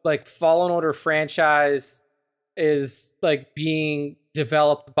 oh, like Fallen Order franchise is like being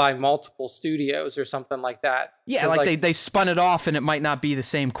developed by multiple studios or something like that. Yeah, like they spun it off and it might not be the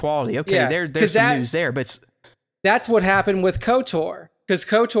same quality. Okay, there's some news there, but that's what happened with KOTOR. Because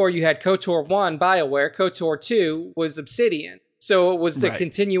KOTOR, you had KOTOR 1, BioWare, KOTOR 2 was Obsidian. So it was the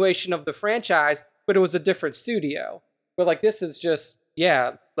continuation of the franchise, but it was a different studio. But like this is just,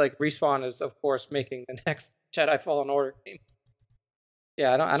 like Respawn is of course making the next Jedi Fallen Order game.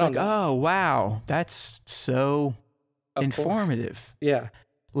 Yeah, I don't know. Oh wow, that's so informative. Yeah.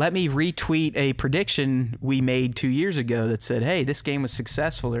 Let me retweet a prediction we made 2 years ago that said, hey, this game was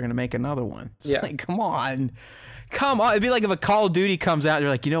successful, they're going to make another one. It's like, come on. It'd be like if a Call of Duty comes out, they're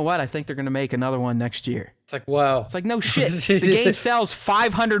like, you know what? I think they're going to make another one next year. It's like, whoa. It's like, no shit. The game sells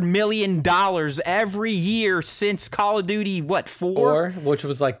 $500 million every year since Call of Duty, 4? Which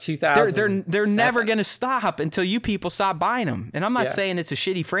was like 2000. They're never going to stop until you people stop buying them. And I'm not saying it's a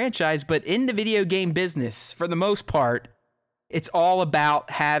shitty franchise, but in the video game business, for the most part, it's all about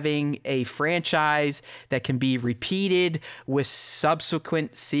having a franchise that can be repeated with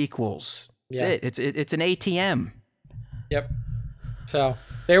subsequent sequels. That's it. It's an ATM. Yep. So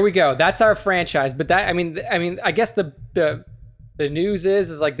there we go. That's our franchise. But that, I mean, I guess the the news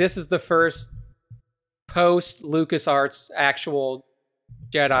is like this is the first post LucasArts actual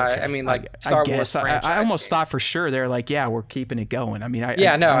Jedi. Okay. I mean, like Star Wars franchise. I almost thought for sure they're like, yeah, we're keeping it going. I mean, I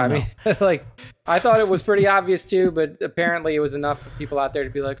mean, like I thought it was pretty obvious too, but apparently it was enough for people out there to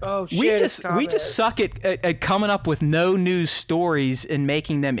be like, oh shit. We just suck at coming up with no news stories and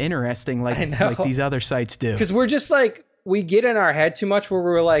making them interesting like these other sites do. Because we're just like, we get in our head too much where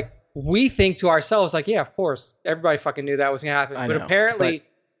we're like, we think to ourselves like, yeah, of course, everybody fucking knew that was gonna happen. But apparently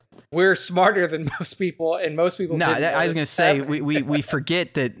we're smarter than most people, and most people. No, I was gonna say we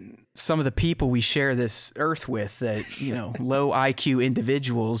forget that some of the people we share this earth with, that low IQ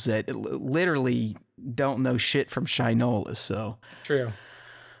individuals that literally don't know shit from Shinola. So true.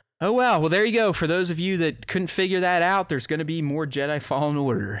 Oh well, there you go. For those of you that couldn't figure that out, there's going to be more Jedi Fallen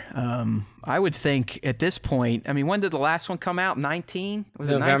Order. I would think at this point. I mean, when did the last one come out? 19? Was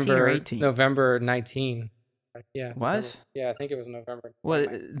it 19 or 18? November 19. Yeah. Was? Yeah, I think it was November. Well,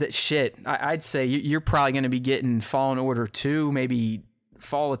 shit. I'd say you're probably going to be getting Fallen Order 2, maybe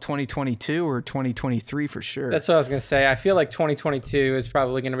fall of 2022 or 2023 for sure. That's what I was going to say. I feel like 2022 is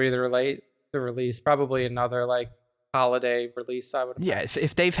probably going to be the release. Probably another holiday release, I would imagine. Yeah,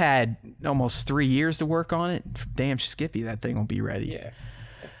 if they've had almost 3 years to work on it, damn Skippy, that thing will be ready. Yeah.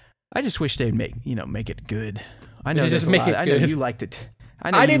 I just wish they'd make it good. I know just make it good. I know you liked it.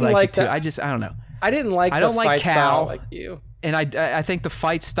 I didn't like it too. I don't know. I didn't like the fight style like you. And I think the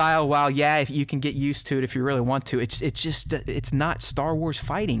fight style, while if you can get used to it if you really want to, it's not Star Wars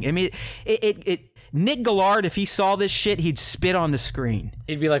fighting. I mean, Nick Gillard, if he saw this shit, he'd spit on the screen.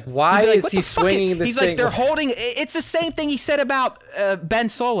 He'd be like, why is he swinging this thing? He's like, they're holding... It's the same thing he said about Ben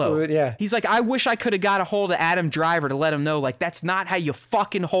Solo. Yeah. He's like, I wish I could have got a hold of Adam Driver to let him know, that's not how you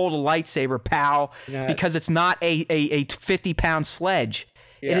fucking hold a lightsaber, pal, because it's not a 50-pound sledge.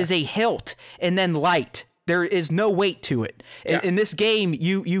 Yeah. It is a hilt and then light. There is no weight to it. Yeah. In this game,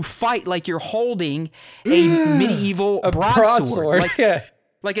 you fight like you're holding a medieval broadsword.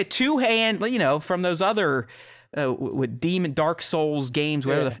 Like a two-hand, from those other with Demon Dark Souls games,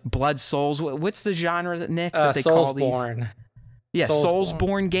 whatever the Blood Souls. What's the genre that they call these? Soulsborne. Yeah,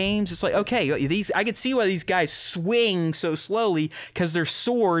 Soulsborne games. It's like, okay, I could see why these guys swing so slowly because their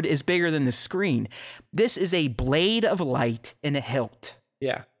sword is bigger than the screen. This is a blade of light and a hilt.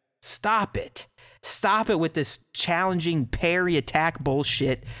 Yeah. Stop it. Stop it with this challenging parry attack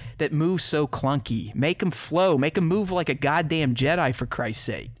bullshit that moves so clunky. Make them flow. Make them move like a goddamn Jedi, for Christ's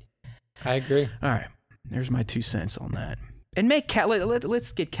sake. I agree. All right. There's my 2 cents on that. And make Cal,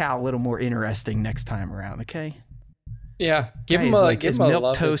 let's get Cal a little more interesting next time around, okay? Yeah. Give him as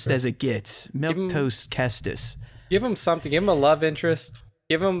milk toast as it gets. Milk toast Kestis. Give him something. Give him a love interest.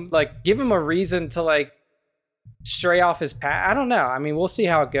 Give him a reason to stray off his path. I don't know. I mean, we'll see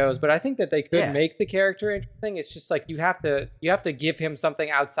how it goes, but I think that they could make the character interesting. It's just you have to give him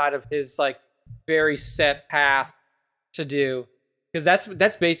something outside of his very set path to do, because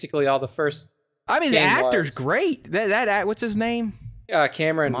that's basically all the first. I mean, the actor's great. That what's his name?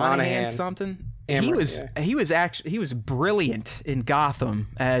 Cameron Monaghan something. He was brilliant in Gotham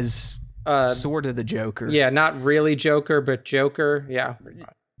as sort of the Joker. Yeah, not really Joker, but Joker. Yeah.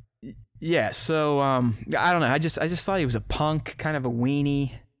 Yeah, so I don't know. I just thought he was a punk, kind of a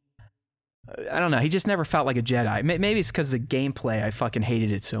weenie. I don't know. He just never felt like a Jedi. Maybe it's because of the gameplay. I fucking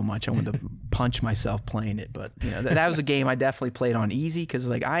hated it so much. I wanted to punch myself playing it. But that was a game I definitely played on easy because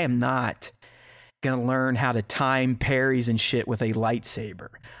I am not gonna learn how to time parries and shit with a lightsaber.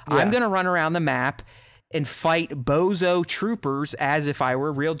 Yeah. I'm gonna run around the map and fight bozo troopers as if I were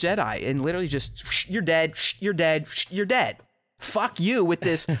a real Jedi, and literally just you're dead, you're dead, you're dead. Fuck you with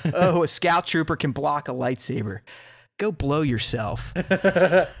this, a scout trooper can block a lightsaber. Go blow yourself.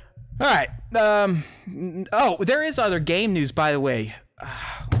 All right. There is other game news, by the way.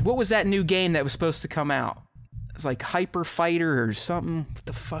 What was that new game that was supposed to come out? It's like Hyper Fighter or something. What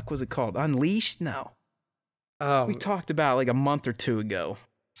the fuck was it called? Unleashed? No. We talked about a month or two ago.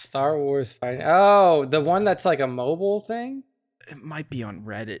 Star Wars Fighting. Oh, the one that's a mobile thing? It might be on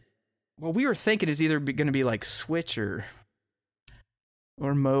Reddit. Well, we were thinking it's either going to be Switch or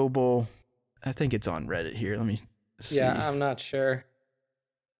mobile. I think it's on Reddit here. Let me see. Yeah, I'm not sure.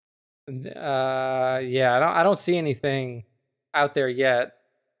 I don't see anything out there yet,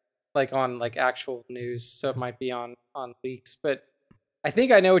 on actual news. So it might be on leaks, but I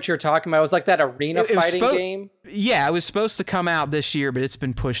think I know what you're talking about. It was that arena fighting game. Yeah, it was supposed to come out this year, but it's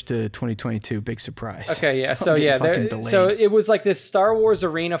been pushed to 2022. Big surprise. Okay, yeah. So it was this Star Wars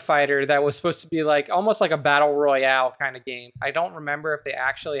arena fighter that was supposed to be almost like a battle royale kind of game. I don't remember if they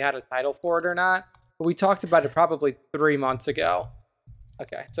actually had a title for it or not, but we talked about it probably 3 months ago.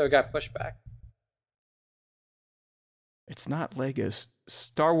 Okay, so it got pushed back. It's not Legos.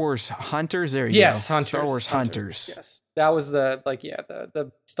 Star Wars Hunters. There you go. Yes, Hunters. Star Wars Hunters. Yes, that was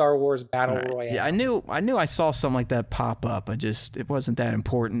the Star Wars Battle Royale. Yeah, I knew I saw something like that pop up. It wasn't that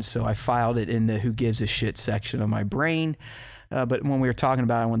important, so I filed it in the who gives a shit section of my brain. But when we were talking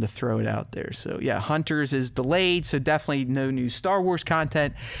about it, I wanted to throw it out there. So yeah, Hunters is delayed, so definitely no new Star Wars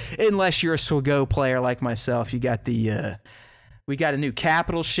content unless you're a Swago player like myself. You got we got a new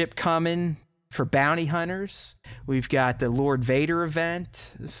capital ship coming for bounty hunters. We've got the Lord Vader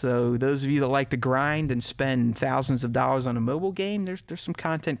event. So those of you that like to grind and spend thousands of dollars on a mobile game, there's some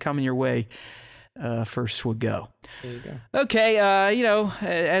content coming your way for Swago. There you go. Okay,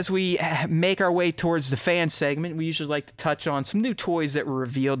 as we make our way towards the fan segment, we usually like to touch on some new toys that were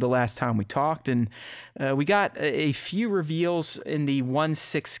revealed the last time we talked, and we got a few reveals in the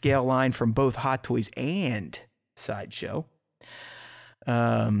 1/6 scale line from both Hot Toys and Sideshow.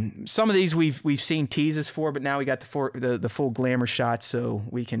 Some of these we've seen teases for, but now we got the full glamour shots, so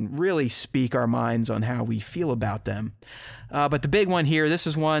we can really speak our minds on how we feel about them. But the big one here, this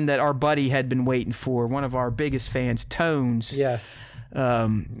is one that our buddy had been waiting for. One of our biggest fans, Tones, yes,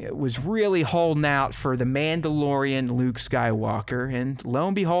 was really holding out for the Mandalorian Luke Skywalker, and lo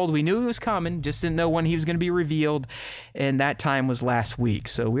and behold, we knew he was coming, just didn't know when he was going to be revealed, and that time was last week.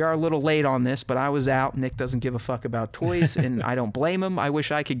 So we are a little late on this, but I was out. Nick doesn't give a fuck about toys, and I don't blame him. I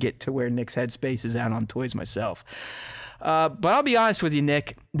wish I could get to where Nick's headspace is out on toys myself. But I'll be honest with you,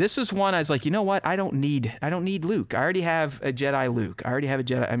 Nick. This is one I was like, you know what? I don't need Luke. I already have a Jedi Luke. I already have a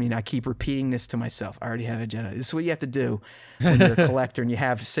Jedi. I mean, I keep repeating this to myself. I already have a Jedi. This is what you have to do when you're a collector and you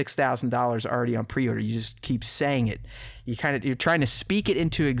have $6,000 already on pre-order. You just keep saying it. You're trying to speak it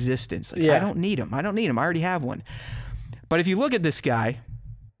into existence. Like, yeah. I don't need him. I already have one. But if you look at this guy,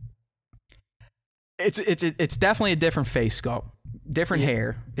 it's definitely a different face sculpt. Different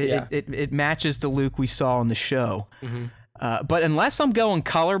hair. It matches the Luke we saw on the show. Mm-hmm. But unless I'm going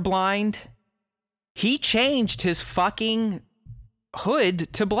colorblind, he changed his fucking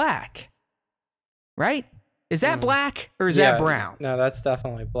hood to black. Right? Is that black or is that brown? No, that's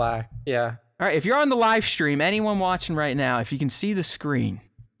definitely black. Yeah. All right. If you're on the live stream, anyone watching right now, if you can see the screen,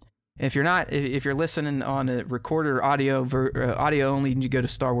 if you're not, if you're listening on a recorded or audio only, you can go to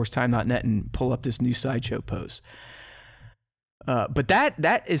StarWarsTime.net and pull up this new Sideshow post. But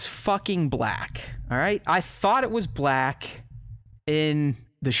that is fucking black. All right. I thought it was black in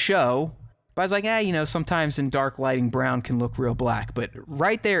the show, but I was like, sometimes in dark lighting, brown can look real black. But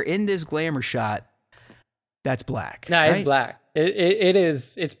right there in this glamour shot, that's black. No, right? It's black. It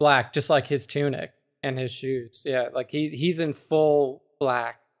is. It's black, just like his tunic and his shoes. Yeah, like he's in full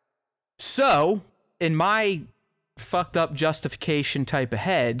black. So in my fucked up justification type of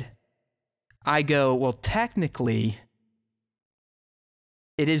head, I go, well, technically,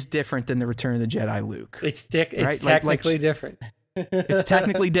 it is different than the Return of the Jedi Luke. It's technically different. It's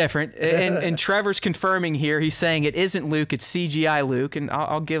technically different. And Trevor's confirming here. He's saying it isn't Luke, it's CGI Luke, and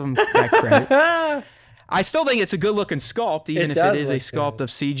I'll give him that credit. I still think it's a good-looking sculpt, even if it is a sculpt of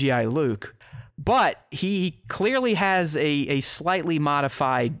CGI Luke. But he clearly has a slightly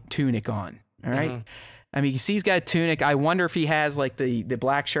modified tunic on, all right? Mm-hmm. I mean, you see he's got a tunic. I wonder if he has, like, the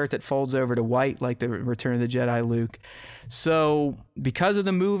black shirt that folds over to white, like the Return of the Jedi Luke. So because of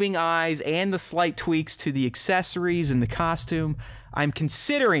the moving eyes and the slight tweaks to the accessories and the costume, I'm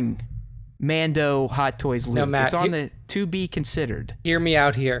considering Mando Hot Toys Luke. No, Matt, it's on the to be considered. Hear me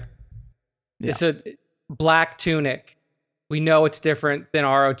out here. Yeah. It's a black tunic. We know it's different than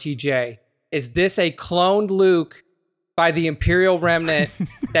ROTJ. Is this a cloned Luke by the Imperial Remnant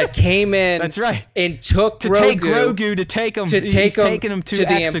that came in? That's right. And took Grogu to take him. He's taking him to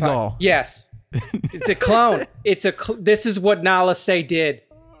Exegol. Yes. It's a clone. This is what Nala Se did.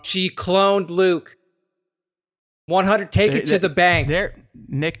 She cloned Luke. 100. Take it to the bank. There,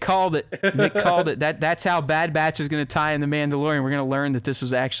 Nick called it. That's how Bad Batch is going to tie in the Mandalorian. We're going to learn that this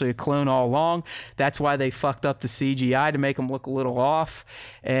was actually a clone all along. That's why they fucked up the CGI to make him look a little off.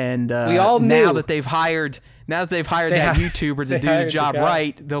 And we all knew. Now that they've hired that YouTuber to do the job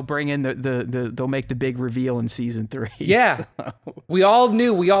right, they'll bring in they'll make the big reveal in season 3. Yeah, so. We all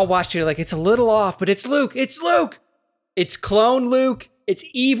knew. We all watched it like it's a little off, but it's Luke. It's Luke. It's clone Luke. It's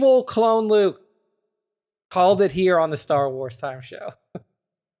evil clone Luke. Called it here on the Star Wars Time Show.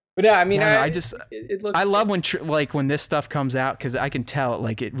 But yeah, I mean, I love when this stuff comes out, because I can tell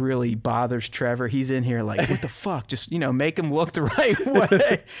like it really bothers Trevor. He's in here like, what the fuck? Just make him look the right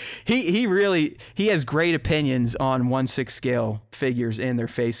way. He has great opinions on 1/6 scale figures and their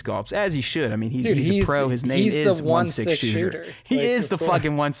face sculpts, as he should. I mean, he's a pro. His name is 1/6 shooter. He is the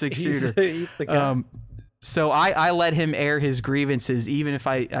fucking 1/6 shooter. He's the guy. So I let him air his grievances, even if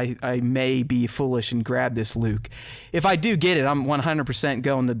I may be foolish and grab this Luke. If I do get it, I'm 100%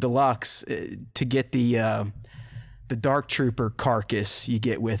 going the deluxe to get the Dark Trooper carcass you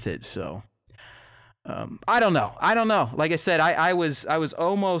get with it. So I don't know. Like I said, I was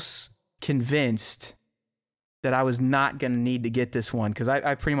almost convinced that I was not going to need to get this one because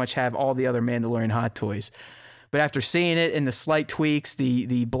I pretty much have all the other Mandalorian Hot Toys. But after seeing it and the slight tweaks,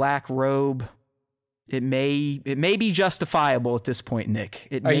 the black robe, it may be justifiable at this point,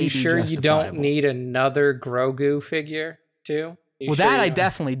 Nick. Are you sure you don't need another Grogu figure too? Well, sure that I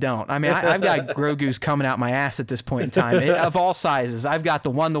definitely don't. I mean, I've got Grogu's coming out my ass at this point in time, of all sizes. I've got the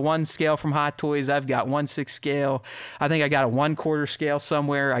 1:1 scale from Hot Toys. I've got 1/6 scale. I think I got a 1/4 scale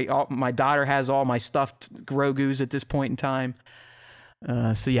somewhere. My daughter has all my stuffed Grogu's at this point in time.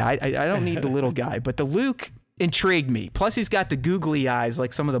 So yeah, I don't need the little guy, but the Luke intrigued me. Plus, he's got the googly eyes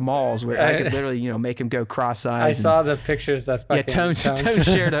like some of the malls where I could literally, make him go cross-eyed. I saw the pictures that fucking Tone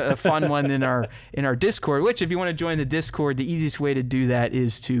shared a fun one in our Discord, which if you want to join the Discord, the easiest way to do that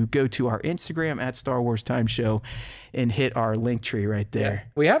is to go to our Instagram at Star Wars Time Show and hit our link tree right there. Yeah.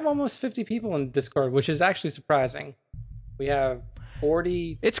 We have almost 50 people in Discord, which is actually surprising. We have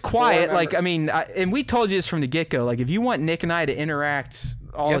 40. It's quiet. Like, I mean, and we told you this from the get-go. Like, if you want Nick and I to interact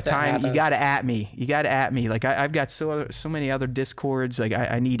all the time, you got to at me. Like, I've got so many other Discords. Like,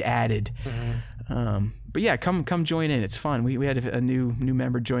 I need added. Mm-hmm. But yeah, come join in. It's fun. We had a new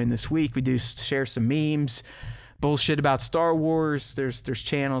member join this week. We do share some memes, bullshit about Star Wars. There's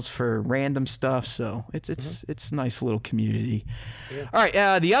channels for random stuff. So it's a nice little community. Yeah. All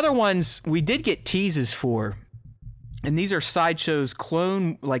right. The other ones we did get teases for. And these are Sideshow's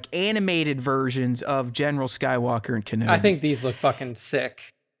clone, like animated versions of General Skywalker and Kenobi. I think these look fucking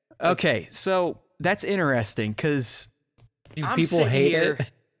sick. Okay, so that's interesting because people hate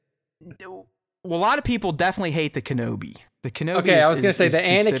it. Well, a lot of people definitely hate the Kenobi. The Kenobi. Okay, I was gonna say the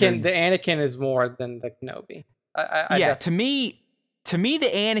Anakin is more than the Kenobi. To me,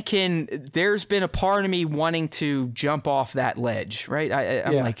 the Anakin. There's been a part of me wanting to jump off that ledge. Right,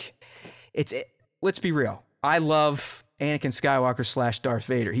 I'm like, let's be real. I love Anakin Skywalker / Darth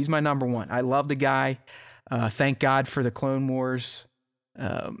Vader. He's my number one. I love the guy. Thank God for the Clone Wars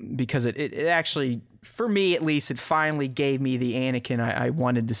because it actually, for me at least, it finally gave me the Anakin I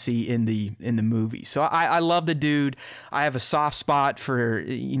wanted to see in the movie. So I love the dude. I have a soft spot for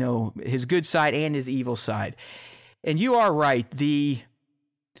his good side and his evil side. And you are right. The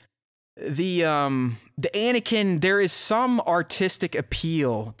Anakin, there is some artistic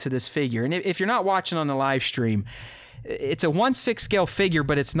appeal to this figure. And if you're not watching on the live stream, it's a 1/6 scale figure,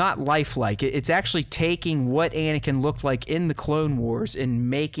 but it's not lifelike. It's actually taking what Anakin looked like in the Clone Wars and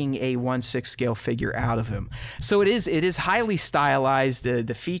making a 1/6 scale figure out of him. So it is highly stylized.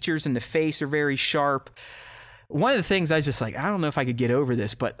 The features in the face are very sharp. One of the things I was just like, I don't know if I could get over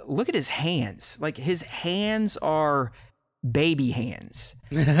this, but look at his hands. Like, his hands are baby hands.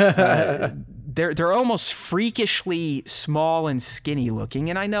 They're almost freakishly small and skinny looking.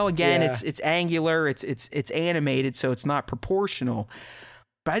 And I know, again, it's angular, it's animated, so it's not proportional.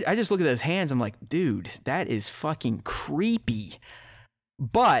 But I just look at those hands, I'm like, dude, that is fucking creepy.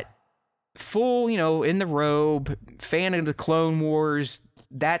 But full, in the robe, fan of the Clone Wars,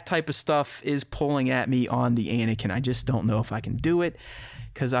 that type of stuff is pulling at me on the Anakin. I just don't know if I can do it,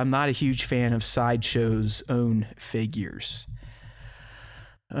 because I'm not a huge fan of Sideshow's own figures.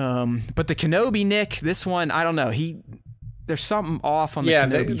 But the Kenobi, Nick, this one, I don't know. There's something off on the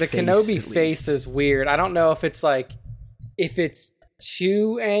Kenobi face. The Kenobi face is weird. I don't know if it's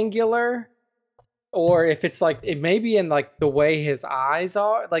too angular, or if it's like, it may be in like the way his eyes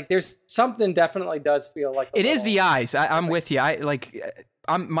are. Like, there's something definitely does feel like it is the eyes. I'm with you.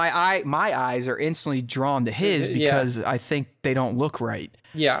 My eyes are instantly drawn to his because I think they don't look right.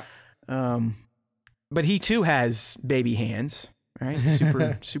 Yeah. But he too has baby hands, right?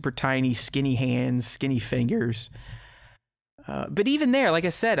 Super tiny, skinny hands, skinny fingers. But even there, like I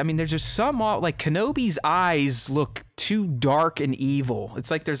said, I mean, there's just some, like, Kenobi's eyes look too dark and evil. It's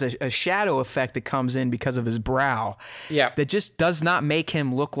like there's a shadow effect that comes in because of his brow. Yeah. That just does not make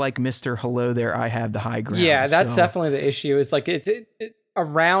him look like Mr. Hello There, I Have the High Ground. Yeah, that's definitely the issue. It's like it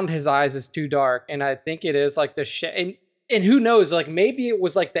around his eyes is too dark, and I think it is like and who knows, like, maybe it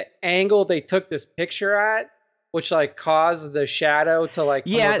was like the angle they took this picture at, which like caused the shadow to like,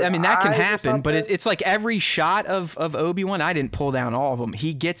 I mean, that can happen, but it's like every shot of Obi-Wan, I didn't pull down all of them,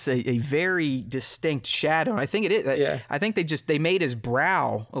 he gets a very distinct shadow, and I think it is I think they made his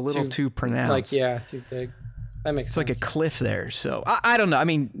brow a little too pronounced, like too big. That makes sense. It's like a cliff there. So I don't know, I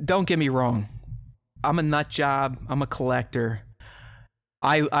mean, don't get me wrong, I'm a nut job, I'm a collector.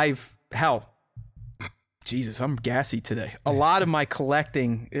 Jesus, I'm gassy today. A lot of my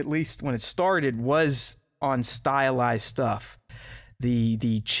collecting, at least when it started, was on stylized stuff. The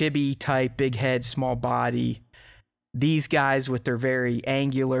chibi type, big head, small body. These guys with their very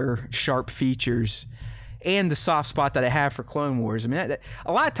angular, sharp features. And the soft spot that I have for Clone Wars. I mean,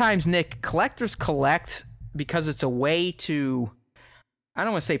 a lot of times, Nick, collectors collect because it's a way to, I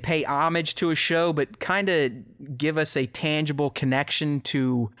don't want to say pay homage to a show, but kind of give us a tangible connection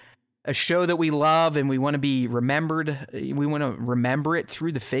to a show that we love and we want to be remembered. We want to remember it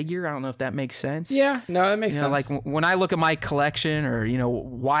through the figure. I don't know if that makes sense. Yeah, no, that makes sense. Like when I look at my collection, or,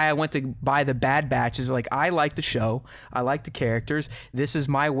 why I went to buy the Bad Batch is like, I like the show. I like the characters. This is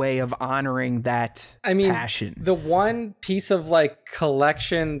my way of honoring that passion. The one piece of like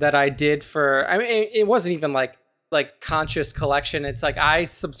collection that I did it wasn't even like conscious collection. It's like I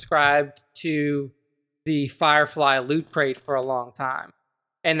subscribed to the Firefly loot crate for a long time.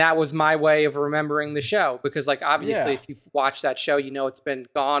 And that was my way of remembering the show, because like obviously if you've watched that show, it's been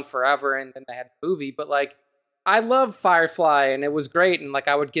gone forever, and then they had the movie. But like I love Firefly, and it was great. And like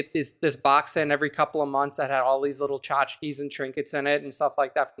I would get this box in every couple of months that had all these little tchotchkes and trinkets in it and stuff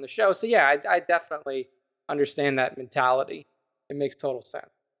like that from the show. So yeah, I definitely understand that mentality. It makes total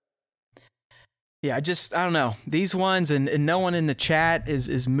sense. Yeah, I don't know. These ones, and no one in the chat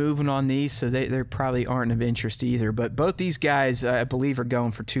is moving on these, so they probably aren't of interest either. But both these guys, I believe, are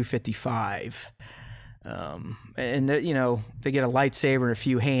going for $255. And they get a lightsaber and a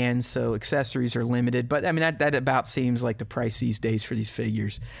few hands, so accessories are limited. But I mean, that about seems like the price these days for these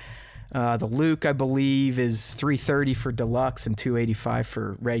figures. The Luke, I believe, is $330 for deluxe and $285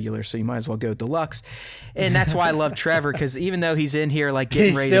 for regular, so you might as well go deluxe. And that's why I love Trevor, because even though he's in here like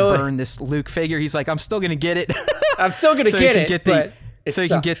getting ready to burn this Luke figure, he's like, I'm still gonna get it. I'm still gonna get it, but so you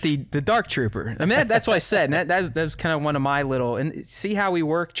can get the Dark Trooper. I mean, that's what I said. And that's kind of one of my little, and see how we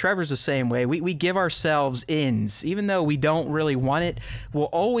work. Trevor's the same way. We give ourselves ins, even though we don't really want it. We'll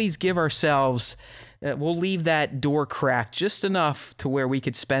always give ourselves. We'll leave that door cracked just enough to where we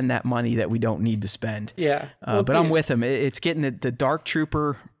could spend that money that we don't need to spend. Yeah. But I'm with him. It's getting the Dark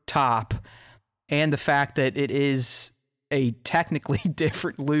Trooper top, and the fact that it is a technically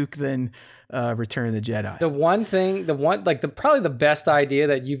different Luke than Return of the Jedi. Probably the best idea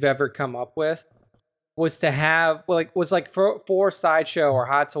that you've ever come up with was to have, for Sideshow or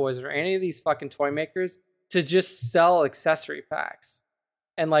Hot Toys or any of these fucking toy makers to just sell accessory packs.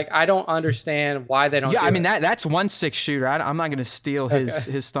 And like, I don't understand why they don't. Yeah, I mean that's 1/6 shooter. I'm not going to steal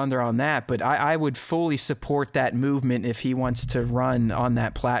his thunder on that, but I would fully support that movement if he wants to run on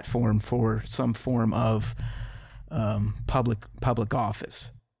that platform for some form of public office.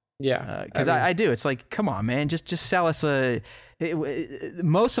 Yeah, because I do. It's like, come on, man, just sell us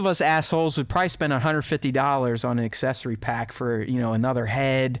most of us assholes would probably spend $150 on an accessory pack for another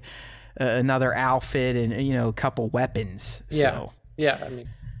head, another outfit, and a couple weapons. Yeah. So. Yeah, I mean,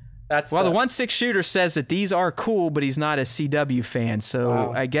 that's the 1/6 shooter says that these are cool, but he's not a CW fan. So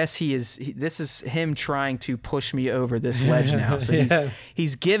wow. I guess this is him trying to push me over this ledge now. So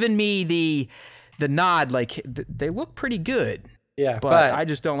he's given me the nod, like they look pretty good. Yeah, but I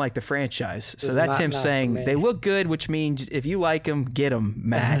just don't like the franchise. So that's him saying they look good, which means if you like them, get them,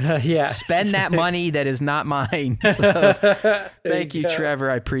 Matt. Yeah. Spend that money that is not mine. So thank you,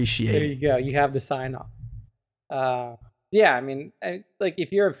 Trevor. I appreciate it. There you go. You have the sign off. Yeah, I mean,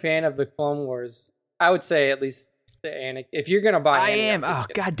 if you're a fan of the Clone Wars, I would say at least the Anakin. If you're gonna buy, I am. Oh,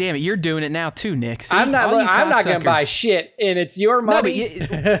 god damn it, you're doing it now too, Nick. See, I'm not gonna buy shit, and it's your money.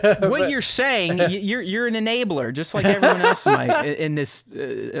 No, but what you're saying, you're an enabler, just like everyone else in this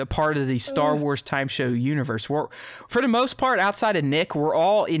part of the Star Wars Time Show universe. For the most part, outside of Nick, we're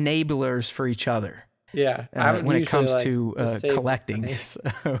all enablers for each other. Yeah, when it comes to collecting. So.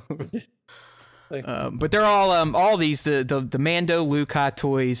 But they're all these, the Mando Luke Hot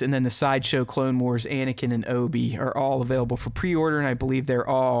Toys, and then the Sideshow Clone Wars Anakin and Obi are all available for pre-order, and I believe they're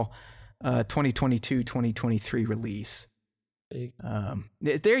all 2022-2023 release.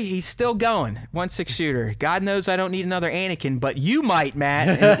 There he's still going. 1/6 shooter. God knows I don't need another Anakin, but you might,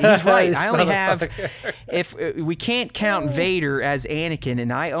 Matt. And he's right. I only have, if we can't count Vader as Anakin,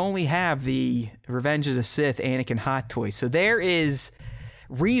 and I only have the Revenge of the Sith Anakin Hot Toy. So there is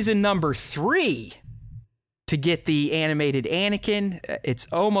reason number 3 to get the animated Anakin. It's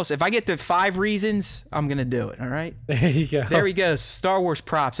almost, if I get to 5 reasons, I'm going to do it. All right. There you go. There we go. Star Wars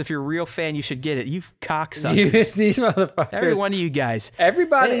props. If you're a real fan, you should get it. You cocksuckers. These motherfuckers. Every one of you guys.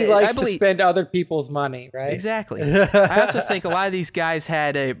 Everybody likes to spend other people's money, right? Exactly. I also think a lot of these guys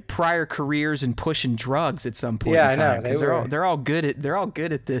had prior careers in pushing drugs at some point in time. I know. Because they're all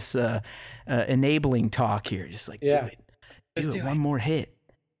good at this enabling talk here. Just like, do it. Do it. One more hit.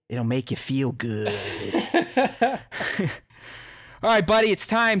 It'll make you feel good. All right, buddy, it's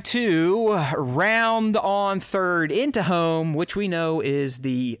time to round on third into home, which we know is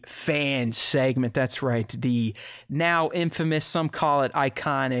the fan segment. That's right, the now infamous, some call it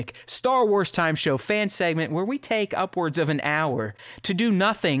iconic, Star Wars Time Show fan segment where we take upwards of an hour to do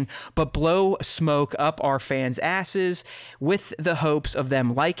nothing but blow smoke up our fans' asses with the hopes of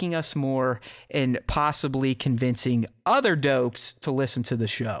them liking us more and possibly convincing other dopes to listen to the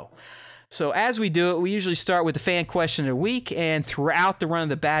show. So as we do it, we usually start with the fan question of the week, and throughout the run of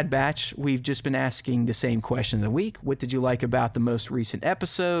the Bad Batch, we've just been asking the same question of the week. What did you like about the most recent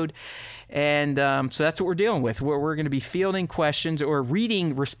episode? And so that's what we're dealing with. We're going to be fielding questions or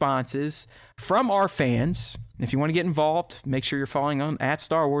reading responses from our fans. If you want to get involved, make sure you're following on at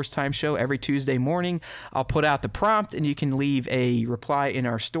Star Wars Time Show every Tuesday morning. I'll put out the prompt, and you can leave a reply in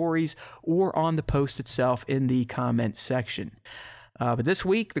our stories or on the post itself in the comment section. But this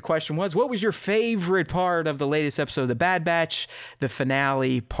week, the question was, what was your favorite part of the latest episode of The Bad Batch, the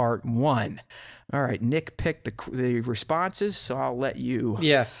finale, part 1? All right, Nick picked the responses, so I'll let you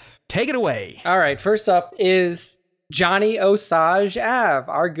take it away. All right, first up is Johnny Osage Ave,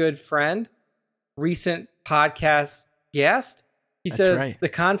 our good friend, recent podcast guest. He says right. the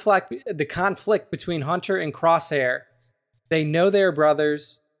conflict between Hunter and Crosshair, they know they're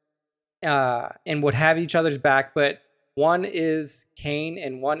brothers and would have each other's back, but one is Cain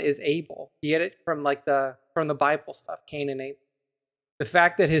and one is Abel. You get it from from the Bible stuff, Cain and Abel. The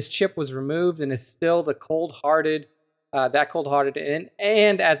fact that his chip was removed and is still the cold-hearted,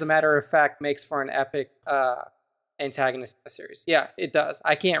 and as a matter of fact, makes for an epic antagonist in the series. Yeah, it does.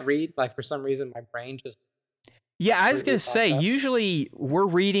 I can't read. For some reason, my brain just... Yeah, I was going to say, usually we're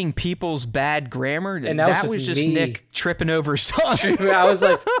reading people's bad grammar, and that was just Nick tripping over something. I was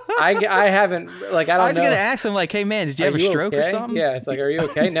like, I haven't, I don't know. I was going to ask him, hey, man, did you have a stroke or something? Yeah, it's are you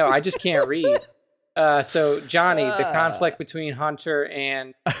okay? No, I just can't read. So, Johnny, the conflict between Hunter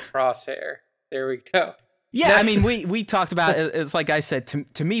and Crosshair. There we go. Yeah, I mean, we talked about it. It's like I said,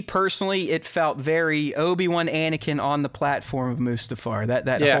 to me personally, it felt very Obi-Wan Anakin on the platform of Mustafar.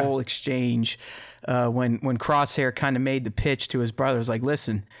 That whole exchange when Crosshair kind of made the pitch to his brothers,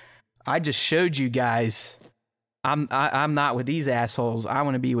 listen, I just showed you guys I'm not with these assholes. I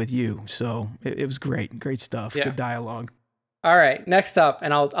want to be with you. So it was great stuff. Yeah. Good dialogue. All right, next up,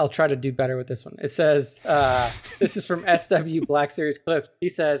 and I'll try to do better with this one. It says, this is from SW Black Series Clips. He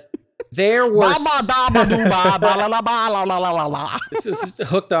says, there were... This is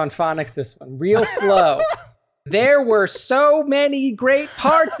hooked on phonics, this one. Real slow. There were so many great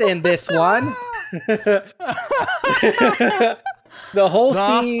parts in this one. The whole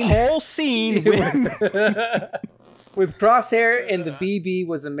scene with Crosshair and the BB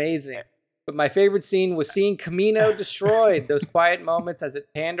was amazing. But my favorite scene was seeing Kamino destroyed. Those quiet moments as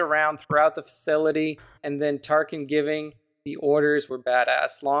it panned around throughout the facility, and then Tarkin giving the orders were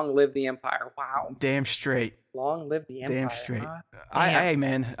badass. Long live the Empire. Wow. Damn straight. Long live the Empire. Damn straight.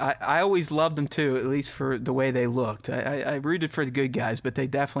 I always loved them too, at least for the way they looked. I rooted for the good guys, but they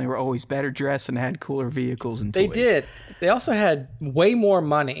definitely were always better dressed and had cooler vehicles and toys. They did. They also had way more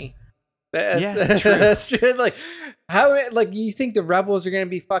money. That's true. That's true. How you think the rebels are going to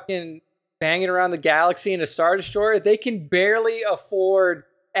be fucking banging around the galaxy in a Star Destroyer? They can barely afford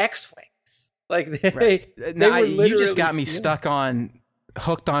X-Wings. They you just got me hooked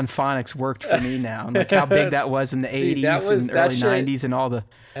on phonics worked for me now. And how big that was in the 80s and early 90s and all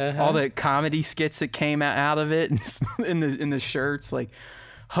the comedy skits that came out of it and in the shirts.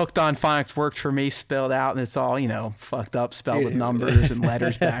 Hooked on phonics worked for me, spelled out, and it's all, fucked up, spelled with numbers and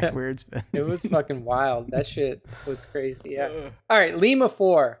letters backwards. It was fucking wild. That shit was crazy. Yeah. All right, Lima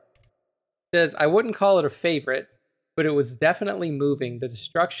 4 says, I wouldn't call it a favorite, but it was definitely moving. The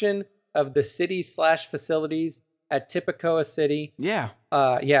destruction of the city/facilities at Tipicoa City. Yeah.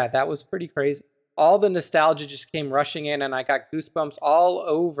 That was pretty crazy. All the nostalgia just came rushing in, and I got goosebumps all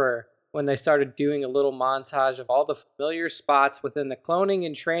over when they started doing a little montage of all the familiar spots within the cloning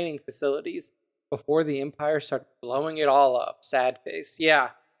and training facilities before the Empire started blowing it all up. Sad face. Yeah.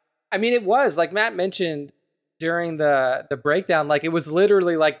 I mean, it was, like Matt mentioned during the breakdown, it was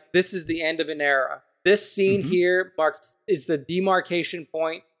literally this is the end of an era. This scene here is the demarcation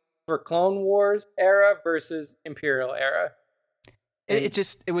point for Clone Wars era versus Imperial era.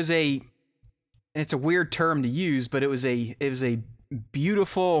 It's a weird term to use, but it was a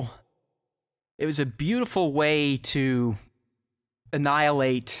beautiful way to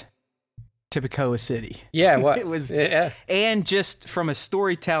annihilate Tipicoa City. Yeah, it was. It was, yeah. And just from a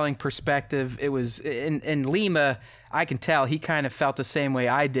storytelling perspective, it was in Lima. I can tell he kind of felt the same way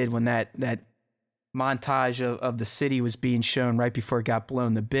I did when that montage of the city was being shown right before it got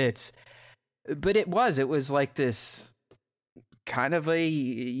blown to bits. But it was like this kind of a,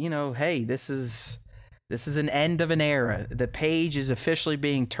 hey, this is an end of an era. The page is officially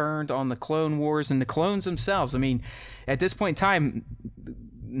being turned on the Clone Wars and the clones themselves. I mean, at this point in time,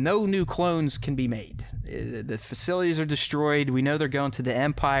 no new clones can be made. The facilities are destroyed. We know they're going to the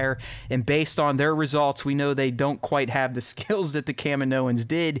Empire, and based on their results, we know they don't quite have the skills that the Kaminoans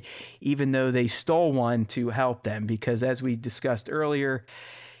did, even though they stole one to help them. Because as we discussed earlier,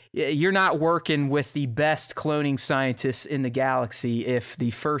 you're not working with the best cloning scientists in the galaxy if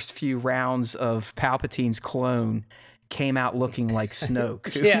the first few rounds of Palpatine's clone came out looking like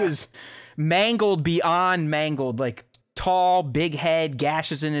Snoke, who was mangled beyond mangled, like tall, big head,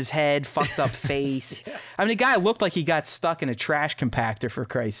 gashes in his head, fucked up face. I mean, the guy looked like he got stuck in a trash compactor, for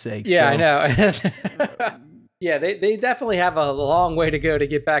Christ's sake. Yeah, I know. Yeah, they definitely have a long way to go to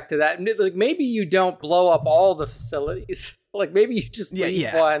get back to that. Like, maybe you don't blow up all the facilities. Like, maybe you just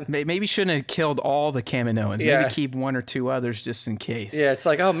leave one. Maybe shouldn't have killed all the Kaminoans. Yeah. Maybe keep one or two others just in case. Yeah, it's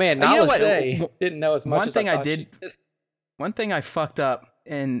like, oh man, Nala Se didn't know as much as I thought she did. One thing I fucked up,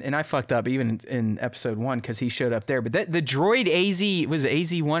 and I fucked up even in episode 1 because he showed up there. But the droid was it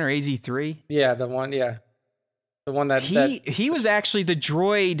AZ-1 or AZ-3? Yeah, the one, yeah. The one that he was actually the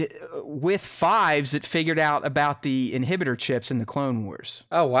droid with Fives that figured out about the inhibitor chips in the Clone Wars.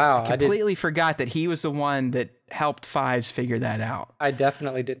 Oh wow! I completely forgot that he was the one that helped Fives figure that out. I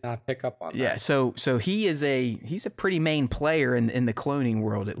definitely did not pick up on that. Yeah, so he's a pretty main player in the cloning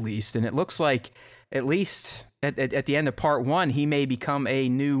world, at least, and it looks like at least at the end of part 1, he may become a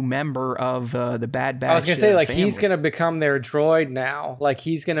new member of the Bad Batch. I was gonna say, like, family. he's gonna become their droid now. Like,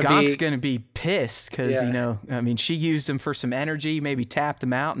 he's gonna Gonk's gonna be pissed because I mean, she used him for some energy, maybe tapped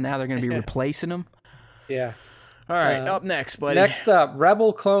him out, and now they're gonna be replacing him. Yeah. All right, up next, buddy. Next up,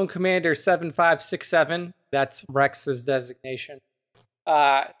 Rebel Clone Commander 7567. That's Rex's designation.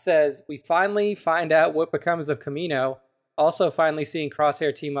 Says, we finally find out what becomes of Kamino. Also, finally seeing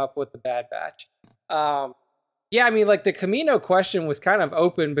Crosshair team up with the Bad Batch. Yeah, I mean, like, the Kamino question was kind of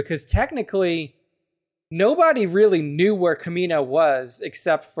open because technically nobody really knew where Kamino was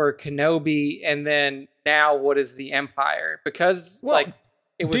except for Kenobi, and then now what is the Empire? Because,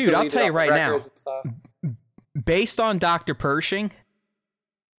 it was dude, I'll tell you right now, based on Dr. Pershing,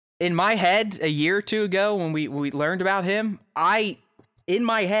 in my head, a year or two ago when we learned about him, in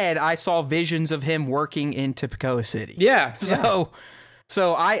my head, I saw visions of him working in Tipicoa City. Yeah.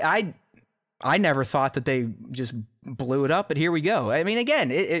 So I never thought that they just blew it up, but here we go. I mean, again,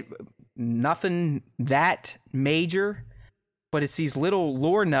 it nothing that major, but it's these little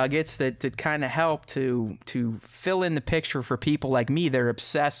lore nuggets that kind of help to fill in the picture for people like me. They're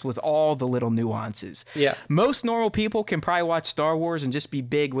obsessed with all the little nuances. Yeah. Most normal people can probably watch Star Wars and just be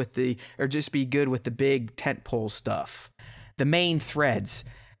good with the big tentpole stuff, the main threads.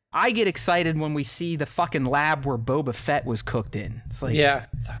 I get excited when we see the fucking lab where Boba Fett was cooked in. It's like,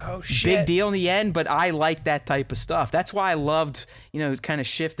 oh shit. Big deal in the end, but I like that type of stuff. That's why I loved, kind of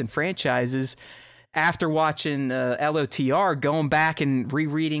shift in franchises after watching LOTR, going back and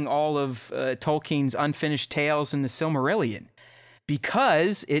rereading all of Tolkien's unfinished tales in the Silmarillion,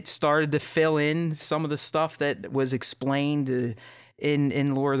 because it started to fill in some of the stuff that was explained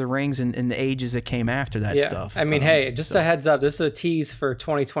in Lord of the Rings and the ages that came after that stuff. I mean, hey, just a heads up, this is a tease for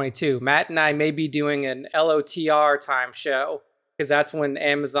 2022. Matt and I may be doing an LOTR time show, because that's when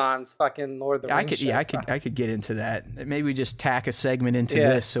Amazon's fucking Lord of the Rings I could get into that. Maybe we just tack a segment into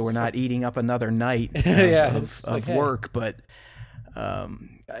this so we're not eating up another night of work. But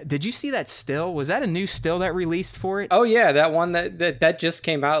did you see that still? Was that a new still that released for it? Oh, yeah, that one that just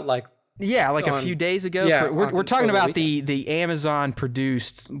came out like... Yeah, like a few days ago. Yeah, we're talking about the Amazon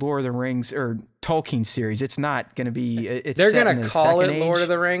produced Lord of the Rings or Tolkien series. It's not going to be. They're going to call it Lord of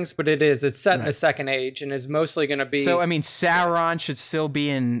the Rings, but it is. It's set in a second age and is mostly going to be. So I mean, Sauron should still be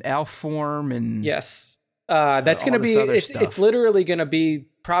in elf form, and yes, that's going to be. It's literally going to be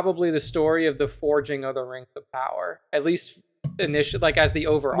probably the story of the forging of the Rings of Power, at least initially, like as the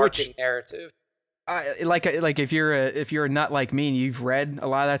overarching narrative. Like if you're a nut like me and you've read a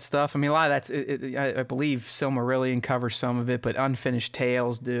lot of that stuff, I mean, a lot of that's I believe Silmarillion covers some of it, but Unfinished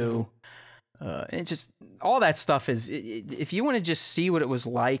Tales do. And just all that stuff is, if you want to just see what it was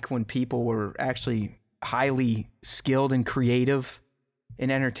like when people were actually highly skilled and creative in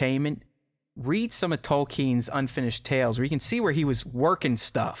entertainment, read some of Tolkien's Unfinished Tales, where you can see where he was working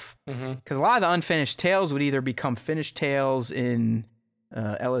stuff. Because a lot of the Unfinished Tales would either become finished tales in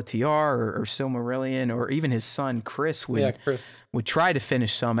LOTR or Silmarillion, or even his son Chris would try to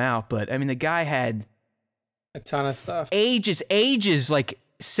finish some out. But I mean, the guy had a ton of stuff, ages, like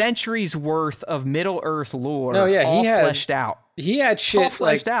centuries worth of Middle Earth lore. No, yeah, all fleshed out. He had shit all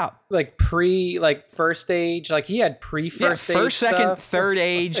fleshed out, like first age. Like he had first age, first, second, stuff. third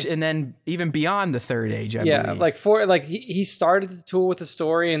age, and then even beyond the third age. I believe. He started the tool with the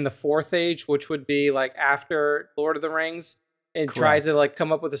story in the fourth age, which would be like after Lord of the Rings, and tried to like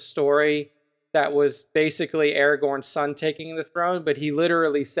come up with a story that was basically Aragorn's son taking the throne. But he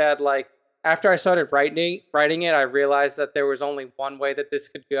literally said, like, after I started writing it, I realized that there was only one way that this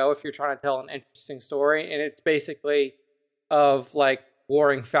could go if you're trying to tell an interesting story, and it's basically of like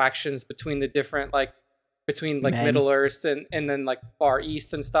warring factions between the different between Middle Earth and then like Far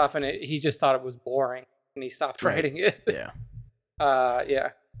East and stuff, and he just thought it was boring and he stopped writing it.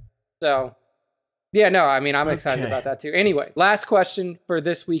 So no, I mean, I'm excited about that too. Anyway, last question for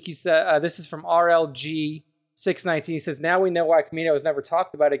this week. He said this is from RLG619. He says, now we know why Kamino was never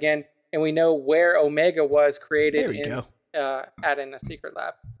talked about again, and we know where Omega was created in a secret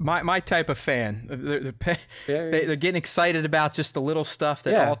lab. My type of fan. They're getting excited about just the little stuff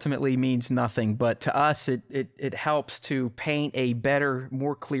that ultimately means nothing, but to us it helps to paint a better,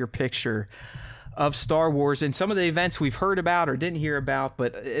 more clear picture of Star Wars and some of the events we've heard about or didn't hear about,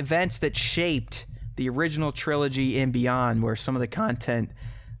 but events that shaped the original trilogy and beyond, where some of the content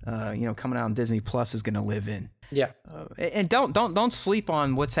coming out on Disney Plus is going to live in. Yeah. And don't sleep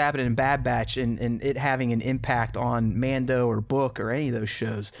on what's happening in Bad Batch and it having an impact on Mando or Book or any of those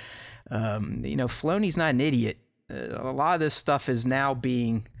shows. Filoni's not an idiot. A lot of this stuff is now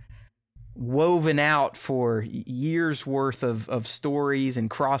being woven out for years worth of stories and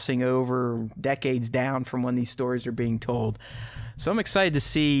crossing over decades down from when these stories are being told. So I'm excited to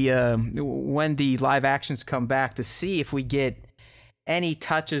see when the live actions come back, to see if we get any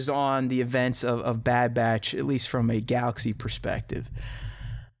touches on the events of Bad Batch, at least from a galaxy perspective.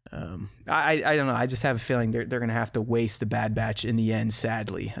 I don't know. I just have a feeling they're going to have to waste the Bad Batch in the end.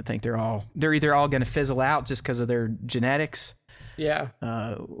 Sadly, I think they're either all going to fizzle out just because of their genetics. Yeah.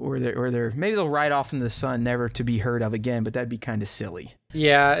 Or they're maybe they'll ride off into the sun, never to be heard of again. But that'd be kind of silly.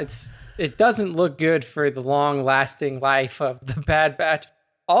 Yeah, it doesn't look good for the long lasting life of the Bad Batch.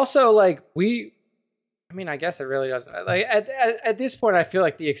 Also, I guess it really doesn't. Like at this point, I feel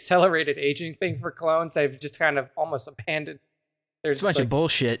like the accelerated aging thing for clones, they've just kind of almost abandoned. It's a bunch of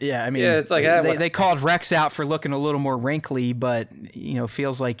bullshit. Yeah, I mean, it's like they called Rex out for looking a little more wrinkly, but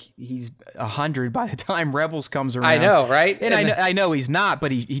feels like he's 100 by the time Rebels comes around. I know, right? And I know he's not,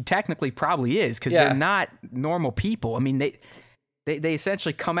 but he technically probably is, because they're not normal people. I mean, they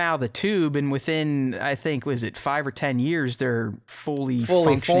essentially come out of the tube, and within, I think, 5 or 10 years, they're fully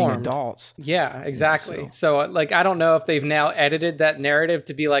functioning formed adults. Yeah, exactly. So I don't know if they've now edited that narrative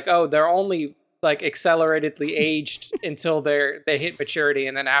to be like, oh, they're only like acceleratedly aged until they hit maturity,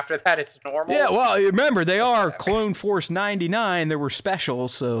 and then after that it's normal. Yeah, well, remember, they are Clone Force 99. They were special,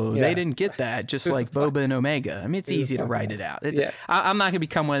 so they didn't get that, just like Boba and Omega. I mean, it's easy to write it out. I'm not going to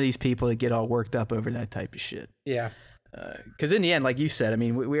become one of these people that get all worked up over that type of shit. Yeah. Because in the end, like you said, I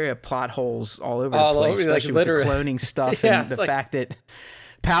mean, we have plot holes all over the place, especially with the cloning stuff and the fact that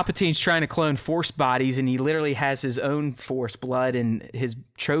Palpatine's trying to clone Force bodies, and he literally has his own Force blood and his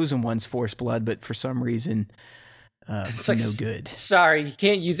chosen one's Force blood, but for some reason, it's no good. Sorry, you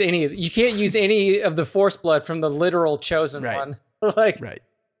can't use any of the Force blood from the literal chosen one. Right. That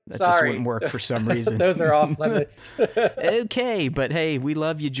just wouldn't work for some reason. Those are off limits. Okay, but hey, we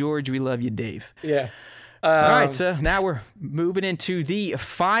love you, George. We love you, Dave. Yeah. All right, so now we're moving into the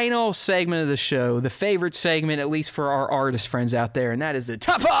final segment of the show, the favorite segment, at least for our artist friends out there, and that is the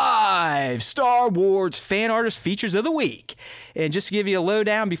Top 5 Star Wars Fan Artist Features of the Week. And just to give you a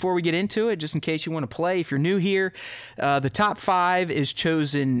lowdown before we get into it, just in case you want to play, if you're new here, the Top 5 is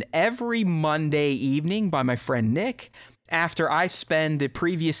chosen every Monday evening by my friend Nick, after I spend the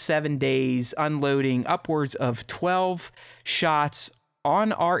previous 7 days unloading upwards of 12 shots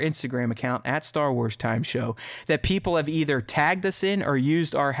on our Instagram account at Star Wars Time Show that people have either tagged us in or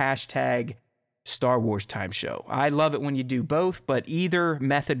used our hashtag Star Wars Time Show. I love it when you do both, but either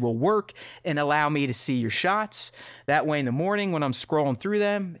method will work and allow me to see your shots. That way in the morning when I'm scrolling through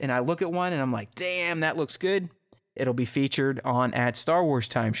them and I look at one and I'm like, damn, that looks good, it'll be featured on at Star Wars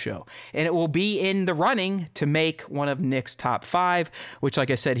Time Show. And it will be in the running to make one of Nick's top 5, which, like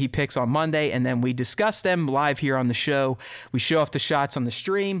I said, he picks on Monday, and then we discuss them live here on the show. We show off the shots on the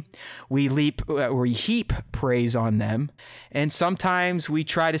stream. We heap praise on them. And sometimes we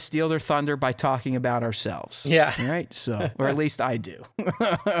try to steal their thunder by talking about ourselves. Yeah. Right? So, or at least I do.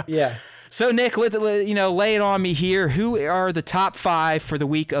 Yeah. So, Nick, lay it on me here. Who are the top 5 for the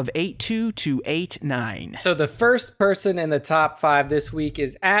week of 8/2 to 8/9? So the first person in the top 5 this week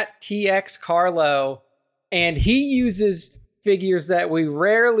is at TX Carlo, and he uses figures that we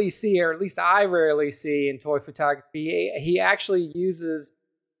rarely see, or at least I rarely see in toy photography. He actually uses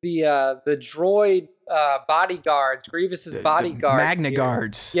the droid bodyguards, Grievous's bodyguards. Magna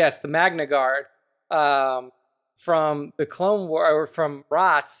Guards. Yes, the Magna Guard from the Clone War, or from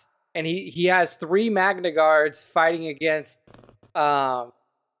ROTS. And he has 3 Magna Guards fighting against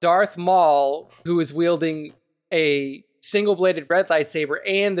Darth Maul, who is wielding a single-bladed red lightsaber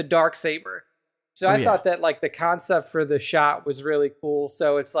and the dark saber. So I thought that like the concept for the shot was really cool.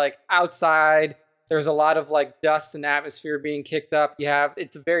 So it's like outside, there's a lot of like dust and atmosphere being kicked up.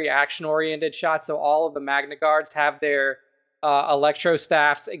 It's a very action-oriented shot. So all of the Magna Guards have their electro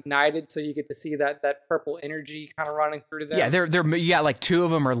staffs ignited, so you get to see that purple energy kind of running through them. Yeah, they're you got like 2 of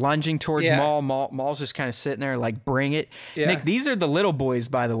them are lunging towards Maul. Maul's just kind of sitting there like, bring it. Yeah. Nick, these are the little boys,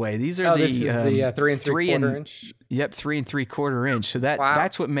 by the way. These are this is the 3 3/4 inch. Yep, 3 3/4 inch. So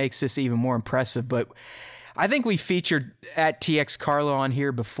that's what makes this even more impressive. But I think we featured at TX Carlo on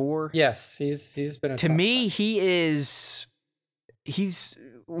here before. Yes, he's been to me. He's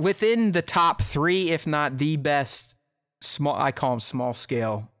within the top 3, if not the best. I call them small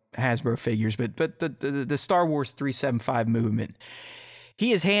scale Hasbro figures, but the Star Wars 375 movement,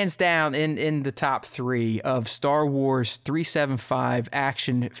 he is hands down in the top 3 of Star Wars 375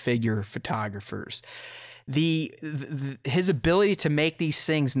 action figure photographers. His ability to make these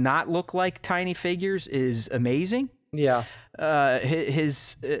things not look like tiny figures is amazing. Yeah.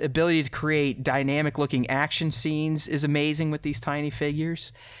 His ability to create dynamic looking action scenes is amazing with these tiny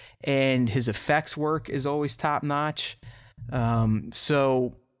figures, and his effects work is always top notch.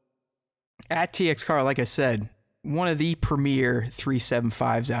 So at TX Car, like I said, one of the premier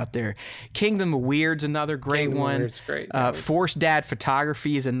 375s out there. Kingdom of Weird's another great one. Weird's great. Force Dad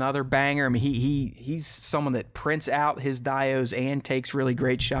Photography is another banger. I mean, he's someone that prints out his dios and takes really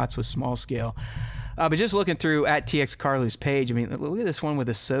great shots with small scale. But just looking through at TX Carlo's page, I mean, look at this one with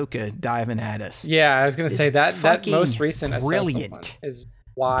Ahsoka diving at us. Yeah, I was going to say that most recent brilliant Ahsoka one is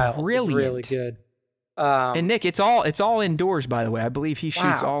wild. Brilliant. It's really good. And Nick, it's all indoors, by the way. I believe he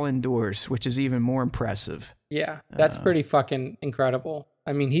shoots all indoors, which is even more impressive. Yeah, that's pretty fucking incredible.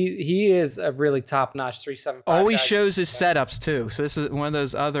 I mean, he is a really top-notch 375. Always shows his setups too. So this is one of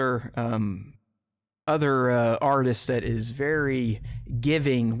those other artists that is very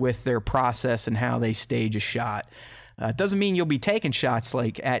giving with their process and how they stage a shot. It doesn't mean you'll be taking shots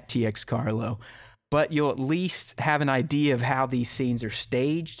like at TX Carlo, but you'll at least have an idea of how these scenes are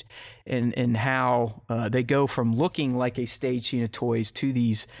staged and how they go from looking like a stage scene of toys to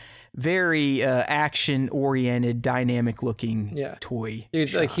these very action-oriented, dynamic-looking toy Dude,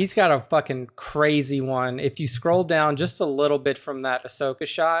 shots. Like he's got a fucking crazy one. If you scroll down just a little bit from that Ahsoka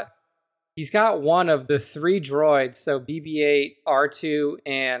shot, he's got one of the 3 droids, so BB-8, R2,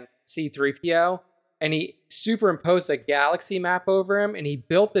 and C-3PO, and he superimposed a galaxy map over him, and he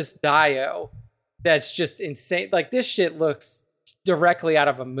built this dio that's just insane. Like, this shit looks directly out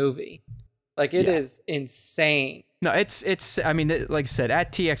of a movie. Like, it is insane. No, it's. I mean, like I said,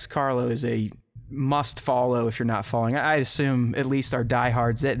 at TX Carlo is a must follow if you're not following. I assume at least our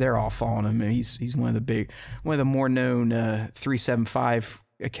diehards, they're all following him. He's one of the more known 375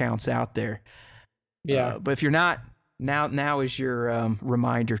 accounts out there. Yeah, but if you're not, now is your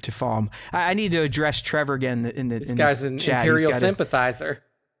reminder to follow him. I need to address Trevor again this guy's an chat. Imperial sympathizer.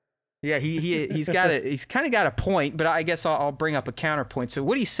 Yeah, he's kind of got a point, but I guess I'll bring up a counterpoint. So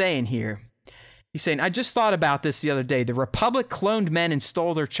what he's saying here, he's saying, I just thought about this the other day. The Republic cloned men and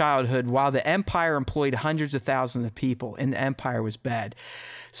stole their childhood while the Empire employed hundreds of thousands of people, and the Empire was bad.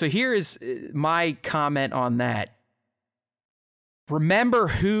 So here is my comment on that. Remember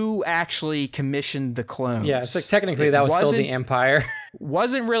who actually commissioned the clones. Yeah, so technically that was still the Empire.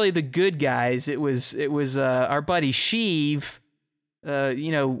 Wasn't really the good guys. It was our buddy Sheev,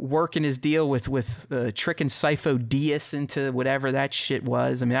 working his deal with tricking Sifo Dyas into whatever that shit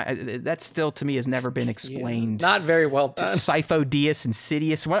was. I mean, that still to me has never been explained. Not very well done. Sifo Dyas and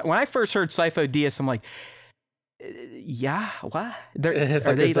Sidious. When I first heard Sifo Dyas, I'm like, yeah, what? Is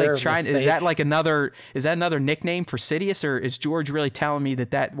that another nickname for Sidious, or is George really telling me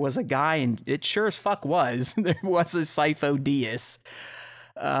that was a guy? And it sure as fuck was. There was a Sifo Dyas.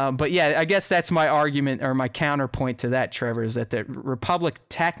 But yeah, I guess that's my argument or my counterpoint to that, Trevor, is that the Republic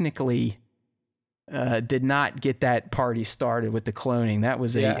technically did not get that party started with the cloning. That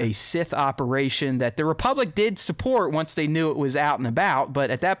was a Sith operation that the Republic did support once they knew it was out and about. But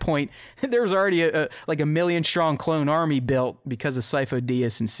at that point, there was already a 1 million strong clone army built because of Sifo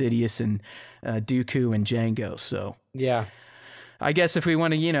Dyas and Sidious and Dooku and Jango. So yeah. I guess if we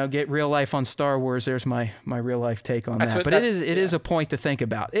want to, get real life on Star Wars, there's my real life take on that. But it is a point to think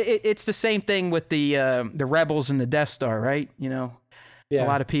about. It's the same thing with the Rebels and the Death Star, right? A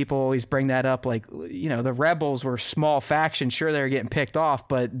lot of people always bring that up. Like, the Rebels were a small faction. Sure, they were getting picked off,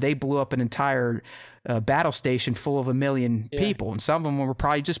 but they blew up an entire battle station full of 1 million people, and some of them were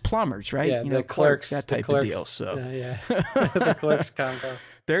probably just plumbers, right? Yeah, the clerks, that type of deal. So the clerks combo.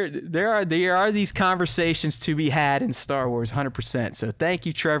 There are these conversations to be had in Star Wars, 100%. So thank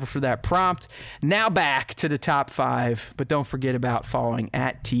you, Trevor, for that prompt. Now back to the top 5, but don't forget about following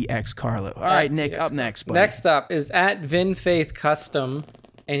at TX Carlo. All right, Nick, up next. Buddy. Next up is at VinFaith Custom,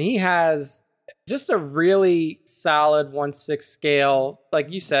 and he has just a really solid 1/6 scale, like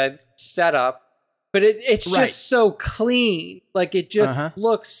you said, setup. But it's just so clean. Like, it just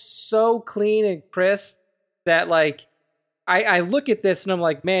looks so clean and crisp that, like, I look at this and I'm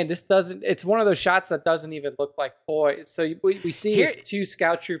like, man, it's one of those shots that doesn't even look like toys. So we see his 2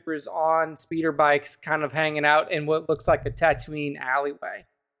 scout troopers on speeder bikes kind of hanging out in what looks like a Tatooine alleyway.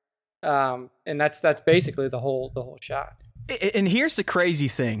 And that's basically the whole shot. And here's the crazy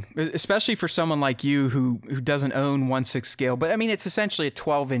thing, especially for someone like you who doesn't own 1/6 scale, but I mean, it's essentially a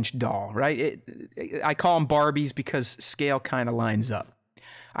 12-inch doll, right? I call them Barbies because scale kind of lines up.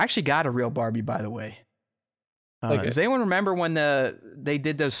 I actually got a real Barbie, by the way. Does anyone remember when they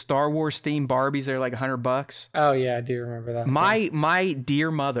did those Star Wars themed Barbies? They're like $100. Oh yeah, I do remember that. My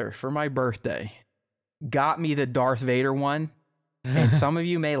dear mother, for my birthday, got me the Darth Vader one, and some of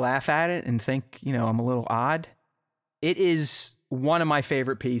you may laugh at it and think I'm a little odd. It is one of my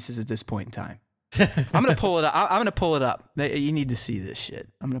favorite pieces at this point in time. I'm gonna pull it up. I'm gonna pull it up. You need to see this shit.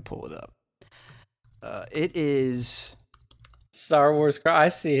 I'm gonna pull it up. It is Star Wars. I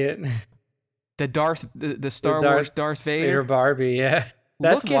see it. The Star Wars Darth Vader Barbie, yeah.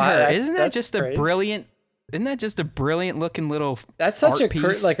 Look at her. Isn't that just crazy. Isn't that just a brilliant looking little That's such art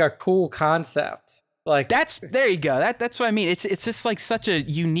piece? Like a cool concept. Like there you go. That's what I mean. It's just like such a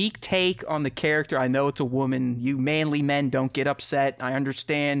unique take on the character. I know it's a woman. You manly men don't get upset. I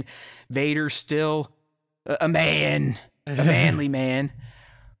understand. Vader's still a man, a manly man.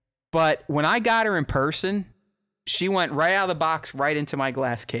 But when I got her in person, she went right out of the box, right into my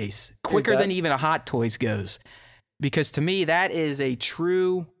glass case, quicker than even a Hot Toys goes. Because to me, that is a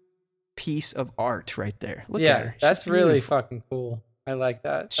true piece of art right there. Look at her. That's really fucking cool. I like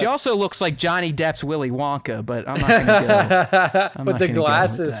that. She also looks like Johnny Depp's Willy Wonka, but I'm not going to go. With the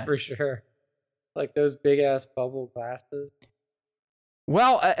glasses, for sure. Like those big ass bubble glasses.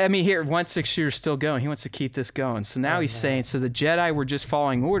 Well, I mean, here, 1/6 shooter's still going. He wants to keep this going. So now he's saying, so the Jedi were just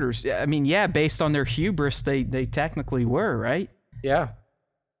following orders. I mean, yeah, based on their hubris, they technically were, right? Yeah.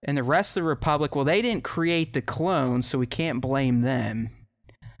 And the rest of the Republic, well, they didn't create the clones, so we can't blame them.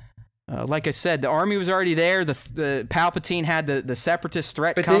 Like I said, the army was already there. The Palpatine had the separatist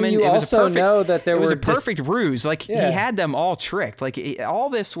threat coming. But then you also know that there was a perfect ruse. Like, he had them all tricked. Like, all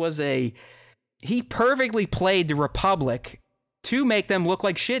this was he perfectly played the Republic to make them look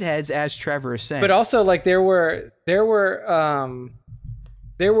like shitheads, as Trevor is saying. But also, like, there were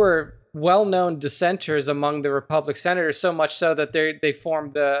well-known dissenters among the Republic senators, so much so that they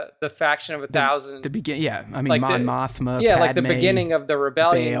formed the faction of 1,000. I mean, like Mon Mothma, yeah, Padme, like the beginning of the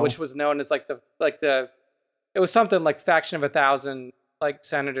rebellion, Bail. Which was known as it was something like faction of 1,000 like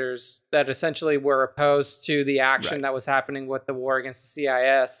senators that essentially were opposed to the action that was happening with the war against the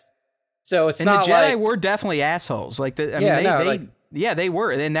CIS. So it's not the Jedi were definitely assholes. Like they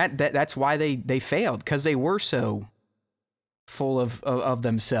were, and that's why they failed, because they were so full of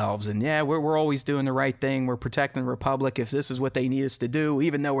themselves. And we're always doing the right thing. We're protecting the Republic. If this is what they need us to do,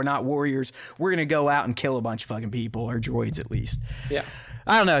 even though we're not warriors, we're gonna go out and kill a bunch of fucking people, or droids at least. Yeah.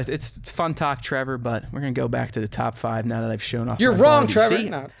 I don't know. It's fun talk, Trevor, but we're going to go back to the top 5 now that I've shown off. You're wrong, Trevor.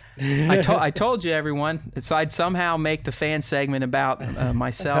 See, I told you, everyone. So I'd somehow make the fan segment about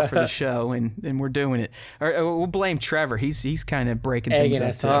myself for the show, and we're doing it. Or we'll blame Trevor. He's kind of breaking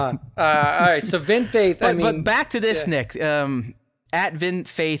things up. All right, so VinFaith, but back to this, Nick. At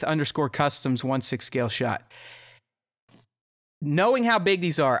VinFaith_customs 1/6 scale shot. Knowing how big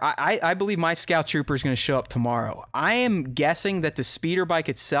these are, I believe my Scout Trooper is going to show up tomorrow. I am guessing that the speeder bike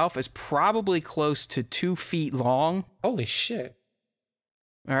itself is probably close to 2 feet long. Holy shit.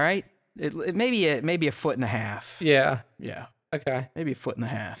 All right. It maybe a 1.5 feet. Yeah. Yeah. Okay. Maybe a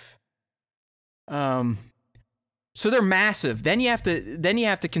 1.5 feet. So they're massive. Then you have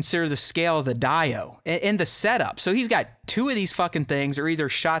to consider the scale of the Dio and the setup. So he's got 2 of these fucking things, or either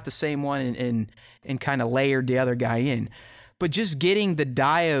shot the same one and kind of layered the other guy in. But just getting the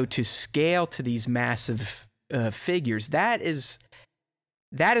Dio to scale to these massive figures, that is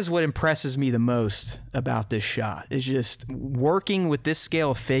that is what impresses me the most about this shot, is just working with this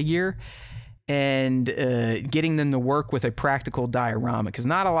scale of figure and getting them to work with a practical diorama, because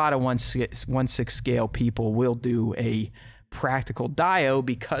not a lot of 1/6 scale people will do a practical dio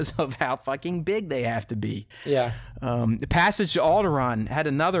because of how fucking big they have to be. Yeah. The Passage to Alderaan had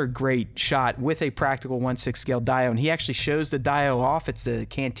another great shot with a practical 1/6 scale dio, and he actually shows the dio off. It's the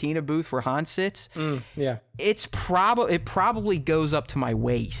cantina booth where Han sits. Yeah. It probably goes up to my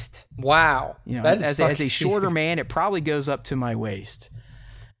waist. Wow. You know, as a shorter man, it probably goes up to my waist.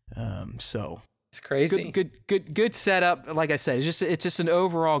 So it's crazy. Good setup. Like I said, it's just an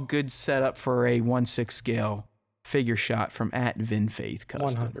overall good setup for a 1/6 scale figure shot from @VinFaith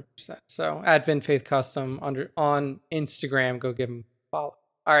Custom. 100%. So @VinFaith Custom on Instagram. Go give him a follow.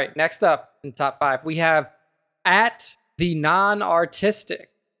 All right. Next up in top 5, we have @TheNonArtistic.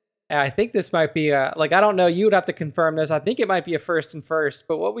 And I think this might be I don't know. You would have to confirm this. I think it might be a first and first.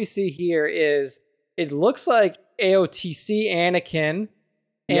 But what we see here is it looks like AOTC Anakin.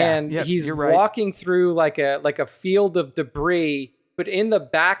 And he's walking through like a field of debris, but in the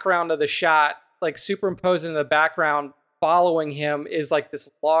background of the shot, like superimposed in the background, following him is like this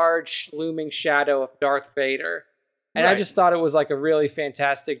large looming shadow of Darth Vader. And I just thought it was like a really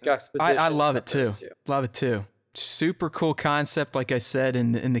fantastic juxtaposition. I love it too. Love it too. Super cool concept, like I said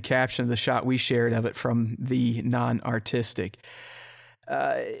in the caption of the shot we shared of it from the non-artistic.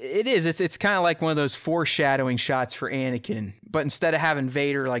 It is. It's kind of like one of those foreshadowing shots for Anakin, but instead of having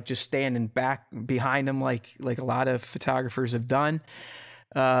Vader like just standing back behind him like a lot of photographers have done,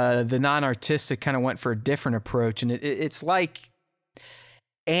 the non-artistic kind of went for a different approach, and it's like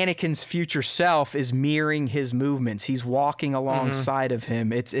Anakin's future self is mirroring his movements. He's walking alongside of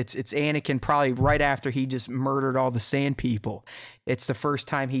him. It's Anakin probably right after he just murdered all the Sand People. It's the first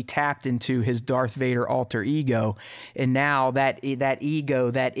time he tapped into his Darth Vader alter ego, and now that ego,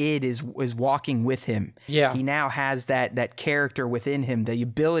 that id, is walking with him. Yeah, he now has that character within him, the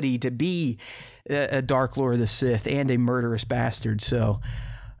ability to be a Dark Lord of the Sith and a murderous bastard. So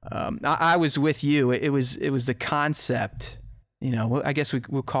I was with you. It was the concept. You know, I guess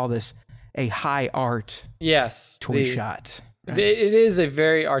we'll call this a high art toy shot. Right? It is a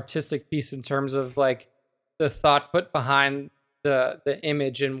very artistic piece in terms of like the thought put behind the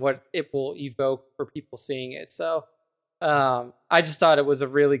image and what it will evoke for people seeing it. So I just thought it was a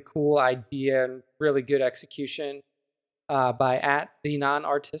really cool idea and really good execution by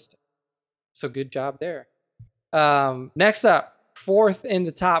 @TheNonArtistic. So good job there. Next up, 4th in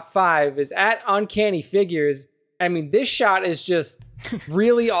the top 5 is @Uncanny Figures. I mean, this shot is just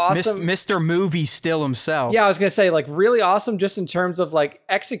really awesome. Mr. Movie still himself. Yeah, I was going to say, like, really awesome just in terms of, like,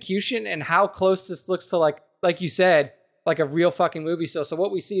 execution and how close this looks to, like you said, like a real fucking movie still. So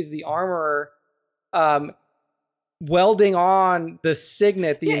what we see is the armorer welding on the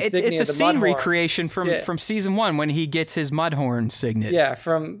signet, the insignia it's of the a scene Mudhorn. recreation from season 1 when he gets his Mudhorn signet. Yeah,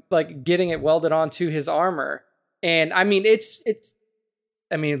 from, like, getting it welded onto his armor. And, I mean, it's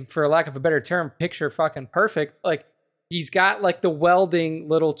for lack of a better term, picture fucking perfect. Like, he's got like the welding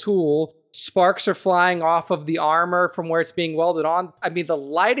little tool. Sparks are flying off of the armor from where it's being welded on. I mean, the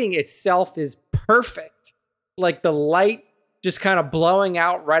lighting itself is perfect. Like the light just kind of blowing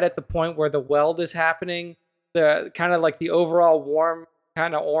out right at the point where the weld is happening. The kind of like the overall warm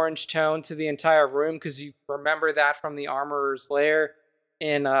kind of orange tone to the entire room, because you remember that from the Armorer's Lair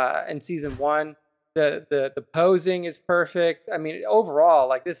in season 1. The posing is perfect. I mean, overall,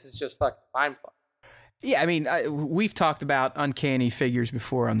 like, this is just fucking mind-blowing. Yeah, I mean, we've talked about Uncanny Figures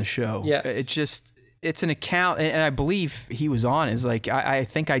before on the show. Yes. It's an account, and I believe he was on, is like, I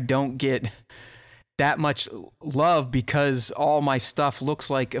think I don't get that much love because all my stuff looks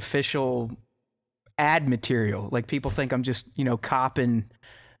like official ad material. Like, people think I'm just, copping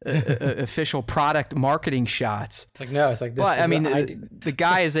official product marketing shots. It's like, no, it's like this. But I mean, the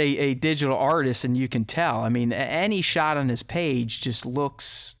guy is a digital artist, and you can tell. I mean, any shot on his page just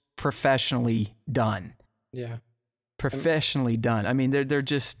looks professionally done. Yeah, professionally done. I mean, they're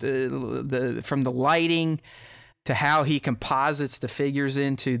just from the lighting to how he composites the figures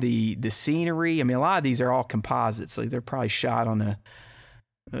into the scenery. I mean, a lot of these are all composites. Like, they're probably shot on a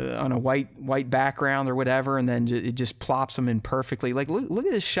white background or whatever, and then it just plops them in perfectly. Like, look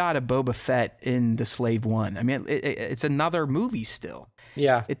at this shot of Boba Fett in The Slave One. I mean, it's another movie still.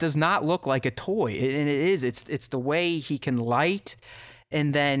 Yeah, it does not look like a toy, and it is. It's the way he can light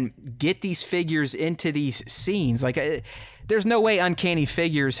and then get these figures into these scenes. Like, there's no way Uncanny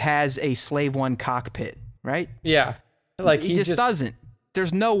Figures has a Slave One cockpit, right? Yeah, like he just doesn't.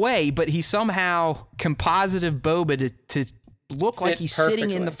 There's no way, but he somehow composited Boba to look like he's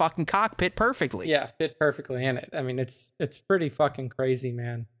sitting in the fucking cockpit perfectly. Yeah, fit perfectly in it. I mean, it's pretty fucking crazy,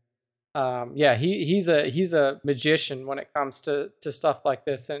 man. Yeah, he's a magician when it comes to stuff like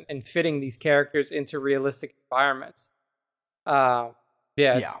this and fitting these characters into realistic environments.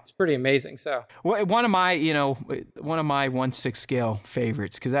 It's pretty amazing. So one of my 1/6 scale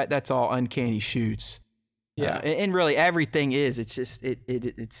favorites, because that's all uncanny shoots. Yeah, and really everything is. It's just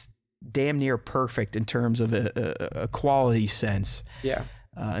it's damn near perfect in terms of a quality sense. Yeah.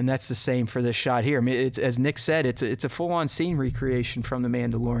 And that's the same for this shot here. I mean, it's, as Nick said, it's a full-on scene recreation from The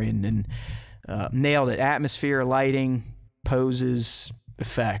Mandalorian, and nailed it. Atmosphere, lighting, poses,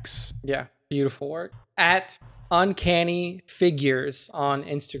 effects. Yeah, beautiful work. At Uncanny Figures on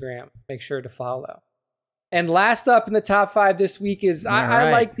Instagram. Make sure to follow. And last up in the top 5 this week is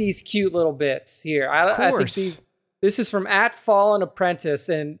I like these cute little bits here. I think this is from at Fallen Apprentice,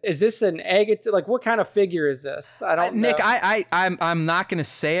 and is this an egg? Like, what kind of figure is this? I don't know. Nick, I'm not going to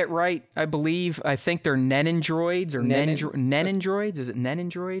say it right. I think they're Nenandroids or Nenandroids. Is it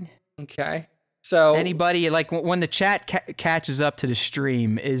Nenandroid? Okay. So anybody, like, when the chat catches up to the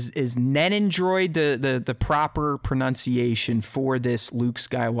stream, is Nenandroid the proper pronunciation for this Luke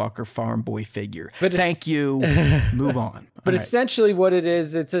Skywalker farm boy figure? But thank you. Move on. But essentially, what it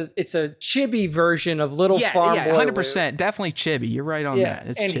is, it's a chibi version of little farm boy. 100%, definitely chibi. You're right on that.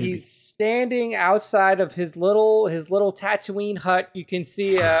 It's and chibi. He's standing outside of his little Tatooine hut. You can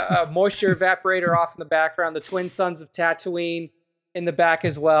see a moisture evaporator off in the background. The twin sons of Tatooine in the back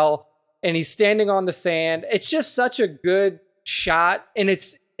as well. And he's standing on the sand. It's just such a good shot. And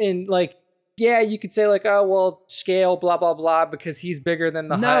it's in, like, yeah, you could say, like, oh, well, scale, blah, blah, blah, because he's bigger than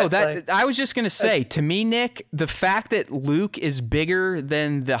the hut. No, I was just going to say, to me, Nick, the fact that Luke is bigger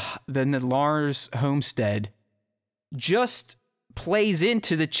than the Lars homestead just plays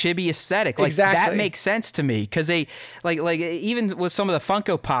into the chibi aesthetic. Like, that makes sense to me, because they, like even with some of the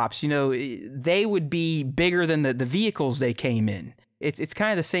Funko Pops, they would be bigger than the vehicles they came in. It's kind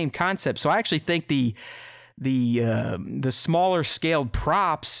of the same concept. So I actually think the smaller scaled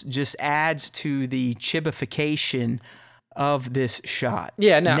props just adds to the chibification of this shot.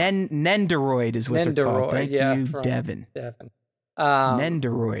 Yeah, no. Nendoroid is what they're called. Thank you, Devin.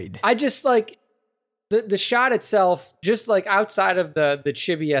 Nendoroid. I just like the shot itself, just like outside of the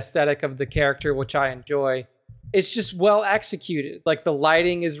chibi aesthetic of the character, which I enjoy, it's just well executed. Like, the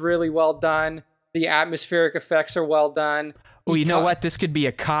lighting is really well done. The atmospheric effects are well done. Oh, you know what? This could be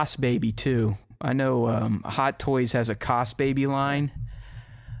a Cos Baby too. I know Hot Toys has a Cos Baby line.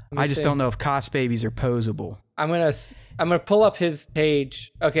 I just don't know if Cos Babies are posable. I'm gonna pull up his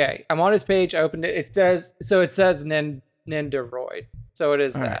page. Okay, I'm on his page. I opened it. It says Nendoroid. So it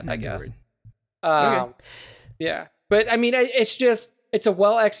is that, I guess. Okay. Yeah, but I mean, it's a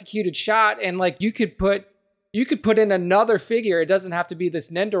well executed shot, and like you could put in another figure. It doesn't have to be this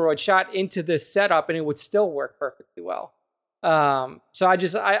Nendoroid shot into this setup, and it would still work perfectly well. So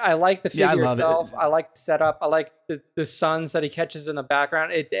I like the figure itself. I like the setup. I like the suns that he catches in the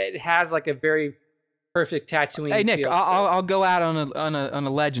background. It has like a very perfect Tatooine. Hey Nick, I'll go out on a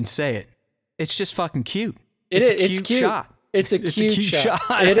ledge and say it. It's just fucking cute. It's a cute shot. It's a cute shot.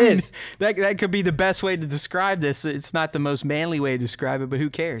 It is. That could be the best way to describe this. It's not the most manly way to describe it, but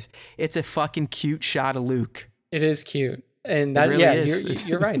who cares? It's a fucking cute shot of Luke. It is cute. And that, really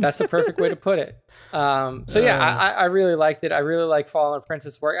you're right. That's the perfect way to put it. I really liked it. I really like Fallen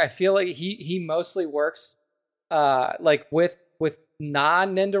Apprentice work. I feel like he mostly works like with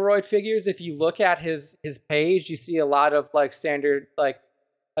non-Nendoroid figures. If you look at his page, you see a lot of like standard, like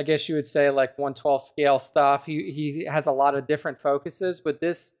I guess you would say like 1/12 scale stuff. He has a lot of different focuses, but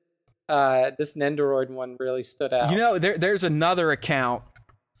this Nendoroid one really stood out. There's another account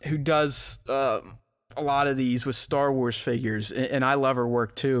who does a lot of these with Star Wars figures, and I love her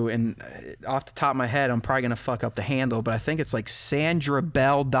work too. And off the top of my head, I'm probably gonna fuck up the handle, but I think it's like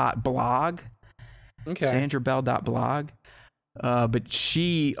sandrabell.blog. Okay. sandrabell.blog. But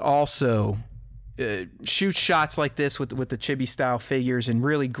she also shoots shots like this with the chibi style figures and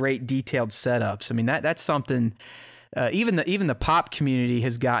really great detailed setups. I mean, that's something even the pop community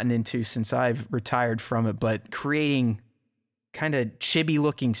has gotten into since I've retired from it, but creating kind of chibi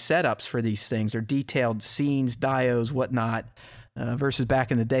looking setups for these things, or detailed scenes, dios, whatnot, versus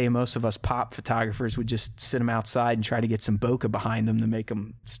back in the day, most of us pop photographers would just sit them outside and try to get some bokeh behind them to make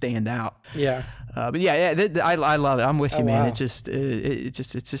them stand out. Yeah. But I love it. I'm with you, man. Wow. It's just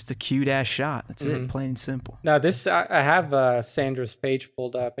a cute ass shot. That's it, plain and simple. Now this, I have Sandra's page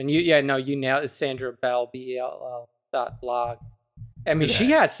pulled up, and you nailed it. Sandra Bell, BELL.blog. I mean,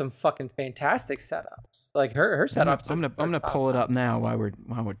 she has some fucking fantastic setups. Like her setups. I'm gonna pull it up now while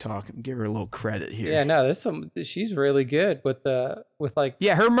we're talking. Give her a little credit here. Yeah, no, she's really good with like.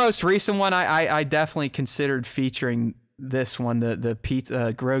 Yeah, her most recent one, I definitely considered featuring this one, the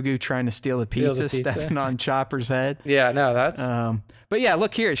pizza, Grogu trying to steal the pizza, stepping on Chopper's head. Yeah, no, that's. But yeah,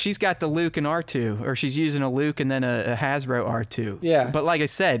 look here, she's got the Luke and R2, or she's using a Luke and then a Hasbro R2. Yeah. But like I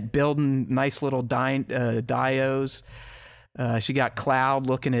said, building nice little dios. She got Cloud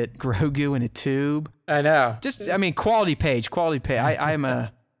looking at Grogu in a tube. I know. Quality page.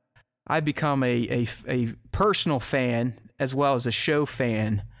 I become a personal fan as well as a show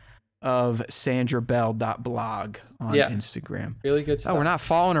fan of SandraBell.blog on Instagram. Really good stuff. Oh, we're not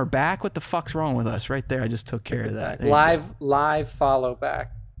following her back? What the fuck's wrong with us? Right there, I just took care of that. Live follow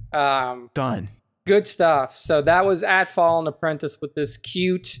back. Done. Good stuff. So that was at Fallen Apprentice with this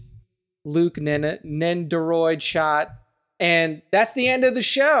cute Luke Nendoroid shot. And that's the end of the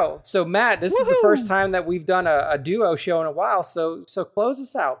show. So Matt, this is the first time that we've done a duo show in a while. So close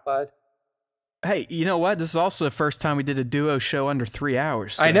us out, bud. Hey, you know what? This is also the first time we did a duo show under 3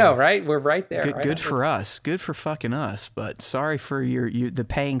 hours. So I know, right? We're right there. Good for us. Good for fucking us. But sorry for the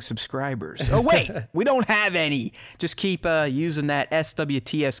paying subscribers. Oh, wait. We don't have any. Just keep using that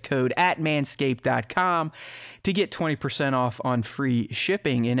SWTS code at manscaped.com to get 20% off on free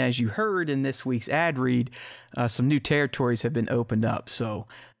shipping. And as you heard in this week's ad read, some new territories have been opened up. So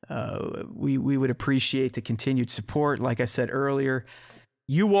we would appreciate the continued support. Like I said earlier,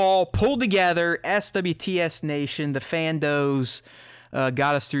 you all pulled together, SWTS Nation, the Fandos,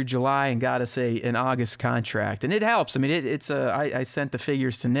 got us through July and got us an August contract. And it helps. I mean, I sent the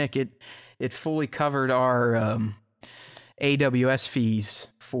figures to Nick. It fully covered our AWS fees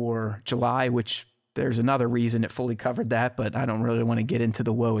for July, which there's another reason it fully covered that, but I don't really want to get into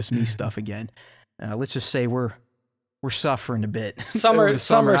the woe is me stuff again. Let's just say we're suffering a bit. Summer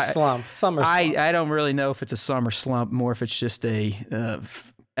slump. I don't really know if it's a summer slump, more if it's just a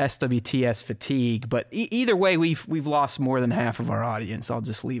SWTS fatigue. But either way, we've lost more than half of our audience. I'll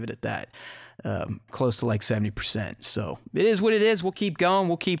just leave it at that. Close to like 70%. So it is what it is. We'll keep going.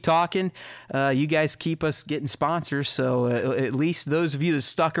 We'll keep talking. You guys keep us getting sponsors. So at least those of you that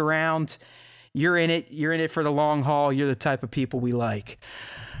stuck around, you're in it. You're in it for the long haul. You're the type of people we like.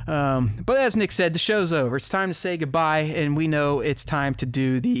 But as Nick said, the show's over. It's time to say goodbye, and we know it's time to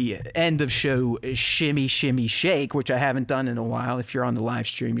do the end of show shimmy, shimmy, shake, which I haven't done in a while. If you're on the live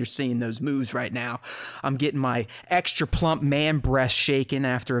stream, you're seeing those moves right now. I'm getting my extra plump man breasts shaking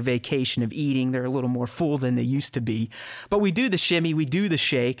after a vacation of eating. They're a little more full than they used to be. But we do the shimmy, we do the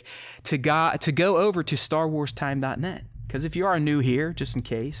shake to go over to StarWarsTime.net. Because if you are new here, just in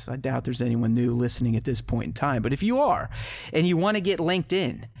case, I doubt there's anyone new listening at this point in time, but if you are and you want to get linked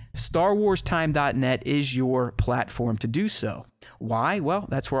in, StarWarsTime.net is your platform to do so. Why? Well,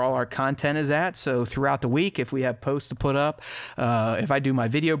 that's where all our content is at. So throughout the week, if we have posts to put up, if I do my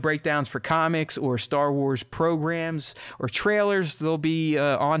video breakdowns for comics or Star Wars programs or trailers, they'll be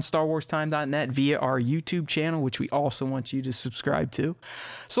on StarWarsTime.net via our YouTube channel, which we also want you to subscribe to.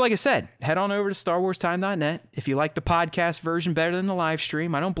 So like I said, head on over to StarWarsTime.net. If you like the podcast version better than the live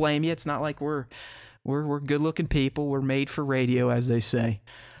stream, I don't blame you. It's not like we're good-looking people. We're made for radio, as they say.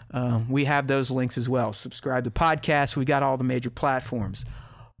 We have those links as well. Subscribe to podcasts. We got all the major platforms.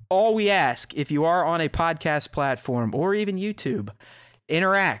 All we ask, if you are on a podcast platform or even YouTube,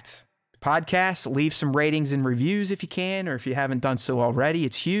 interact. Podcasts, leave some ratings and reviews if you can, or if you haven't done so already.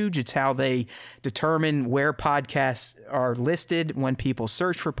 It's huge. It's how they determine where podcasts are listed when people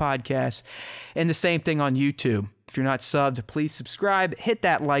search for podcasts. And the same thing on YouTube. If you're not subbed, please subscribe, hit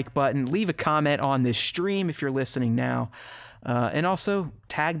that like button, leave a comment on this stream if you're listening now. And also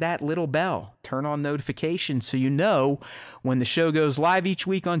tag that little bell, turn on notifications so you know when the show goes live each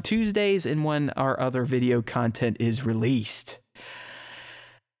week on Tuesdays and when our other video content is released.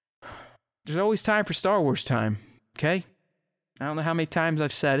 There's always time for Star Wars time, okay? I don't know how many times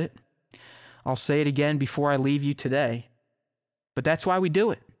I've said it. I'll say it again before I leave you today. But that's why we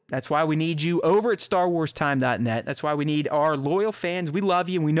do it. That's why we need you over at StarWarsTime.net. That's why we need our loyal fans. We love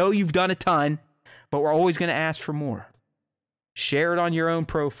you. We know you've done a ton, but we're always going to ask for more. Share it on your own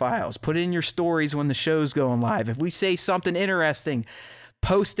profiles. Put it in your stories when the show's going live. If we say something interesting,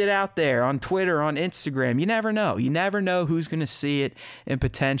 post it out there on Twitter, on Instagram. You never know. You never know who's going to see it and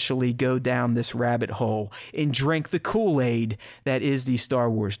potentially go down this rabbit hole and drink the Kool-Aid that is the Star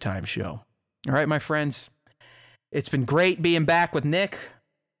Wars Time Show. All right, my friends. It's been great being back with Nick.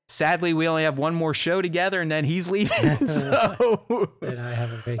 Sadly, we only have one more show together, and then he's leaving. So and I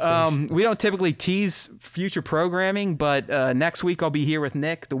have a vacation. We don't typically tease future programming, but next week I'll be here with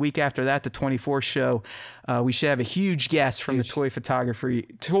Nick. The week after that, the 24th show, we should have a huge guest from the toy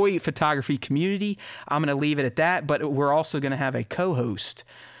photography community. I'm going to leave it at that, but we're also going to have a co-host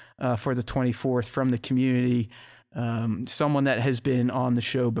for the 24th from the community, someone that has been on the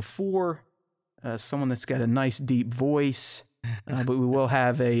show before, someone that's got a nice deep voice. But we will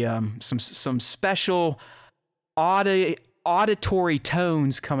have a some special auditory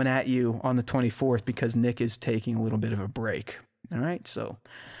tones coming at you on the 24th because Nick is taking a little bit of a break. All right, so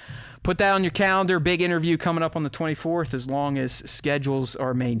put that on your calendar. Big interview coming up on the 24th as long as schedules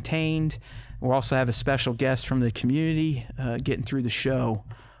are maintained. We'll also have a special guest from the community getting through the show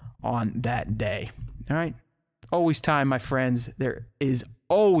on that day. All right, always time, my friends. There is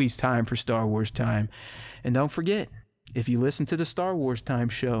always time for Star Wars time. And don't forget, if you listen to the Star Wars Time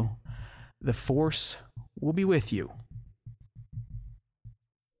show, the Force will be with you.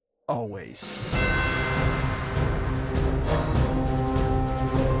 Always.